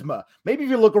charisma. Maybe if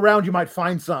you look around, you might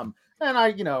find some. And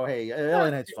hey, LA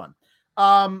Knight's fun.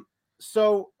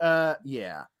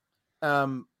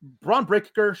 Braun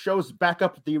Breaker shows back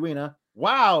up at the arena.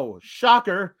 Wow,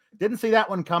 shocker. Didn't see that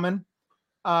one coming.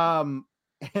 And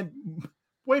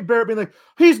Wade Barrett being like,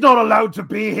 he's not allowed to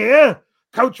be here.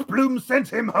 Coach Bloom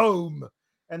sent him home.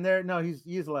 And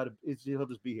he's allowed to, he'll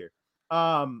just be here.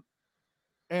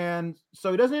 And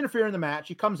so he doesn't interfere in the match.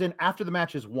 He comes in after the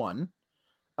match is won.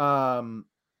 Fairly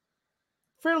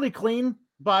clean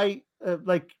by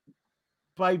Ziggler.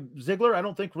 I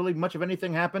don't think really much of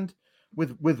anything happened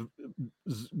with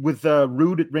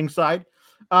Rude at ringside.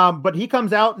 But he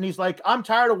comes out and he's like, I'm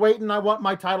tired of waiting. I want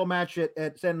my title match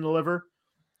at Stand and Deliver.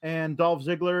 And Dolph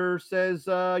Ziggler says,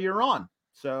 you're on.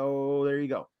 So there you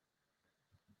go.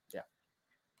 Yeah.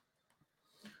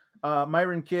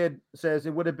 Myron Kidd says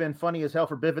it would have been funny as hell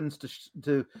for Bivens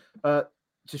to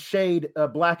shade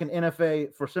Black and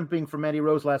NFA for simping for Mandy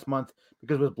Rose last month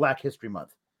because it was Black History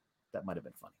Month. That might have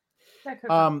been funny.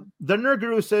 The Nerd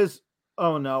Guru says,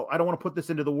 oh no, I don't want to put this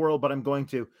into the world, but I'm going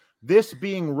to. This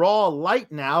being Raw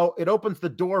Light now, it opens the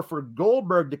door for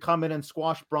Goldberg to come in and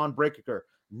squash Braun Breaker.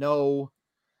 No,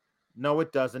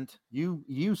 it doesn't.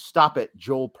 You stop it,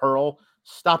 Joel Pearl.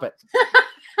 Stop it.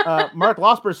 Mark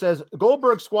Losper says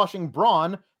Goldberg squashing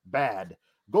Braun, bad.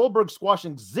 Goldberg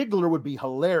squashing Ziggler would be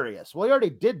hilarious. Well, he already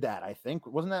did that, I think.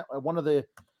 Wasn't that one of the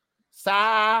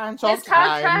signs? His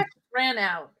contract ran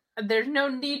out. There's no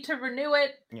need to renew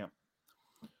it. Yeah.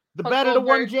 The Battle of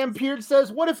One Jam Beard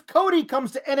says, what if Cody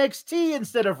comes to NXT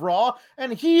instead of Raw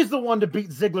and he's the one to beat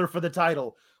Ziggler for the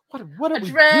title? What are we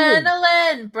doing?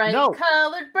 Adrenaline,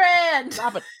 bright-colored brand.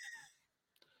 Stop it.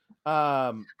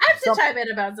 I have to chime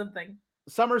in about something.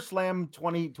 SummerSlam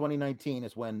 2019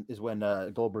 is when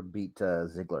Goldberg beat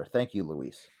Ziggler. Thank you,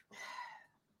 Luis.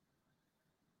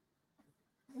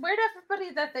 Where'd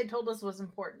everybody that they told us was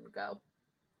important go?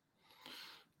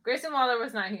 Grayson Waller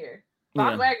was not here.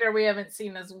 Von Wagner we haven't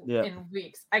seen in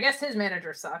weeks. I guess his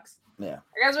manager sucks. Yeah.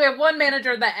 I guess we have one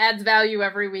manager that adds value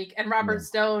every week, and Robert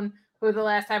Stone, who the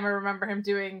last time I remember him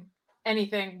doing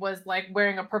anything was like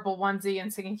wearing a purple onesie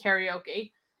and singing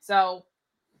karaoke. So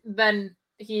then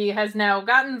he has now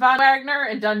gotten Von Wagner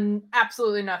and done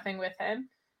absolutely nothing with him.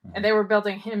 And they were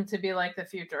building him to be like the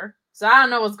future. So I don't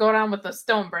know what's going on with the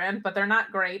Stone brand, but they're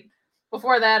not great.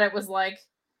 Before that, it was like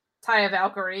Taya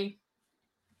Valkyrie.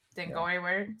 Didn't go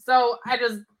anywhere. So I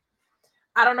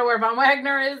don't know where Von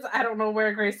Wagner is. I don't know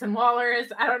where Grayson Waller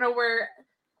is. I don't know where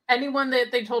anyone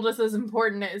that they told us is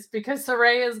important is, because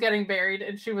Saraya is getting buried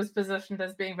and she was positioned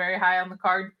as being very high on the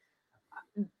card.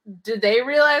 Did they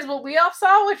realize what we all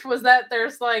saw, which was that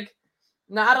there's like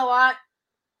not a lot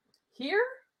here?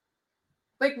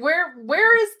 Like where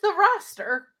is the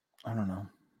roster? I don't know.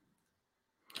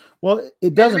 Well,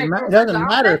 it doesn't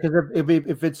matter because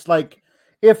if it's like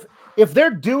if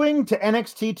they're doing to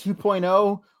NXT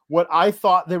 2.0 what I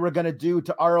thought they were going to do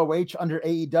to ROH under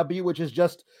AEW, which is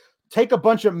just take a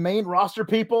bunch of main roster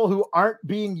people who aren't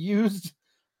being used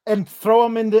and throw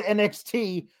them into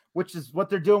NXT, which is what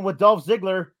they're doing with Dolph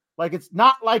Ziggler. Like, it's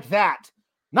not like that.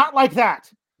 Not like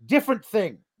that. Different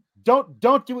thing. Don't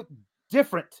do it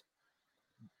different.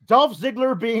 Dolph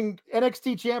Ziggler being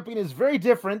NXT champion is very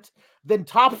different than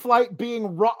Top Flight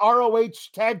being ROH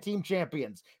tag team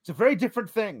champions. It's a very different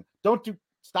thing.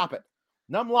 Stop it.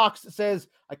 Numlocks says,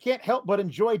 I can't help but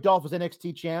enjoy Dolph as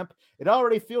NXT champ. It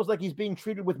already feels like he's being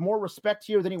treated with more respect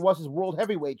here than he was as world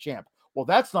heavyweight champ. Well,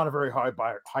 that's not a very high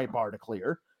bar to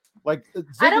clear. Like Ziggler,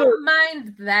 I don't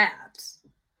mind that.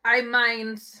 I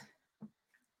mind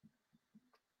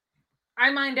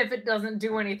if it doesn't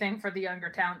do anything for the younger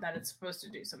talent that it's supposed to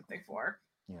do something for.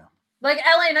 Yeah. Like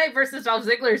LA Knight versus Dolph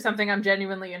Ziggler is something I'm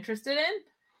genuinely interested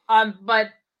in. But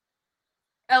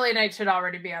LA Knight should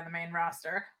already be on the main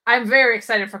roster. I'm very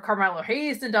excited for Carmelo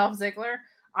Hayes and Dolph Ziggler.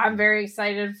 I'm very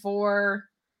excited for...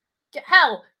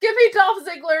 Hell, give me Dolph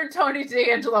Ziggler and Tony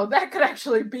D'Angelo. That could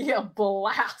actually be a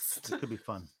blast. It could be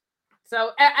fun. So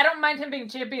I don't mind him being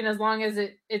champion as long as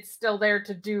it's still there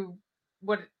to do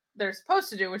what they're supposed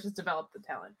to do, which is develop the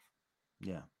talent.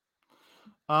 Yeah.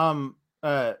 Ciampa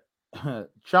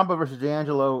versus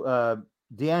D'Angelo.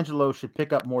 D'Angelo should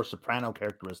pick up more soprano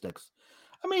characteristics.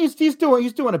 I mean, he's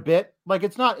doing a bit. Like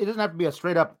it doesn't have to be a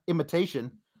straight up imitation.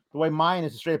 The way mine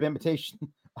is a straight up imitation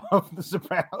of the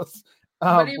Sopranos.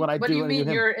 What do you mean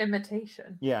your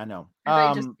imitation? Yeah, I know.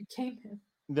 I just became him.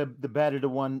 The batted to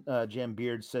one Jam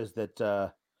Beard says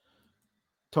that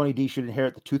Tony D should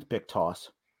inherit the toothpick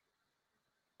toss.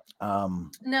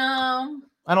 No,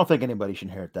 I don't think anybody should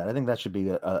inherit that. I think that should be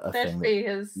a that thing. Should be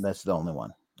his... That's the only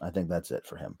one. I think that's it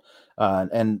for him.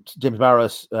 And James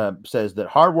Barros says that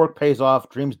hard work pays off.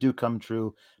 Dreams do come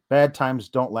true. Bad times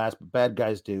don't last, but bad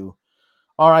guys do.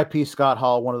 R.I.P. Scott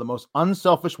Hall, one of the most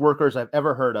unselfish workers I've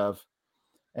ever heard of.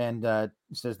 And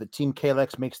says that Team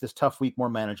Kalex makes this tough week more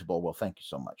manageable. Well, thank you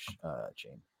so much,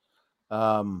 Jane.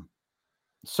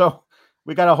 So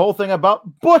we got a whole thing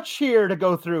about Butch here to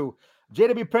go through.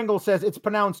 JW Pringle says it's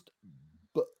pronounced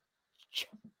Butch.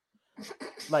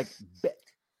 Like bitch.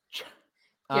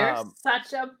 You're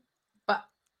such a butch.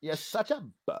 You're such a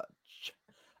butch.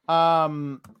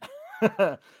 Are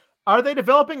they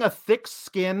developing a thick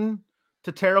skin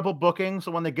to terrible booking, so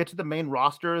when they get to the main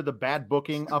roster, the bad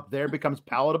booking up there becomes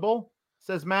palatable?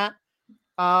 Says Matt.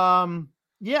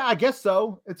 Yeah, I guess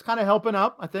so. It's kind of helping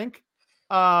up, I think.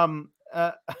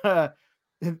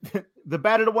 The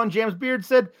batted one James Beard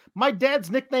said, my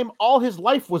dad's nickname all his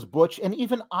life was Butch, and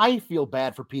even I feel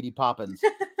bad for Petey Poppins.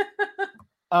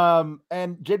 And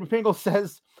JB Pingle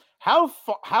says, how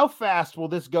fast will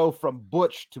this go from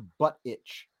Butch to butt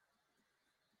itch?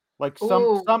 Like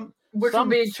which would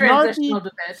be transitional to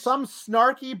bitch. Some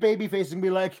snarky baby face can be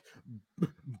like,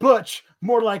 Butch,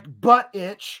 more like butt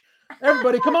itch.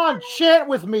 Everybody, come on, chant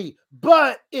with me.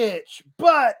 Butt itch,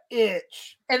 butt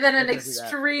itch. And then an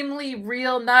extremely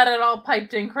real, not at all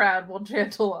piped in crowd will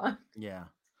chant along. Yeah.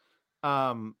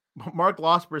 Mark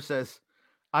Losper says,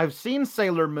 I've seen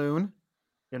Sailor Moon,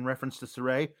 in reference to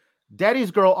Saray.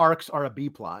 Daddy's Girl arcs are a B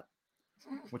plot,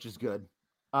 which is good.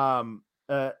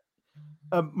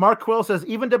 Mark Quill says,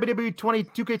 even WWE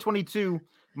 2K22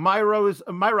 My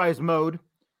Rise mode,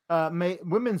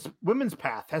 women's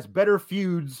path has better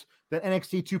feuds than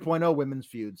NXT 2.0 women's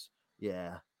feuds.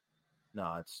 Yeah,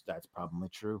 no, that's probably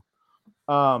true.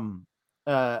 Mark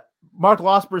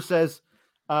Losper says,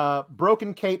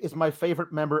 Broken Kate is my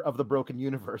favorite member of the Broken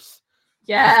Universe.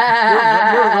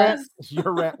 Yes.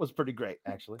 Your rant was pretty great,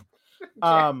 actually.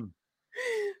 Thank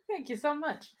you so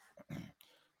much.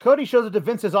 Cody shows it to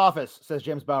Vince's office, says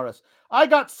James Bowers. I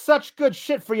got such good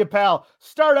shit for you, pal.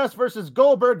 Stardust versus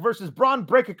Goldberg versus Braun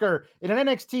Breaker in an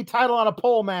NXT title on a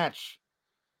pole match.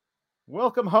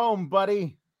 Welcome home,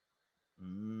 buddy.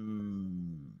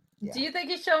 Yeah. Do you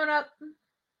think he's showing up?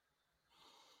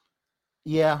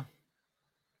 Yeah.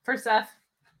 For Seth?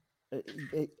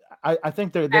 I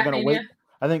think they're going to wait.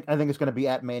 I think it's going to be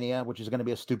at Mania, which is going to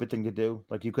be a stupid thing to do.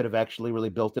 Like, you could have actually really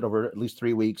built it over at least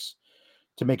 3 weeks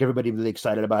to make everybody really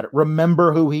excited about it.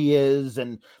 Remember who he is,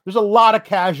 and there's a lot of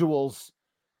casuals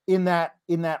in that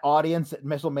audience at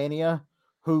WrestleMania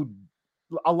who,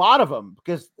 a lot of them,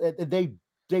 because they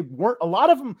weren't, a lot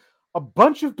of them, a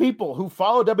bunch of people who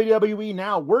follow WWE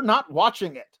now were not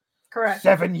watching it. Correct.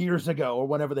 7 years ago or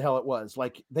whenever the hell it was.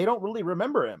 Like, they don't really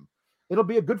remember him. It'll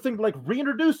be a good thing to like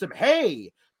reintroduce him.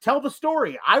 Hey, tell the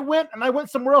story. I went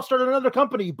somewhere else, started another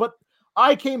company, but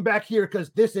I came back here because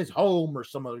this is home or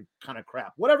some other kind of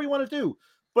crap. Whatever you want to do.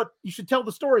 But you should tell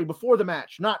the story before the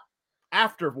match, not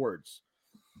afterwards.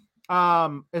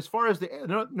 As far as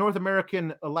the North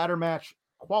American ladder match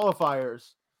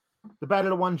qualifiers, the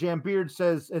Battle of One Jam Beard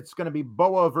says it's going to be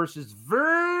Boa versus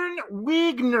Vern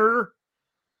Wigner.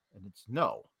 And it's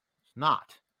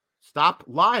not. Stop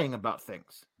lying about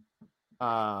things.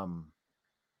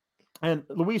 And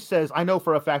Luis says, I know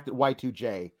for a fact that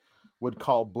Y2J would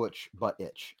call Butch butt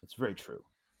itch. It's very true.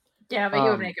 Yeah, but he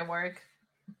would make it work.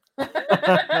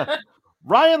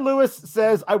 Ryan Lewis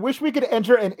says, I wish we could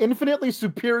enter an infinitely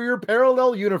superior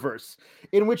parallel universe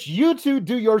in which you two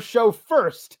do your show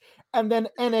first, and then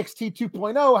NXT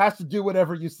 2.0 has to do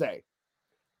whatever you say.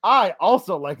 I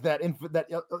also like that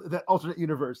that alternate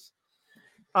universe.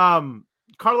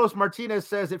 Carlos Martinez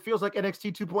says, it feels like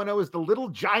NXT 2.0 is the Little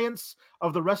Giants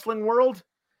of the wrestling world.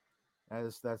 That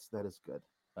is good.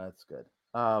 That's good.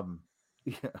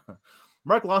 Yeah.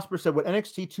 Mark Losper said, would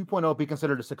NXT 2.0 be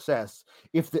considered a success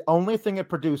if the only thing it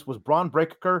produced was Braun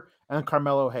Breaker and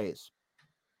Carmelo Hayes?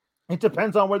 It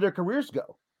depends on where their careers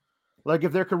go. Like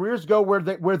if their careers go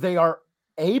where they are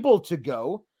able to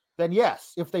go, then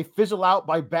yes. If they fizzle out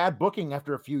by bad booking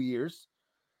after a few years,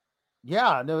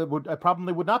 yeah, no, it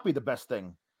probably would not be the best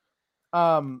thing.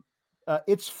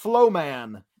 It's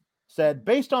Flowman said,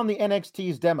 based on the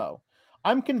NXT's demo,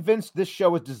 I'm convinced this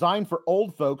show is designed for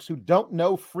old folks who don't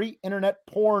know free internet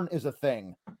porn is a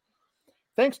thing.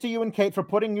 Thanks to you and Kate for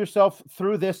putting yourself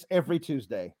through this every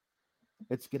Tuesday.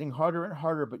 It's getting harder and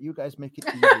harder, but you guys make it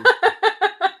easy.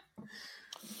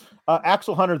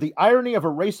 Axel Hunter, the irony of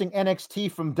erasing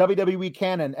NXT from WWE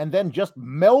canon and then just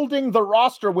melding the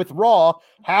roster with Raw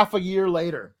half a year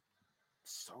later.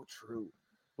 So true.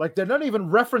 Like they're not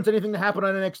even reference anything that happened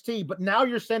on NXT, but now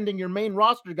you're sending your main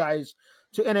roster guys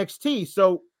to NXT.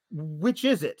 So which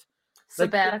is it?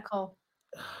 Sabbatical.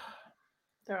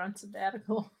 They're on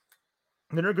sabbatical.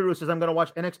 The Nerd Guru says, I'm going to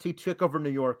watch NXT TakeOver New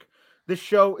York. This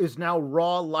show is now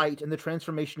Raw Light and the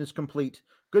transformation is complete.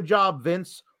 Good job,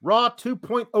 Vince. Raw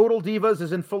 2.0 Divas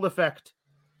is in full effect.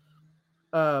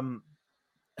 Mark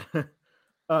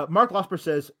Losper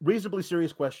says, reasonably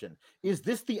serious question. Is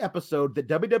this the episode that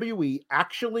WWE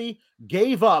actually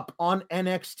gave up on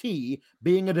NXT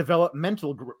being a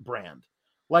developmental brand?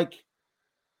 Like,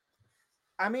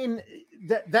 I mean,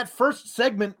 that first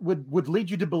segment would lead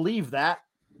you to believe that,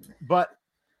 but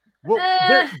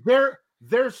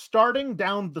they're starting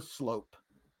down the slope,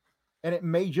 and it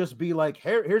may just be like,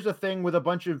 here's a thing with a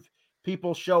bunch of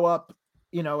people show up,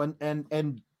 you know,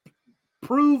 and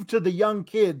prove to the young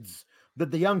kids that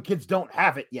the young kids don't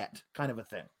have it yet, kind of a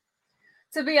thing.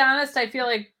 To be honest, I feel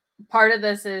like part of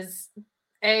this is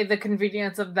A, the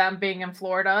convenience of them being in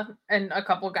Florida and a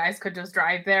couple guys could just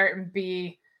drive there, and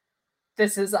B,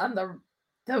 this is on the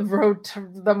road to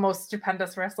the most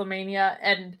stupendous WrestleMania,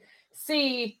 and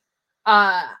C,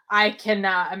 I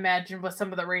cannot imagine with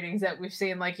some of the ratings that we've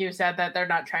seen, like you said, that they're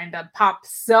not trying to pop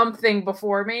something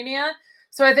before Mania.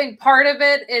 So I think part of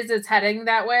it is it's heading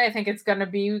that way. I think it's going to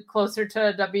be closer to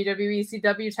a WWE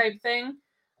CW type thing.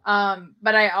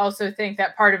 But I also think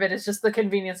that part of it is just the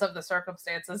convenience of the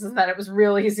circumstances, is that it was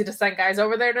really easy to send guys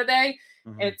over there today.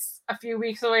 Mm-hmm. It's a few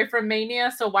weeks away from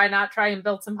Mania, so why not try and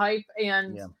build some hype?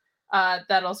 And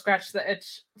that'll scratch the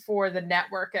itch for the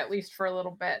network, at least for a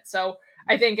little bit. So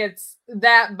I think it's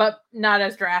that, but not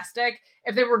as drastic.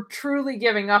 If they were truly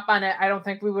giving up on it, I don't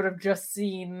think we would have just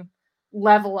seen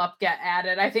Level Up get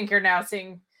added. I think you're now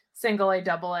seeing single A,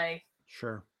 double A.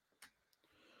 Sure.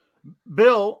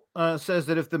 Bill says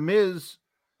that if The Miz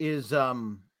is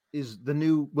the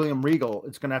new William Regal,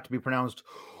 it's going to have to be pronounced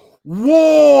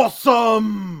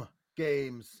Warsome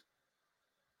Games.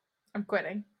 I'm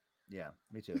quitting. Yeah,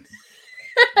 me too.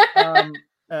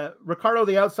 Ricardo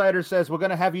the Outsider says, we're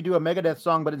going to have you do a Megadeth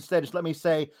song, but instead just let me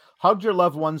say, hug your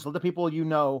loved ones. Let the people you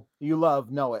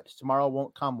love know it. Tomorrow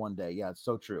won't come one day. Yeah, it's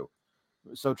so true.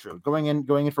 So true. Going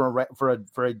in for a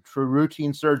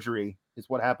routine surgery is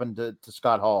what happened to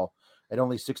Scott Hall at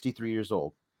only 63 years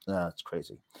old. It's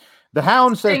crazy. The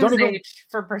Hound says, Sting's age,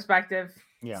 for perspective.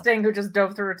 Yeah. Sting, who just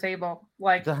dove through a table.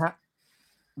 Like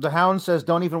the Hound says,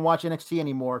 don't even watch NXT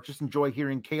anymore. Just enjoy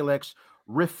hearing Kalex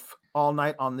riff all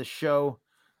night on this show.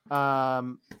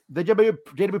 The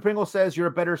JW Pringle says, you're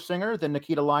a better singer than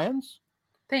Nikita Lyons.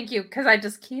 Thank you, because I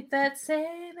just keep that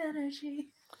same energy.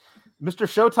 Mr.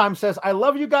 Showtime says, I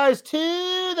love you guys to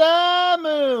the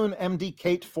moon. MD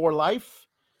Kate for life.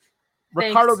 Thanks.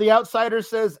 Ricardo the Outsider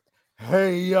says,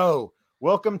 hey, yo,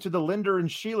 welcome to the Linder and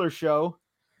Sheeler show.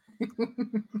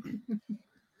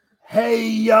 Hey,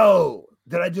 yo.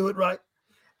 Did I do it right?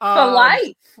 For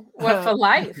life. What for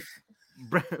life?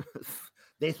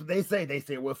 They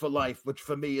say we're for life, which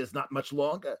for me is not much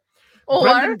longer. Or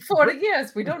 140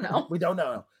 years. We don't know. We don't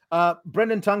know.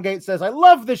 Brendan Tungate says, I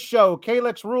love this show.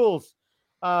 Kalex rules.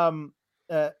 Mark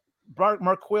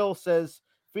Quill says,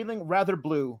 feeling rather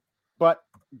blue, but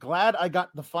glad I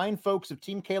got the fine folks of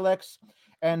Team Kalex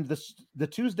and the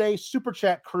Tuesday Super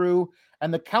Chat crew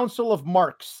and the Council of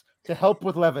Marks to help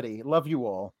with levity. Love you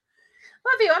all.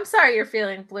 Love you. I'm sorry you're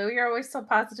feeling blue. You're always so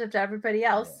positive to everybody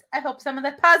else. I hope some of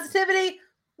that positivity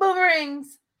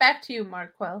boomerangs back to you,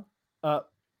 Markwell.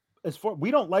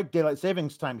 We don't like daylight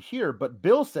savings time here, but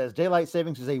Bill says daylight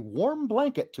savings is a warm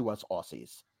blanket to us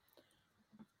Aussies.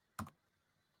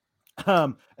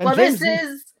 And well, James, this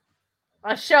is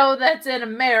a show that's in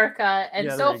America,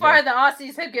 and so far the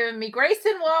Aussies have given me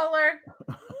Grayson Waller,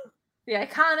 the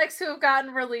Iconics who have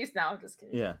gotten released. No, I'm just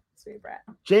kidding. Yeah, sweet brat.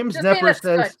 James Nepper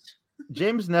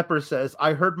says,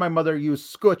 I heard my mother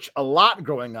use scooch a lot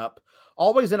growing up,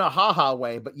 always in a ha-ha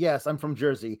way, but yes, I'm from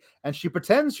Jersey, and she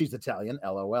pretends she's Italian,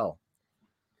 LOL.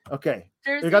 Okay.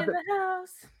 Jersey in the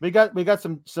house. We got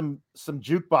some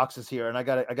jukeboxes here, and I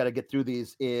gotta get through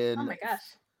these in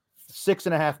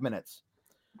 6.5 minutes.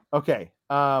 Okay.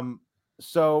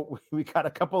 So we got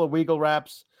a couple of Weagle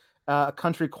raps, a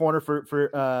country corner for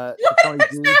Tony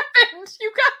D. Happened,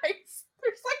 you guys.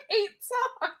 There's like 8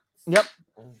 songs. Yep.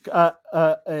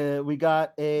 We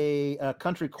got a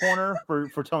country corner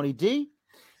for Tony D.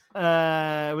 We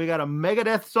got a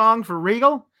Megadeth song for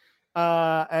Regal.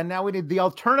 And now we need the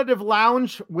Alternative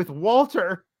Lounge with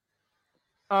Walter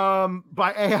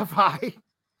by AFI.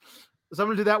 So I'm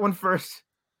gonna do that one first.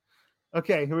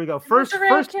 Okay, here we go. First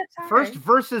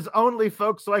verses only,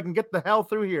 folks, so I can get the hell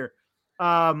through here.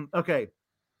 Okay.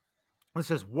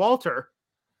 This is Walter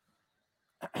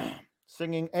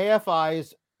singing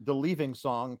AFI's The Leaving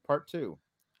Song, Part 2.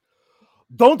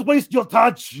 Don't waste your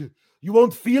touch. You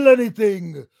won't feel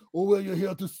anything. Or were you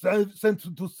here to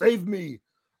save me?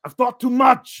 I've thought too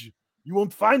much. You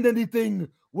won't find anything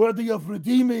worthy of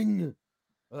redeeming.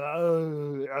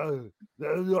 To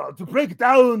break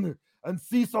down and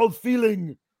cease all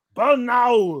feeling. Burn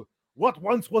now what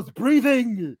once was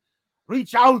breathing.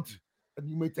 Reach out and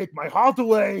you may take my heart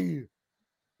away.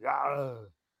 Yeah.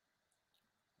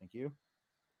 Thank you.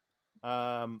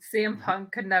 CM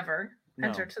Punk could never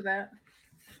enter to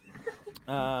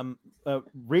that.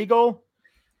 Regal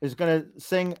is going to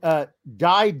sing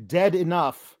Die Dead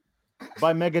Enough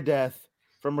by Megadeth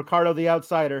from Ricardo the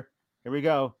Outsider. Here we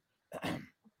go.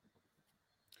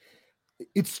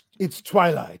 It's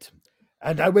twilight,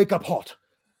 and I wake up hot.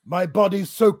 My body's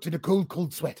soaked in a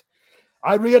cold sweat.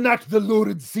 I reenact the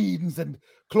lurid scenes and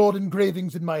clawed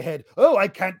engravings in my head. Oh, I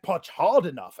can't punch hard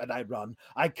enough, and I run.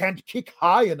 I can't kick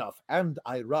high enough, and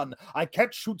I run. I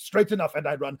can't shoot straight enough, and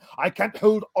I run. I can't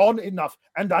hold on enough,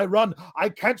 and I run. I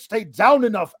can't stay down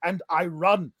enough, and I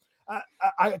run.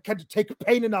 I can't take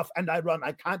pain enough, and I run.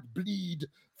 I can't bleed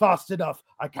fast enough.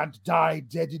 I can't die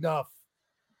dead enough.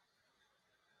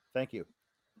 Thank you.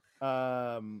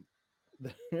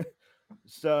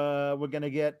 So we're gonna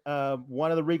get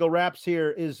one of the Regal raps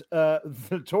here is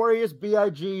Notorious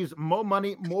B.I.G.'s More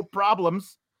Money, More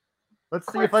Problems.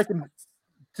 Let's see if I can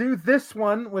do this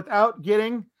one without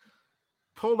getting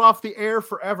pulled off the air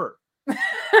forever.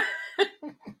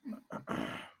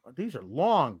 These are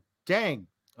long. Dang.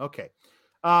 Okay.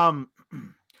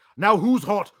 Now who's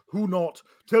hot, who not?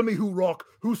 Tell me who rock,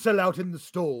 who sell out in the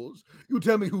stores. You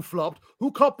tell me who flopped,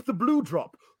 who copped the blue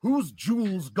drop, whose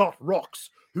jewels got rocks,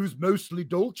 who's mostly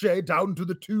Dolce down to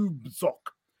the tube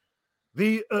sock.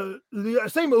 The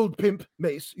same old pimp,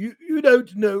 Mace. You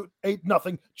don't know, ain't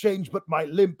nothing changed but my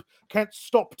limp. Can't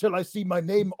stop till I see my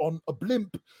name on a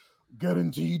blimp.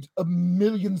 Guaranteed 1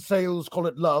 million sales, call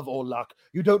it love or luck.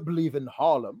 You don't believe in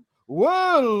Harlem.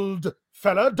 World,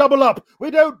 fella, double up.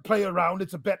 We don't play around.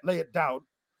 It's a bet, lay it down.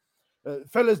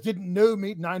 Fellas didn't know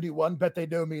me 91, bet they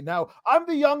know me now. I'm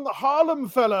the young Harlem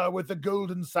fella with the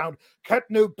golden sound. Can't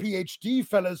no PhD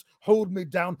fellas hold me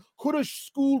down. Coulda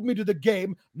schooled me to the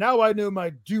game. Now I know my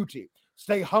duty.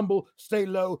 Stay humble, stay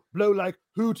low, blow like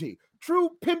Hootie. True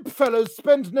pimp fellas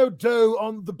spend no dough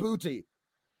on the booty.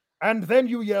 And then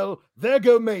you yell, there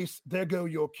go Mace, there go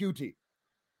your cutie.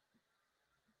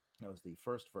 That was the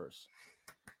first verse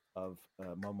of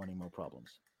More Money, More Problems.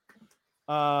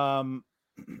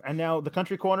 And now the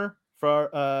country corner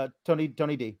for Tony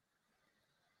D.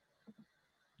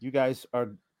 You guys are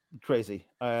crazy.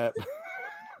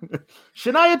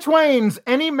 Shania Twain's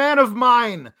Any Man of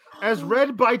Mine, as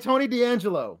read by Tony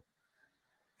D'Angelo.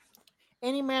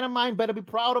 Any man of mine better be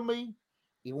proud of me.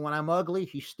 Even when I'm ugly,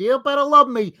 he still better love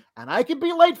me. And I can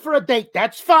be late for a date,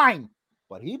 that's fine.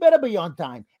 But he better be on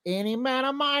time. Any man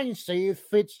of mine say it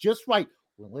fits just right.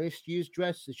 When last year's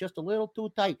dress is just a little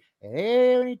too tight. And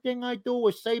anything I do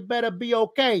or say better be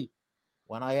okay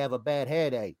when I have a bad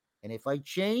headache. And if I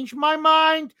change my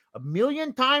mind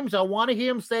 1,000,000 times, I want to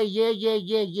hear him say,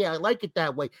 yeah. I like it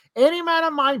that way. Any man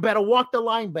of mine better walk the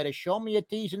line, better show me a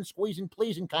teasing, squeezing,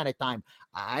 pleasing kind of time.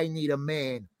 I need a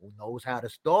man who knows how the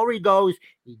story goes.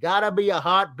 He gotta be a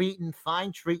heart-beating,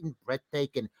 fine-treating,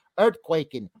 breathtaking,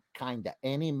 earthquaking, kinda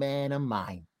any man of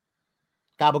mine.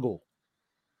 Gabagool.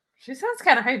 She sounds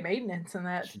kind of high maintenance in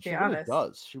that, to be honest. Really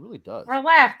does. She really does.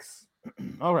 Relax.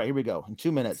 All right, here we go. In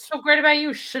 2 minutes. So great about you,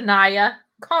 Shania.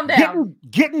 Calm down.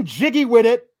 Getting jiggy with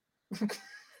it.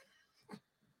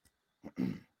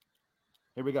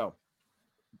 Here we go.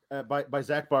 By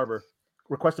Zach Barber.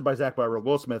 Requested by Zach Barber.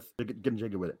 Will Smith. Getting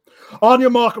jiggy with it. On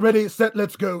your mark, ready, set,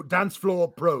 let's go. Dance floor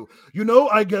pro. You know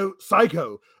I go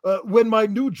psycho. When my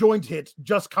new joint hits,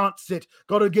 just can't sit.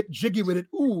 Gotta get jiggy with it.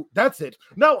 Ooh, that's it.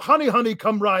 Now, honey,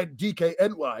 come ride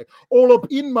DKNY. All up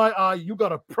in my eye, you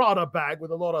got a Prada bag with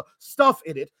a lot of stuff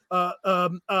in it.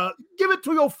 Give it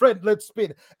to your friend. Let's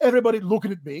spin. Everybody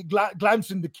looking at me,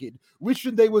 glancing the kid,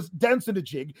 wishing they was dancing a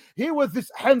jig. Here was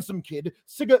this handsome kid,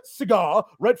 cigar,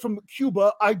 right from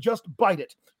Cuba. I just bite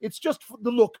it. It's just for the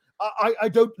look. I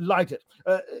don't like it.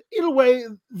 It'll weigh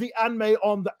the anime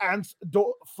on the ants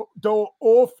door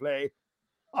orflay.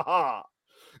 Ha.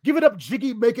 Give it up,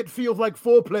 jiggy, make it feel like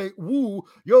foreplay. Woo,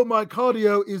 yo, my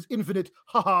cardio is infinite.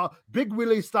 Haha, Big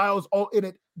Willie Styles all in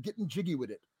it, getting jiggy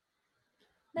with it.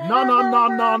 Na na na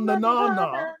na na na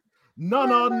na. Na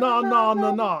na na na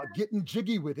na na, getting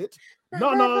jiggy with it.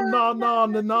 Na na na na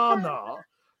na na na.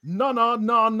 Na na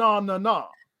na na na na.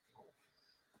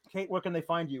 Kate, where can they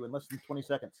find you in less than 20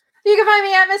 seconds? You can find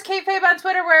me at Miss Kate Fabe on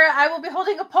Twitter, where I will be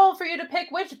holding a poll for you to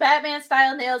pick which Batman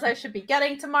style nails I should be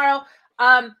getting tomorrow.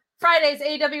 Friday's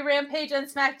AEW Rampage and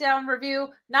SmackDown review,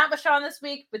 not with Sean this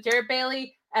week, with Jared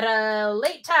Bailey at a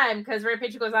late time because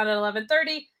Rampage goes on at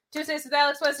 11:30. Tuesdays with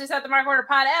Alex, Wednesdays at the Mark Order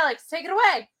Pod. Alex, take it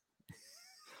away.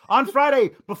 On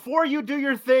Friday, before you do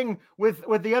your thing with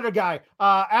the other guy,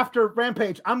 after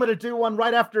Rampage, I'm going to do one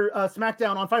right after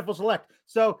SmackDown on Fightful Select.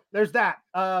 So there's that.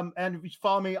 And if you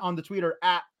follow me on the Twitter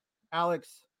at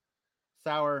Alex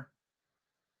Sour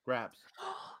Graps.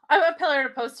 I have a pillar to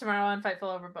post tomorrow on Fightful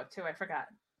Overbook too. I forgot.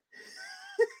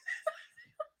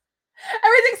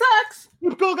 Everything sucks.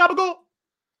 Go, gabagool.